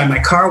Drive My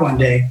Car one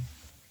day.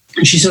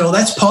 And she said, oh,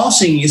 that's Paul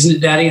singing, isn't it,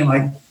 Daddy? I'm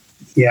like,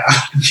 yeah.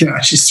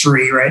 She's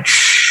 3, right?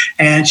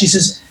 And she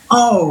says,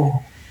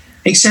 oh,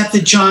 except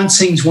that John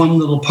sings one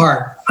little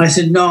part. I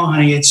said, no,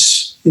 honey,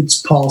 it's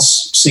Paul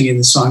singing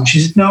the song. She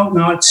said, no,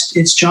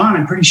 it's John.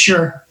 I'm pretty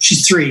sure.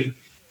 She's 3.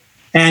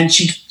 And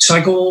so I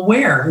go, well,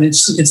 where? And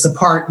it's the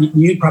part,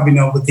 you probably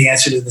know what the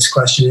answer to this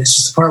question is.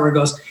 It's the part where it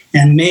goes,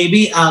 and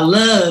maybe I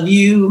love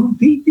you,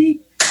 beep,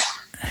 beep.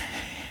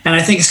 And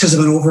I think it's because of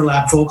an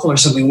overlap vocal or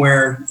something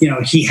where,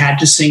 he had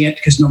to sing it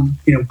because,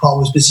 Paul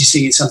was busy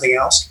singing something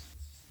else.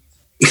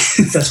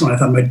 That's when I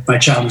thought my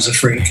child was a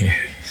freak.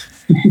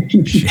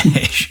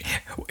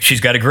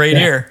 She's got a great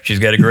ear. She's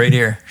got a great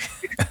ear.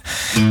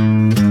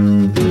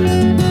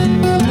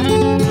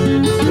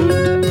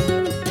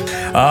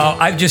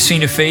 I've Just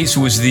Seen a Face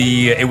was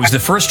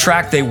the first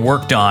track they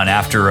worked on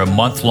after a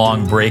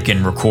month-long break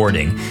in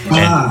recording.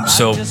 And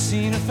so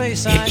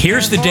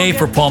here's the day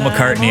for Paul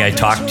McCartney I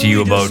talked to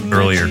you about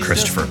earlier,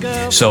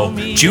 Christopher. So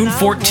June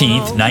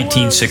 14th,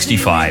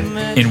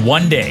 1965, in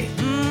one day,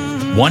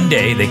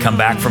 they come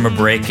back from a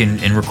break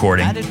in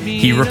recording.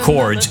 He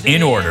records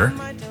in order,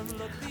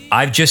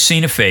 I've Just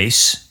Seen a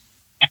Face,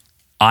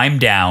 I'm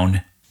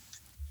Down,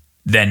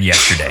 then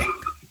Yesterday.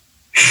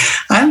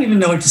 I don't even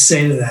know what to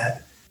say to that.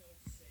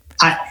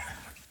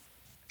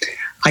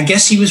 I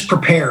guess he was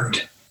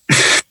prepared.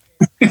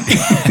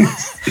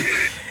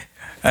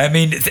 I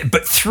mean,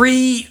 but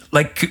 3,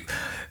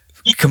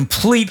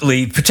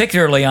 completely,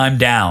 particularly I'm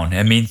Down.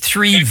 I mean,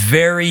 3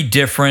 very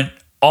different,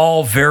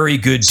 all very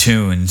good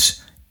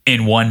tunes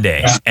in one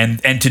day.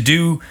 And to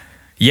do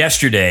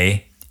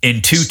Yesterday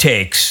in 2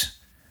 takes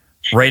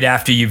right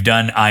after you've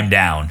done I'm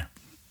Down.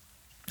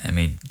 I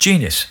mean,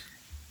 genius.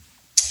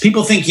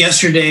 People think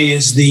Yesterday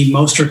is the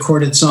most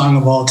recorded song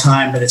of all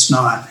time, but it's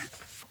not.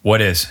 What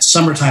is?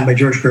 Summertime by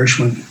George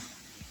Gershwin.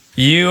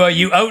 You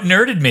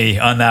out-nerded me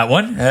on that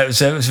one. That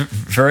was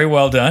very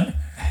well done.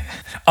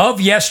 Of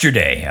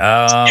Yesterday,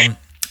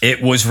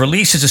 it was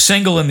released as a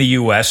single in the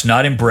U.S.,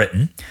 not in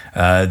Britain.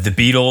 The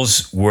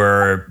Beatles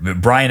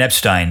Brian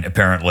Epstein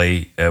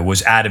apparently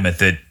was adamant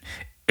that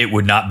it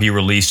would not be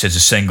released as a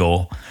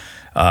single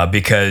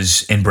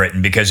because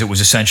it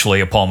was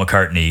essentially a Paul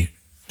McCartney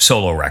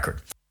solo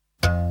record.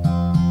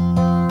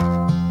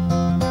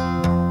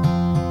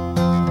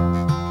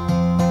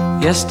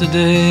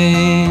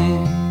 Yesterday,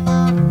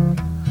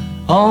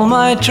 all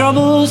my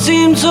troubles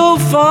seem so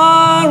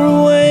far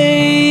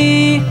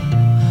away.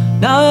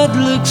 Now it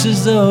looks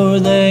as though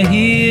they're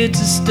here to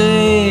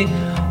stay.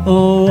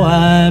 Oh,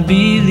 I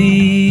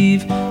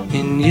believe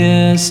in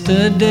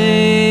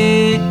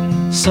yesterday.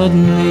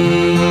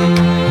 Suddenly,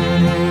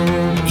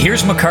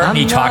 here's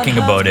McCartney talking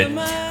about it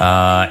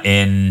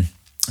in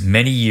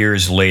many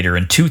years later,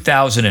 in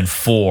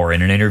 2004,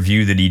 in an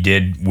interview that he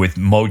did with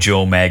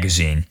Mojo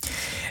magazine.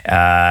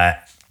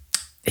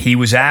 He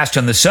was asked,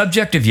 on the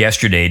subject of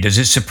Yesterday, does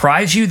it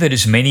surprise you that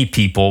as many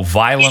people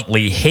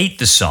violently hate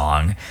the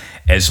song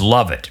as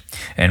love it?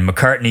 And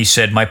McCartney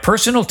said, my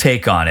personal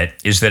take on it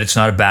is that it's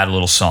not a bad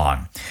little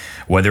song.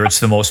 Whether it's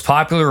the most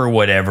popular or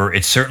whatever,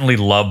 it's certainly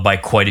loved by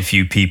quite a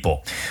few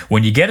people.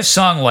 When you get a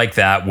song like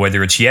that,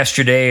 whether it's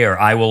Yesterday or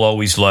I Will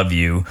Always Love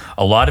You,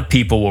 a lot of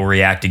people will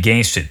react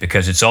against it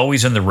because it's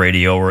always on the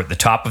radio or at the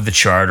top of the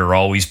chart or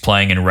always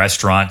playing in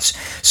restaurants.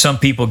 Some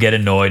people get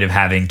annoyed of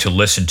having to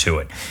listen to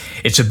it.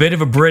 It's a bit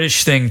of a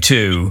British thing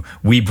too.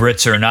 We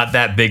Brits are not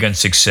that big on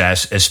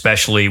success,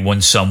 especially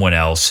when someone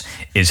else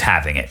is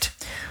having it.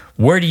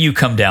 Where do you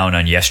come down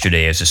on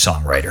Yesterday as a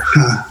songwriter?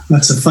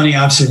 That's a funny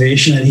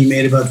observation that he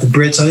made about the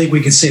Brits. I think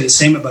we could say the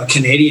same about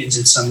Canadians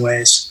in some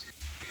ways.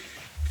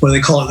 What do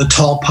they call it? The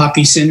tall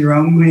poppy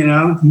syndrome, you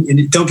know?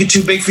 And don't get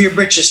too big for your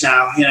britches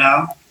now, you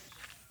know?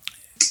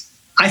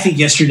 I think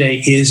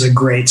Yesterday is a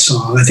great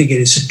song. I think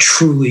it is a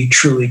truly,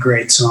 truly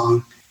great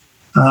song.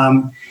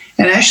 And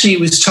actually, he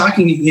was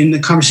talking in the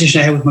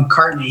conversation I had with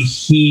McCartney,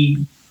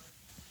 he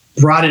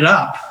brought it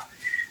up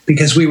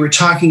because we were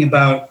talking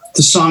about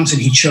the songs that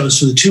he chose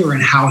for the tour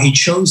and how he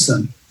chose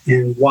them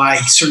and why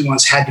certain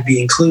ones had to be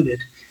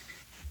included.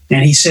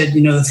 And he said,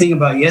 you know, the thing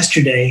about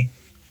Yesterday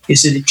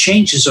is that it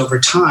changes over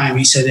time.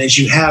 He said, as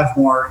you have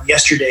more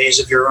yesterdays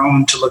of your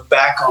own to look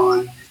back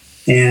on,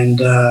 and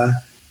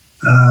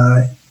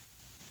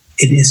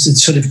it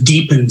sort of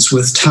deepens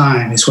with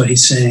time, is what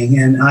he's saying.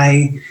 And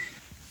I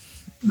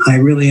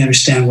really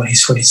understand what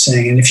he's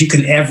saying. And if you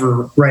can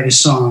ever write a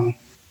song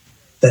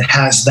that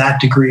has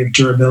that degree of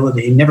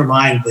durability, never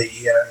mind the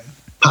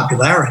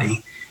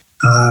popularity,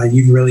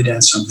 you've really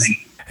done something.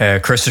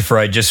 Christopher,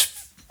 I just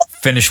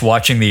finished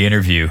watching the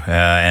interview,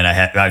 and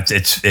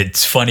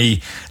it's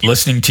funny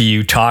listening to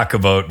you talk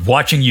about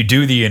watching you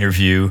do the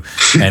interview,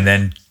 and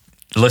then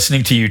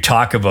listening to you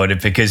talk about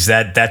it, because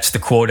that's the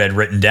quote I'd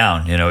written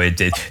down. You know,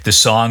 the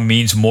song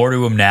means more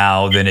to him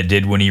now than it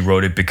did when he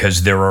wrote it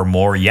because there are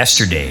more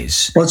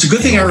yesterdays. Well, it's a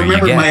good thing I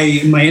remember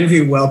my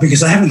interview well,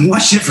 because I haven't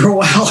watched it for a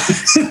while.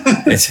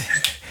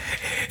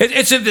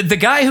 The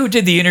guy who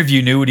did the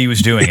interview knew what he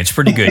was doing. It's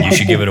pretty good. You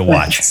should give it a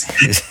watch.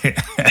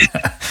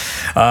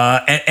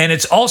 And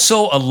it's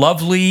also a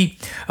lovely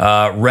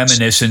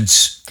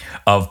reminiscence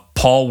of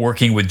Paul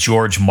working with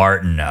George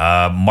Martin.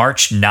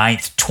 March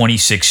 9th,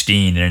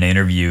 2016, in an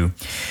interview,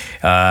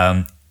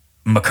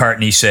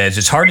 McCartney says,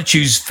 "It's hard to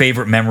choose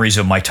favorite memories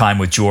of my time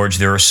with George.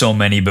 There are so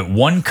many, but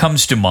one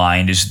comes to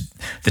mind is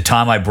the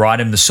time I brought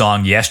him the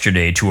song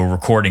Yesterday to a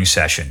recording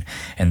session.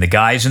 And the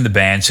guys in the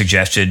band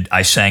suggested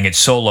I sang it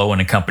solo and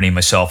accompany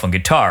myself on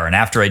guitar. And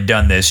after I'd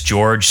done this,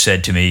 George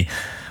said to me,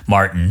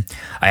 'Martin,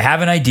 I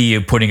have an idea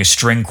of putting a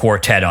string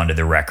quartet onto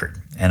the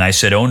record.' And I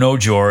said, 'Oh no,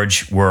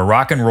 George, we're a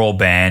rock and roll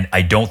band.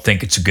 I don't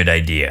think it's a good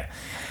idea.'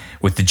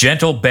 With the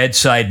gentle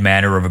bedside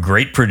manner of a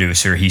great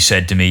producer, he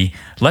said to me,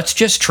 'Let's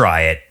just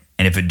try it.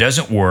 And if it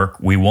doesn't work,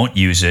 we won't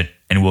use it,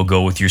 and we'll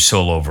go with your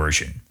solo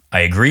version.' I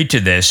agreed to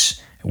this,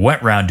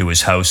 went round to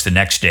his house the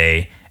next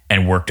day,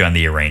 and worked on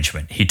the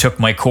arrangement. He took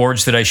my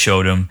chords that I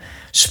showed him,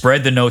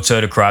 spread the notes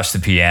out across the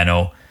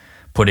piano,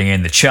 putting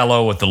in the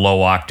cello at the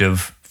low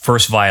octave,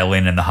 first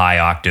violin in the high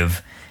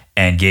octave,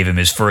 and gave him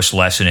his first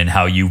lesson in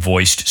how you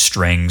voiced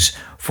strings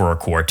for a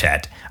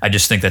quartet." I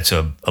just think that's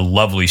a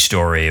lovely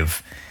story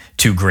of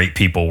two great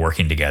people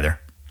working together.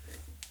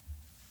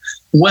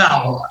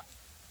 Well,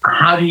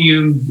 how do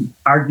you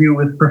argue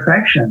with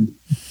perfection?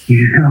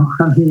 You know,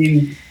 I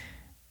mean,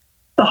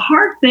 the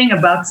hard thing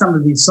about some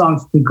of these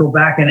songs, to go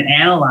back and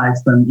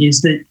analyze them,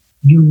 is that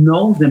you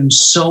know them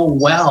so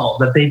well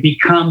that they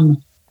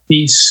become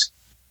these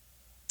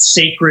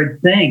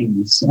sacred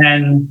things.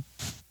 And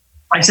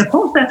I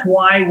suppose that's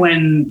why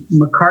when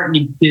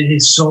McCartney did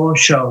his solo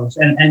shows,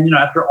 and you know,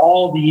 after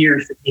all the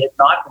years that he had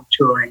not been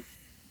touring,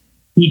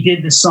 he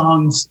did the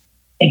songs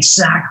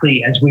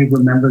exactly as we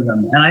remember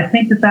them. And I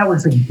think that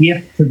was a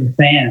gift to the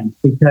fans,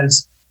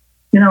 because,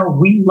 you know,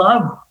 we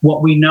love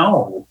what we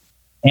know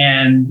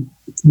and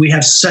we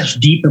have such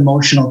deep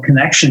emotional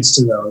connections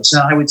to those.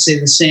 And I would say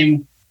the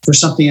same for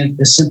something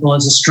as simple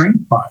as a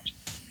string part.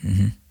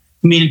 Mm-hmm.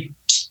 I mean,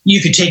 you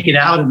could take it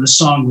out and the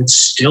song would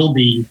still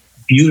be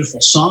a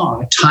beautiful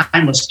song, a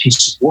timeless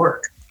piece of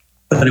work,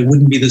 but it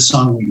wouldn't be the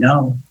song we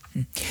know.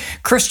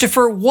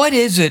 Christopher, what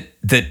is it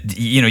that,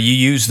 you know, you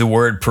use the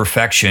word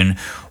perfection.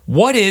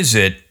 What is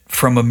it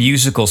from a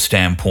musical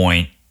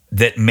standpoint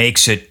that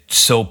makes it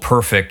so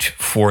perfect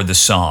for the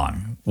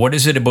song? What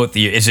is it about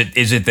is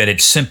it that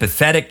it's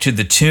sympathetic to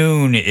the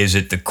tune? Is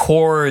it the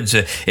chords?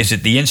 Is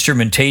it the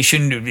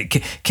instrumentation?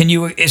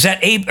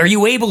 Are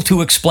you able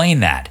to explain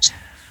that?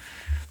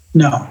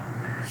 No.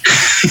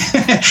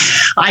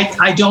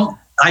 I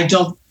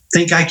don't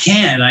think I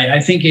can. I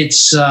think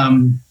it's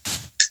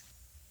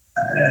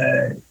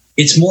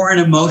more an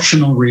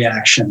emotional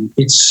reaction.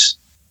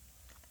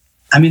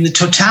 The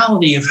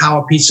totality of how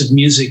a piece of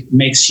music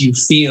makes you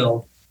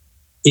feel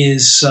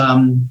is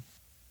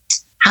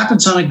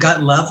happens on a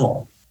gut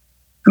level.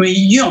 I mean,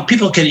 you know,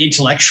 people can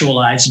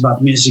intellectualize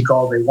about music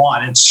all they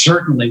want, and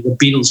certainly the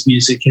Beatles'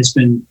 music has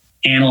been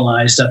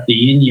analyzed up the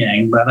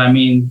yin-yang. But I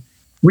mean,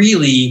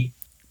 really,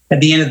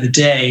 at the end of the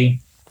day,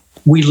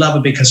 we love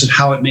it because of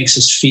how it makes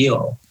us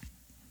feel.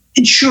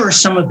 And sure,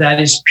 some of that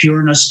is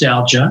pure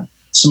nostalgia.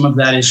 Some of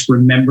that is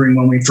remembering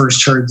when we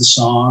first heard the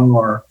song,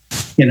 or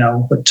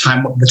the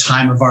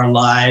time of our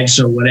lives,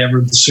 or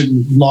whatever, the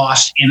certain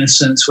lost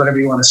innocence, whatever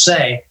you want to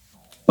say.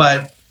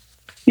 But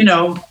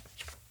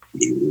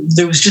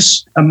there was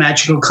just a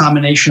magical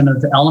combination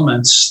of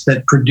elements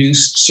that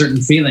produced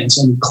certain feelings,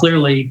 and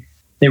clearly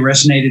they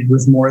resonated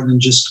with more than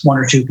just one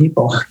or two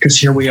people, because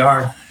here we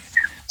are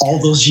all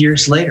those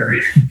years later.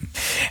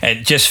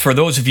 And just for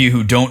those of you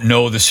who don't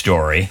know the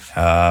story,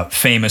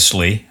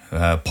 famously,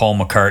 Paul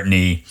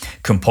McCartney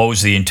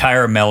composed the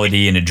entire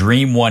melody in a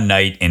dream one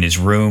night in his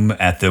room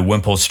at the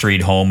Wimpole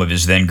Street home of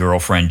his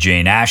then-girlfriend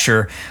Jane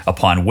Asher.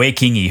 Upon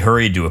waking, he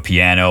hurried to a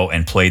piano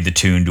and played the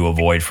tune to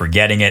avoid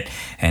forgetting it.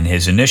 And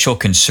his initial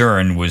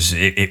concern was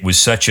it was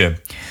such a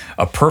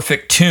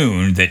perfect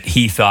tune that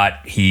he thought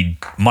he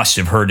must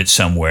have heard it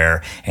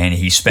somewhere, and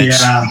he spent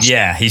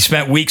he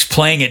spent weeks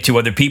playing it to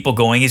other people,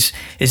 going, "Is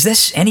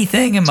this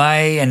anything? Am I?"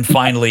 And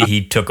finally,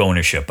 he took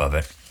ownership of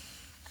it.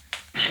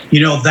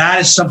 That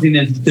is something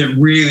that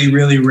really,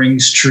 really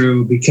rings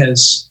true,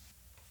 because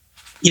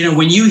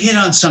when you hit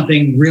on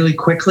something really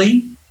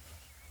quickly,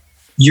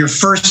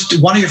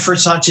 one of your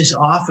first thoughts is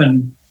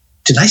often,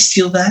 did I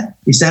steal that?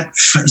 Is that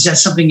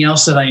something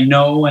else that I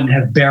know and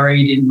have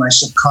buried in my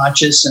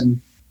subconscious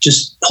and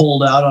just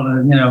pulled out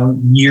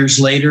on years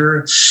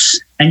later?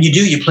 And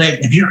you play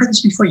it. Have you heard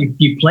this before?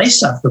 You play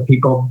stuff for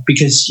people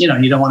because you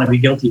don't want to be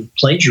guilty of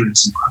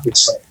plagiarism,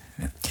 obviously.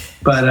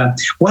 But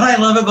what I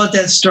love about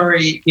that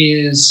story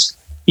is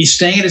he's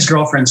staying at his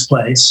girlfriend's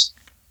place.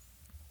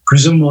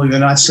 Presumably they're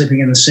not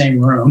sleeping in the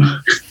same room.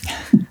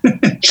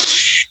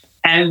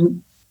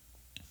 And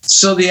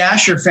so the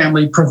Asher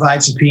family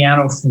provides a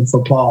piano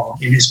for Paul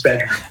in his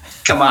bedroom.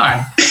 Come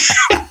on.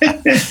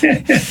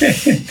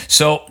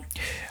 So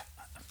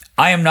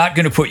I am not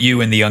going to put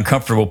you in the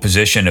uncomfortable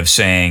position of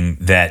saying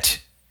that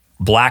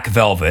Black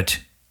Velvet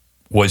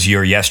was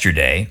your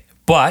yesterday,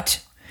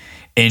 but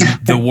in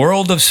the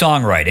world of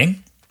songwriting,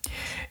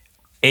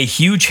 a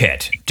huge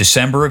hit,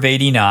 December of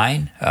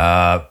 '89.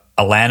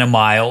 Alana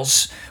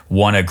Miles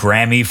won a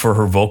Grammy for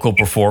her vocal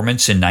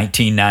performance in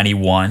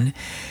 1991.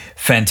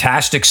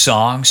 Fantastic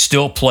song,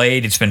 still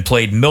played. It's been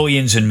played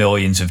millions and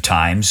millions of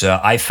times.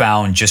 I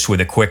found, just with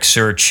a quick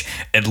search,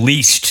 at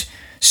least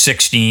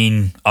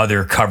 16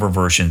 other cover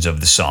versions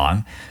of the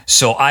song.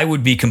 So I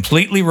would be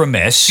completely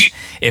remiss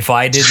if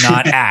I did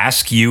not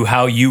ask you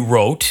how you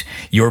wrote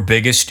your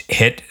biggest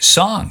hit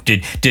song.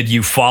 Did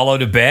you fall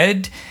out of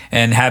bed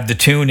and have the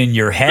tune in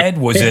your head?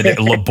 Was it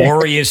a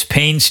laborious,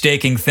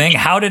 painstaking thing?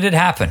 How did it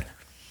happen?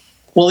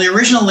 Well, the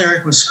original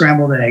lyric was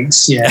scrambled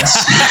eggs,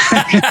 yes.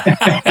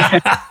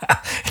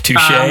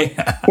 Touche.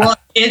 Well,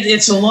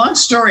 it's a long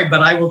story,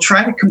 but I will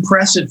try to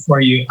compress it for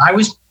you. I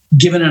was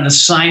given an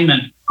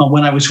assignment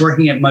when I was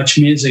working at Much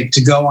Music to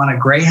go on a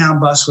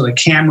Greyhound bus with a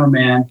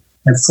cameraman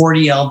and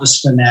 40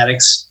 Elvis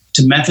fanatics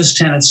to Memphis,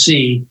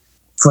 Tennessee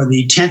for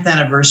the 10th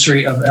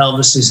anniversary of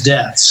Elvis's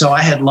death. So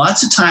I had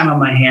lots of time on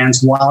my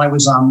hands while I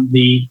was on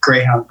the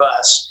Greyhound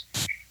bus.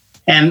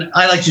 And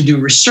I like to do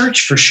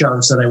research for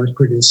shows that I was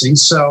producing.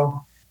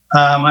 So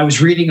I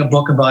was reading a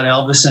book about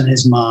Elvis and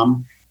his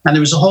mom. And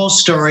there was a whole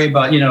story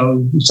about,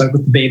 it's like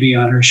with the baby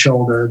on her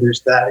shoulder. There's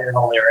that in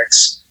the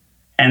lyrics.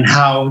 And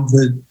how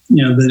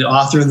the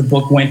author of the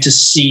book went to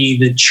see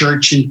the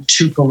church in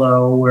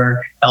Tupelo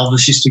where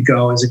Elvis used to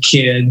go as a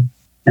kid,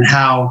 and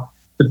how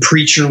the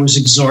preacher was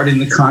exhorting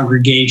the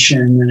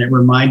congregation, and it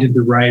reminded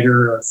the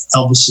writer of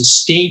Elvis's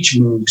stage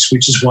moves,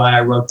 which is why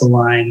I wrote the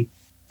line,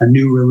 "A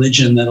new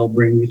religion that'll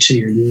bring you to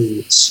your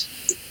knees."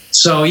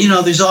 So,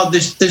 there's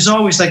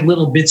always like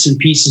little bits and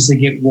pieces that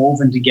get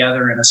woven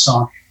together in a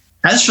song.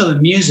 As for the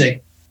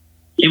music,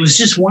 it was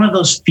just one of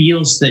those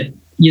feels that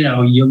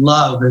you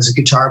love as a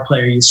guitar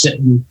player. You sit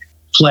and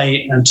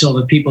play until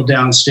the people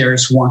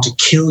downstairs want to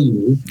kill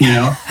you.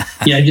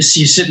 Just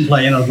you sit and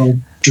play,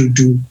 going do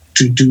do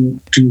do do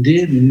do and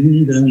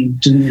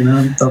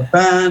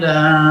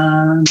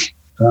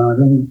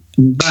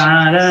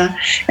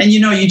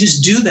you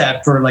just do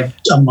that for like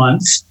a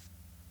month,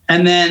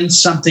 and then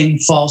something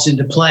falls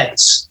into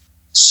place.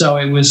 So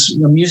it was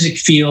a music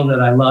feel that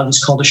I love.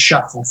 It's called a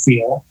shuffle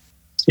feel.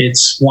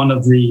 It's one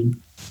of the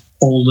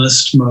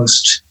oldest,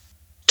 most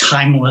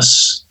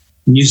timeless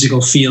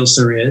musical feels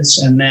there is.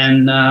 And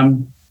then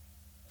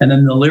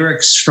the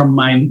lyrics from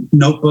my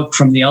notebook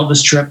from the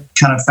Elvis trip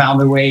kind of found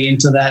their way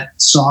into that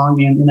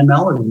song in a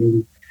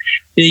melody.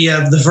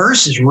 The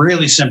verse is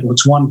really simple.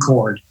 It's one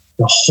chord.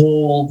 The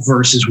whole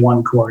verse is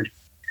one chord.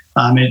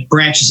 It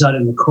branches out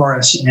in the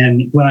chorus.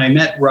 And when I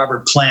met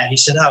Robert Plant, he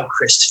said, "Oh,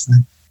 Christopher,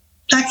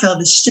 Black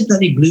Velvet, it's just a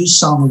bloody blues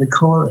song with a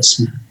chorus,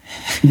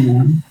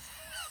 man."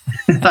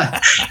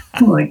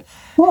 I'm like,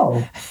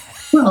 "Whoa,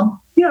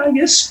 well, yeah, I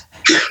guess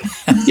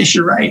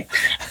you're right."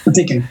 I'm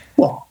thinking,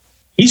 well,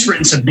 he's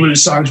written some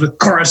blues songs with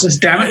choruses,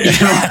 damn it.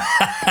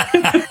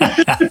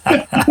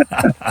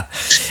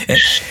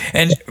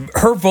 And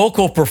her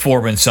vocal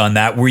performance on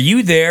that, were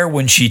you there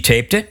when she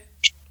taped it?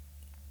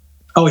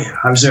 Oh, yeah,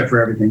 I was there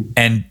for everything.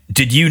 And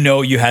did you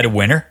know you had a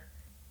winner?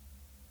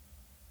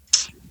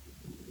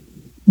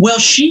 Well,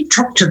 she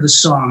took to the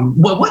song.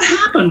 Well, what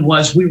happened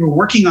was we were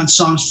working on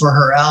songs for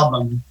her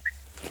album,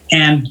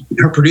 and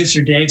her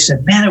producer, Dave,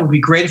 said, man, it would be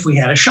great if we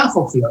had a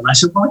shuffle field. And I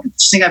said, well, look at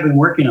this thing I've been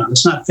working on.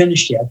 It's not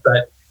finished yet,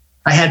 but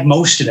I had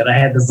most of it. I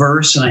had the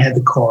verse and I had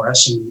the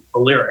chorus and the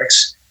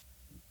lyrics.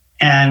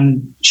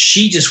 And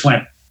she just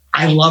went,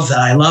 I love that.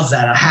 I love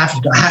that. I have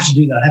to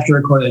do that. I have to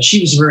record that. She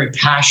was a very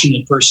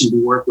passionate person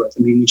to work with.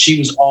 I mean, she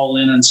was all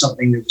in on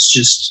something that was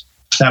just,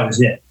 that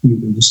was it.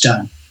 It was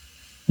done.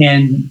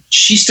 And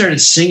she started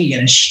singing it,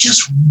 and she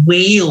just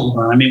wailed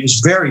on it. I mean, it was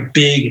very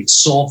big and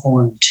soulful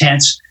and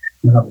intense.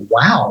 And I thought,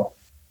 wow,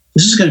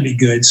 this is going to be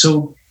good.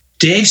 So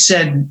Dave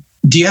said,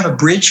 do you have a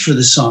bridge for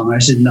the song? I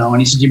said, no.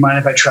 And he said, do you mind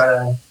if I try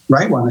to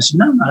write one? I said,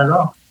 no, not at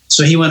all.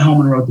 So he went home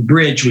and wrote the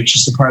bridge, which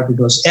is the part that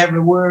goes every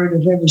word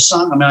of every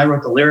song. I mean, I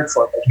wrote the lyric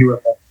for it, but he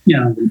wrote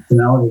the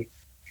melody.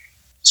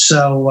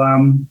 So,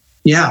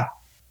 yeah.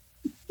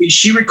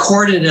 She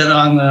recorded it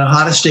on the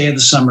hottest day of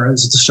the summer,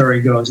 as the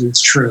story goes, and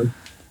it's true,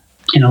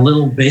 in a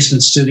little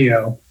basement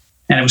studio.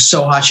 And it was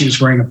so hot she was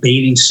wearing a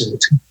bathing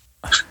suit.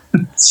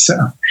 So,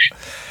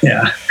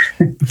 yeah.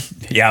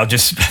 Yeah, I'll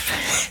just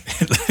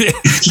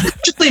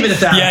leave it at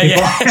that.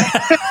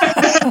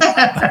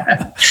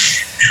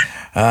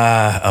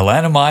 Yeah.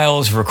 Alana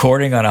Miles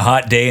recording on a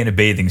hot day in a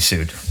bathing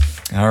suit.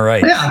 All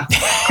right. Yeah.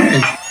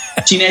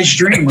 Teenage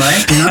dream,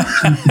 right? You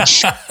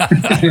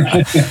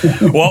know?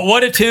 Well,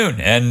 what a tune.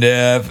 And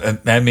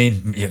I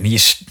mean,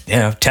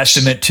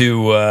 testament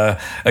to,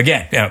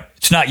 again,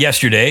 it's not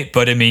yesterday,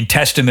 but I mean,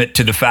 testament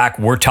to the fact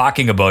we're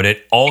talking about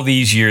it all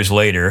these years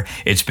later.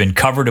 It's been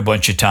covered a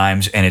bunch of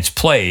times, and it's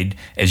played,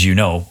 as you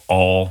know,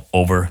 all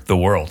over the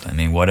world. I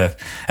mean,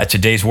 that's a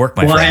day's work,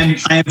 my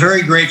friend. I am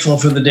very grateful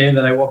for the day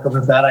that I woke up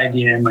with that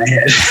idea in my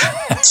head.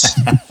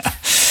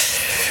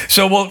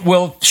 So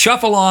we'll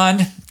shuffle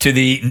on to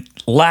the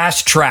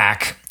last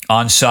track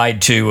on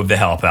side 2 of the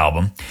Help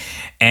album.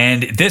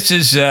 And this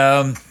is,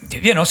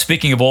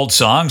 speaking of old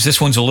songs, this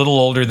one's a little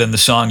older than the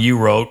song you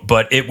wrote,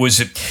 but it was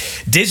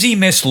Dizzy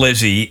Miss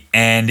Lizzy,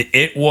 and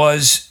it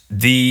was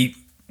the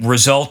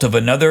result of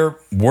another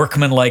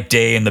workmanlike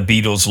day in the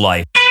Beatles'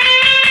 life.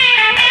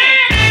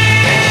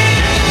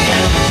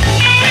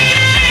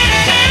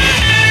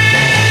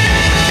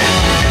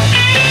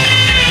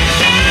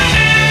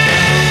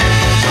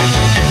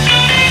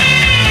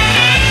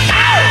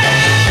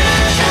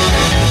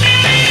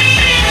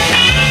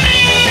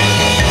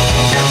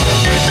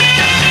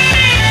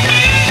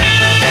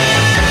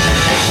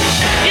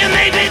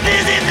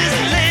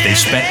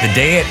 Spent the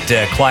day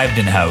at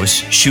Cliveden House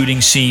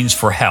shooting scenes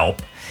for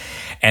Help,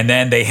 and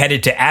then they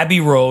headed to Abbey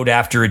Road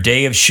after a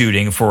day of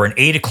shooting for an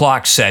 8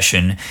 o'clock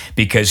session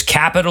because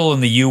Capitol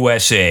in the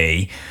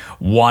USA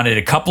wanted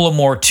a couple of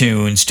more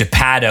tunes to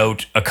pad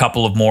out a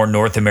couple of more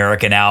North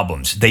American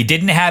albums. They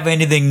didn't have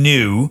anything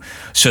new,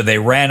 so they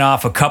ran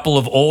off a couple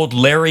of old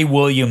Larry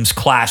Williams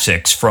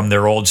classics from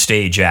their old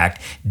stage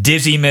act,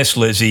 Dizzy Miss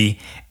Lizzy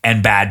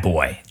and Bad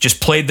Boy.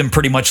 Just played them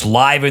pretty much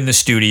live in the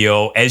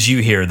studio as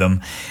you hear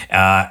them.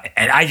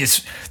 And I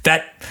just,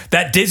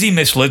 that Dizzy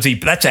Miss Lizzy,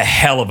 that's a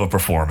hell of a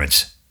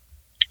performance.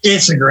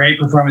 It's a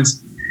great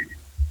performance.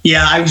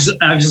 Yeah, I was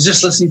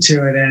just listening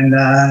to it, and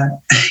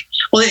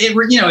well,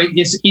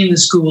 it's in the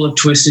school of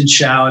Twist and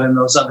Shout and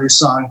those other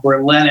songs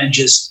where Lennon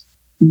just,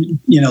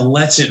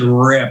 lets it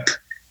rip.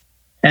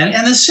 And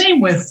the same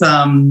with,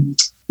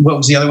 what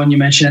was the other one you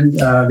mentioned?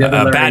 The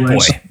other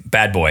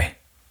Bad Boy.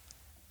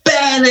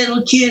 Bad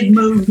little kid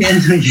moving.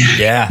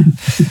 Yeah.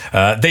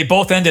 They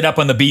both ended up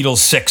on the Beatles'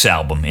 6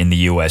 album in the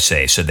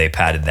USA, so they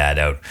padded that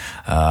out.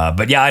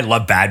 But yeah, I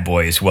love Bad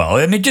Boy as well.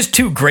 I mean, just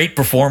 2 great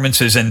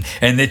performances, and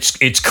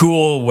it's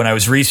cool when I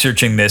was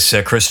researching this,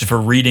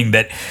 Christopher, reading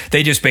that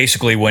they just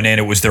basically went in,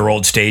 it was their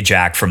old stage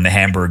act from the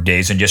Hamburg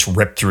days, and just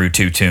ripped through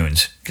 2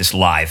 tunes, just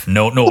live,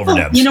 no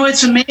overdubs.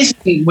 It's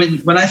amazing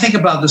when I think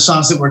about the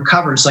songs that were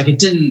covers, like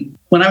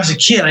when I was a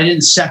kid, I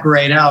didn't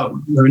separate out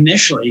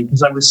initially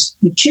because I was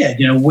a kid,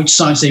 which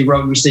songs they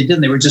wrote, which they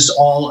didn't. They were just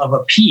all of a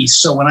piece.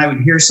 So when I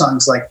would hear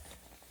songs like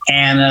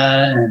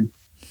Anna and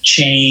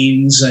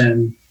Chains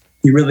and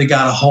You Really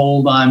Got a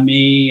Hold on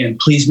Me and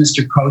Please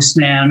Mr.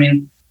 Postman, I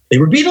mean, they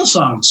were Beatles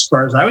songs as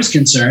far as I was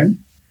concerned.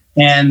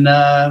 And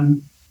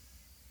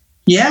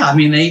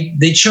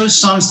they chose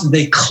songs that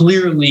they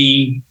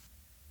clearly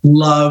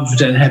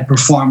loved and had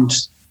performed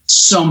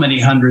so many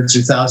hundreds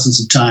or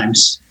thousands of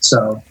times.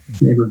 So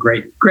they were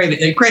great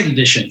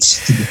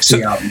additions to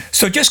the album.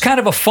 So just kind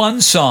of a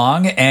fun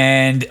song,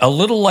 and a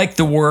little like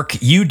the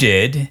work you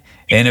did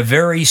in a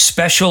very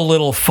special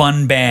little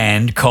fun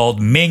band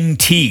called Ming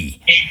T.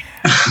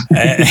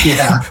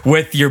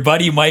 With your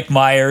buddy Mike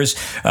Myers,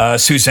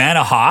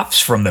 Susanna Hoffs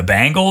from the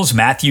Bangles,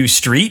 Matthew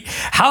Street.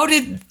 How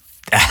did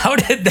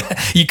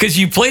that, because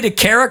you played a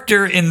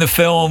character in the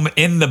film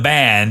in the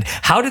band,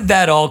 how did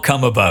that all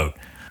come about?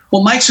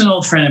 Well, Mike's an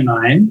old friend of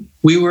mine.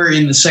 We were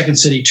in the Second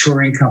City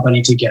touring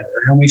company together,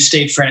 and we've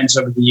stayed friends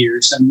over the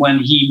years. And when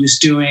he was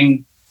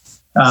doing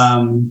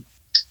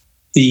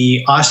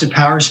the Austin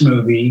Powers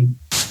movie,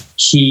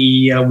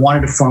 he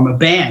wanted to form a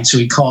band, so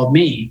he called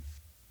me.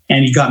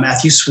 And he got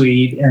Matthew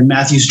Sweet and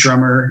Matthew's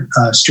drummer,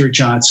 Stuart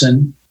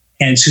Johnson,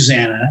 and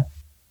Susanna.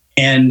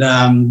 And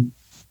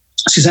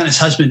Susanna's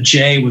husband,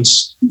 Jay,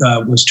 was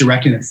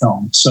directing the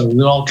film. So it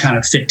all kind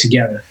of fit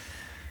together.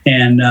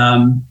 And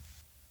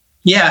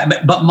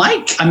but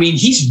Mike, I mean,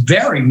 he's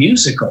very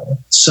musical.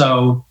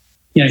 So,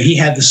 he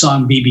had the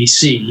song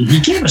BBC. He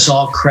gave us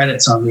all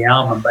credits on the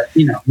album, but,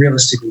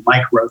 realistically,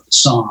 Mike wrote the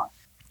song.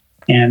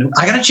 And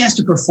I got a chance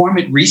to perform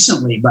it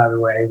recently, by the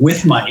way,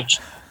 with Mike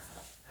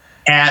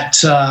at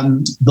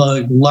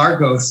the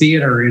Largo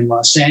Theater in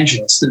Los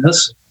Angeles. This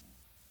is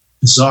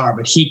bizarre,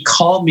 but he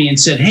called me and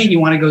said, "Hey, do you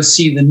want to go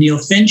see the Neil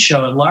Finn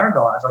show at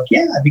Largo?" I was like,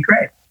 "Yeah, that'd be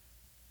great."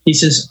 He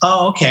says,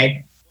 "Oh,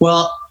 okay.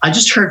 Well, I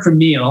just heard from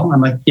Neil."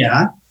 I'm like,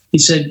 "Yeah." He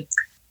said,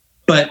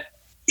 "But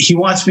he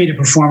wants me to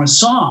perform a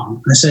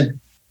song." I said,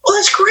 "Well,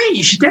 that's great.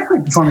 You should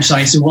definitely perform a song."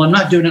 He said, "Well, I'm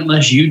not doing it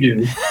unless you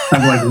do."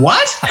 I'm like,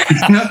 "What?"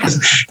 'Cause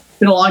it's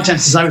been a long time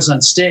since I was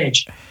on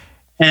stage.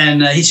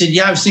 And he said,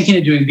 "Yeah, I was thinking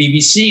of doing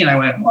BBC." And I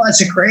went, "Well,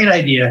 that's a great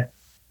idea."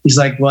 He's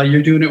like, "Well,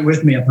 you're doing it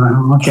with me." I'm like,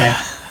 "Oh, okay."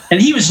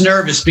 And he was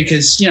nervous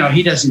because,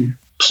 he doesn't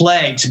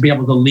play to be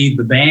able to lead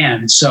the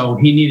band. So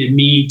he needed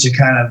me to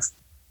kind of,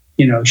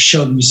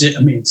 show the music.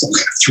 I mean, it's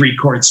like a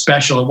 3-chord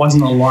special. It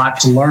wasn't a lot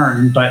to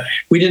learn, but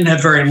we didn't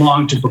have very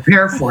long to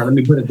prepare for it. Let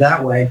me put it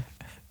that way.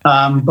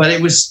 But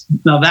that was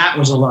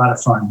a lot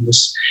of fun.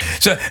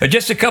 So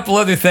just a couple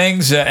other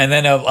things, and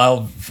then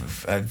I'll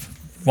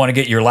want to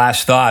get your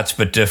last thoughts.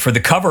 But for the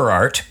cover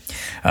art,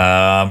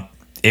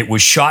 it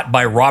was shot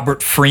by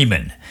Robert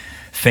Freeman,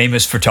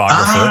 famous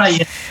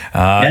photographer.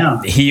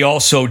 He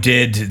also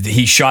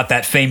he shot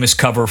that famous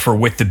cover for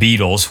With the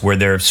Beatles, where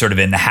they're sort of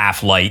in the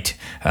half light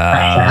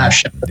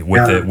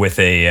with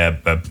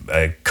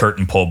a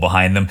curtain pulled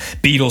behind them.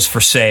 Beatles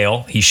for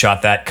Sale, he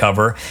shot that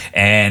cover.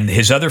 And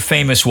his other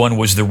famous one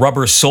was the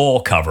Rubber Soul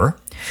cover.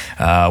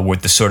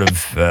 With the sort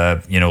of,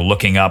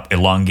 looking up,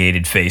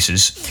 elongated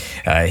faces.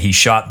 He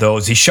shot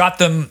those. He shot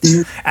them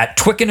at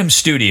Twickenham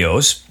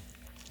Studios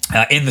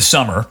in the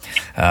summer.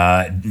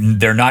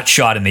 They're not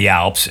shot in the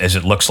Alps, as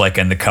it looks like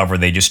on the cover.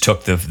 They just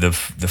took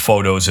the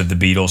photos of the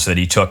Beatles that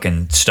he took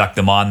and stuck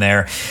them on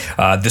there.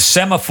 The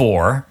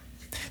semaphore,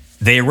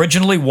 they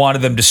originally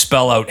wanted them to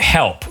spell out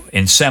help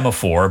in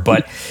semaphore,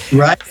 but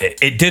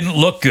it didn't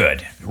look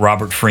good,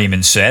 Robert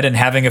Freeman said. And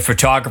having a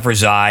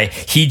photographer's eye,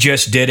 he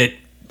just did it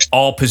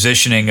all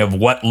positioning of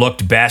what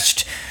looked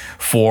best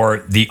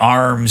for the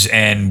arms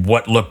and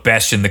what looked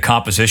best in the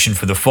composition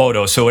for the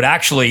photo. So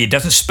it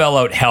doesn't spell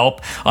out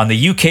help. On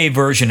the UK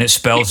version, it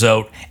spells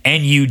out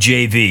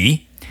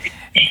NUJV.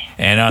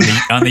 And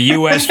on the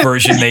US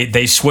version,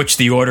 they switch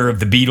the order of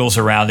the Beatles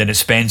around and it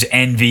spells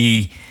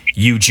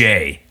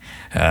NVUJ.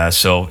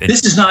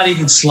 This is not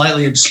even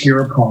slightly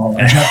obscure, Paul.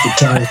 I have to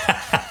tell you.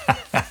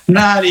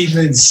 Not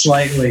even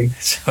slightly.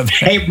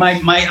 Hey,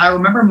 I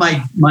remember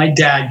my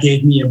dad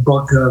gave me a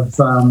book of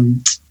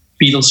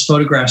Beatles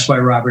photographs by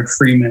Robert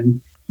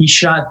Freeman. He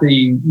shot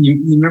you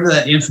remember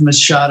that infamous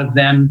shot of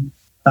them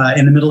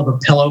in the middle of a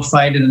pillow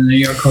fight in a New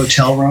York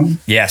hotel room?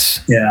 Yes.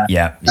 Yeah.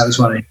 That was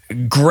funny.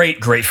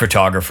 Great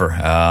photographer,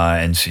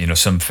 and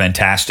some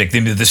fantastic.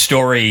 The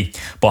story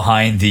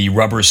behind the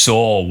Rubber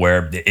Soul,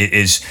 where it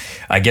is,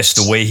 I guess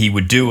the way he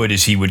would do it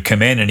is he would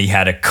come in and he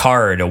had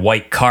a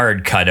white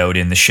card cut out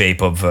in the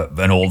shape of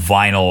an old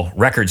vinyl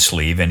record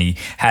sleeve, and he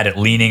had it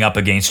leaning up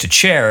against a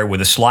chair with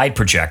a slide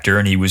projector,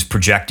 and he was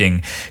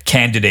projecting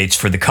candidates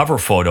for the cover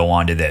photo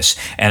onto this.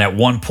 And at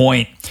one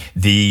point,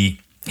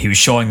 he was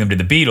showing them to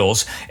the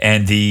Beatles,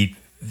 and the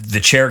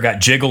chair got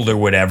jiggled or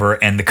whatever,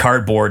 and the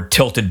cardboard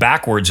tilted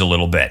backwards a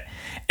little bit.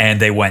 And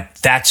they went,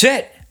 "That's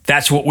it.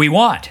 That's what we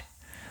want."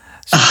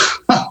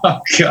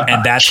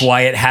 And that's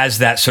why it has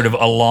that sort of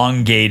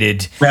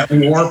elongated, that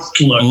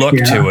warped look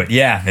to it.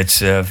 Yeah,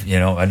 it's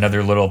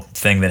another little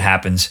thing that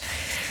happens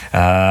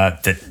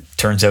that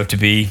turns out to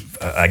be,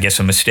 I guess,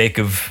 a mistake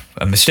of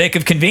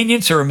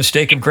convenience or a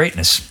mistake of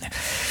greatness.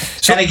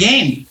 So, and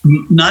again,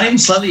 not even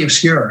slightly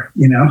obscure,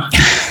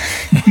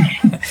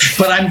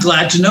 But I'm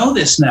glad to know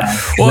this now.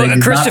 Well,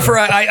 Christopher,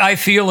 I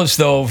feel as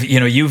though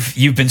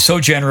you've been so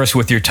generous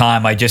with your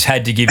time. I just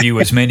had to give you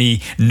as many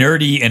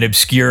nerdy and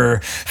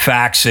obscure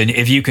facts, and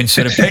if you can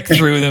sort of pick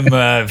through them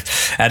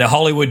at a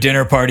Hollywood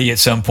dinner party at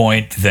some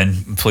point,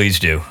 then please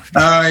do.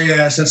 Oh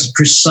yes, that's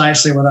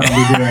precisely what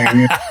I'll be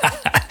doing.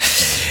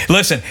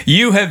 Listen,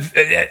 you have.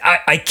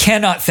 I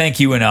cannot thank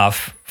you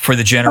enough for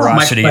the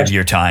generosity of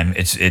your time.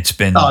 It's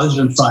been. Oh, this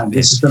has been fun.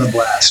 This has been a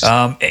blast.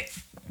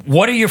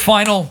 What are your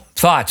final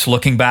thoughts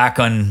looking back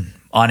on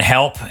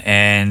Help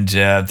and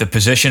the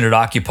position it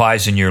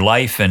occupies in your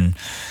life and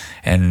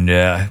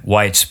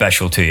why it's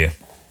special to you?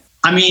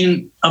 I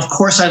mean, of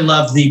course, I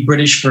love the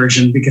British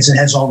version because it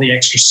has all the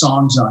extra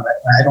songs on it.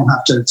 I don't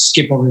have to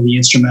skip over the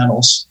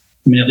instrumentals.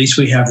 I mean, at least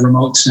we have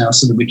remotes now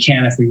so that we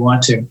can if we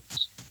want to.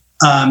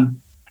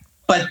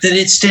 But that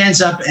it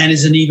stands up and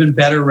is an even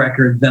better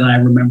record than I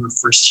remember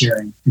first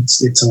hearing.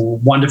 It's a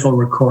wonderful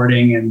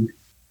recording, and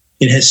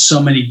it has so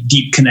many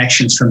deep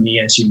connections for me,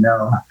 as you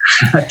know.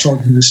 I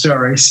told you the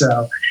story.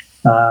 So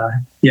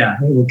yeah,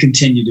 it will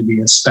continue to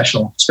be a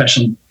special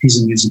piece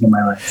of music in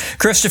my life.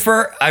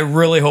 Christopher, I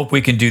really hope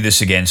we can do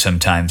this again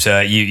sometimes.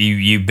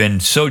 You've been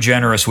so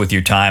generous with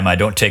your time. I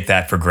don't take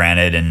that for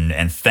granted,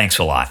 and thanks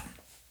a lot.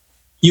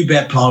 You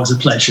bet, Paul. It was a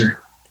pleasure.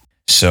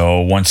 So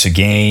once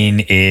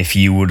again, if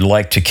you would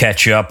like to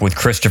catch up with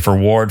Christopher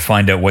Ward,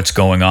 find out what's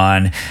going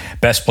on,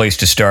 best place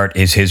to start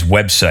is his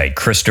website,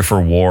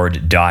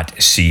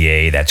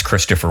 christopherward.ca. That's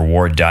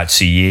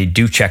christopherward.ca.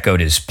 Do check out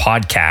his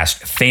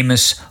podcast,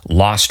 Famous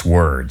Lost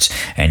Words,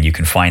 and you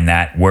can find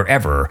that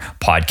wherever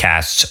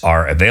podcasts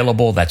are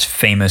available. That's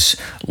Famous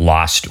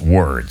Lost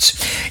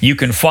Words. You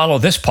can follow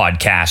this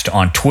podcast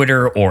on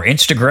Twitter or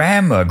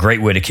Instagram, a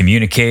great way to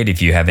communicate.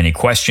 If you have any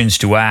questions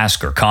to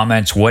ask or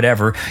comments,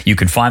 whatever, you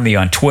can find me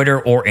on Twitter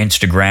or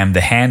Instagram.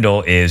 The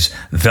handle is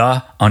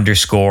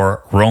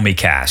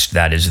 _Romycast.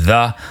 That is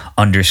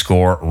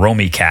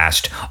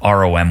 _Romycast.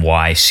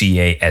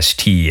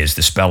 ROMYCAST is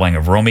the spelling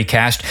of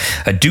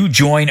Romycast. Do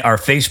join our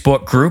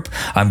Facebook group.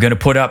 I'm going to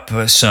put up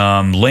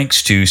some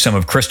links to some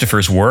of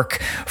Christopher's work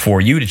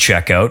for you to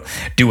check out.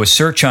 Do a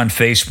search on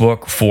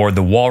Facebook for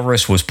the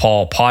Walrus Was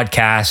Paul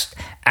podcast.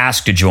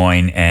 Ask to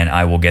join, and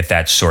I will get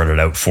that sorted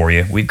out for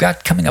you. We've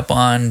got coming up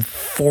on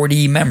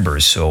 40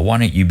 members, so why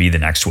don't you be the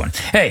next one?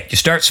 Hey, you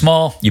start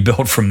small, you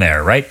build from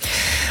there, right?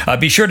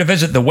 Be sure to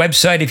visit the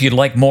website if you'd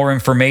like more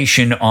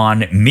information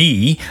on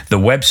me. The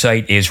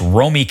website is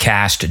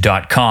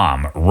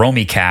romycast.com,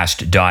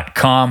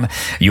 romycast.com.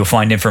 You'll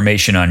find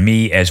information on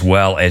me as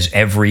well as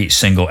every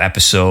single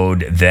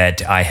episode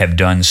that I have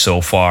done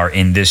so far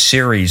in this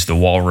series, The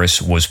Walrus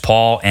Was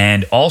Paul.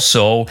 And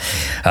also,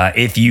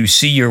 if you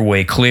see your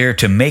way clear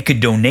to make a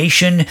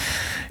donation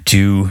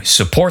to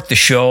support the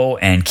show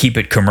and keep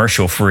it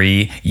commercial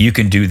free, you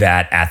can do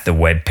that at the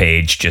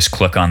webpage. Just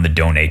click on the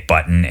donate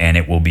button and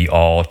it will be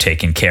all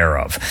taken care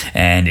of.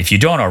 And if you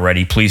don't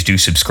already, please do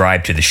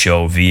subscribe to the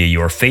show via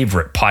your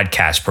favorite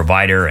podcast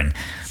provider and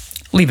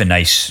leave a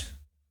nice,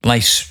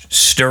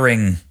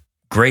 stirring,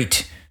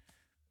 great,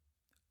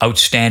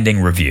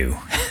 outstanding review.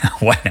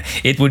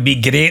 It would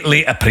be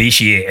greatly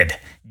appreciated.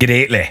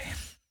 Greatly.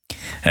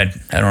 I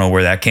don't know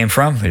where that came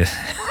from.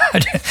 I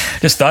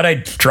just thought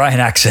I'd try an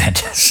accent.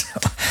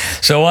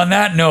 So on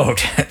that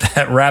note,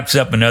 that wraps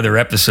up another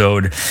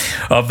episode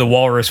of The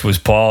Walrus Was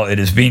Paul. It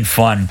has been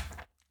fun.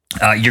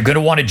 You're going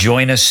to want to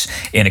join us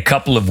in a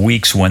couple of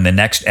weeks when the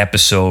next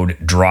episode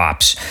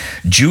drops.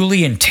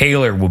 Julian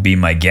Taylor will be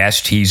my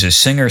guest. He's a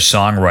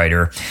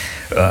singer-songwriter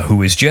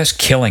who is just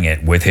killing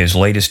it with his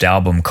latest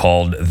album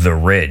called The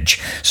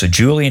Ridge. So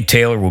Julian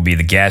Taylor will be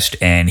the guest,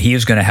 and he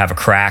is going to have a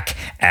crack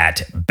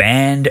at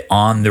Band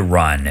on the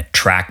Run,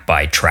 track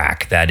by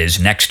track. That is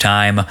next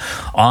time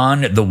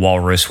on The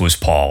Walrus Was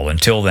Paul.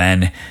 Until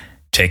then,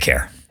 take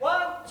care.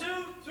 1, 2,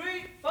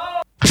 3,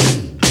 4.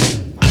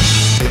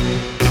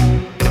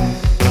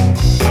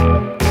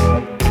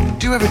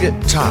 Do you ever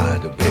get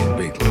tired of being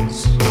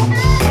Beatles?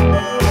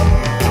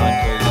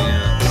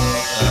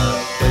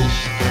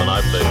 When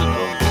I play the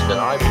drums, then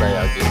I play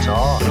a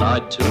guitar, and I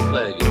too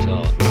play a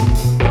guitar.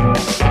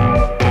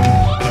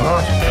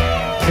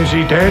 Is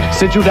he dead?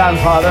 Sit you down,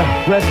 father.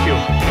 Rescue.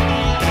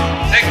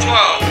 Take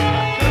 12.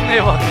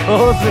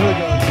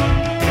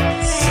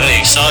 Very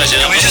excited.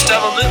 Can we just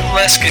have a little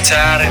less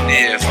guitar in the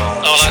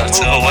earphones? Oh, like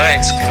move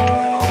away.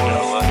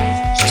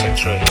 Take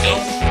 3.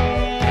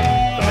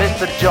 The bit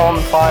that John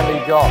finally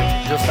got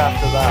just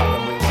after that,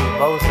 and we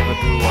both of it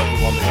do what you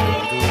want to do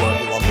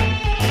what you want to do.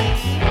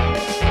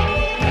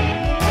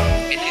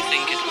 If you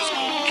think it was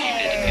good, keep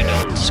it. If you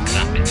don't,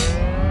 scrap it.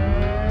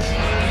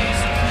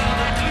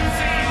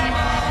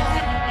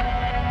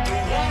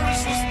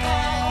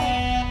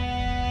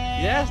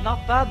 Yeah, it's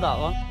not bad, that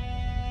one.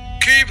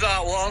 Keep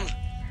that one.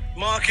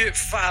 Mark it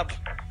fab.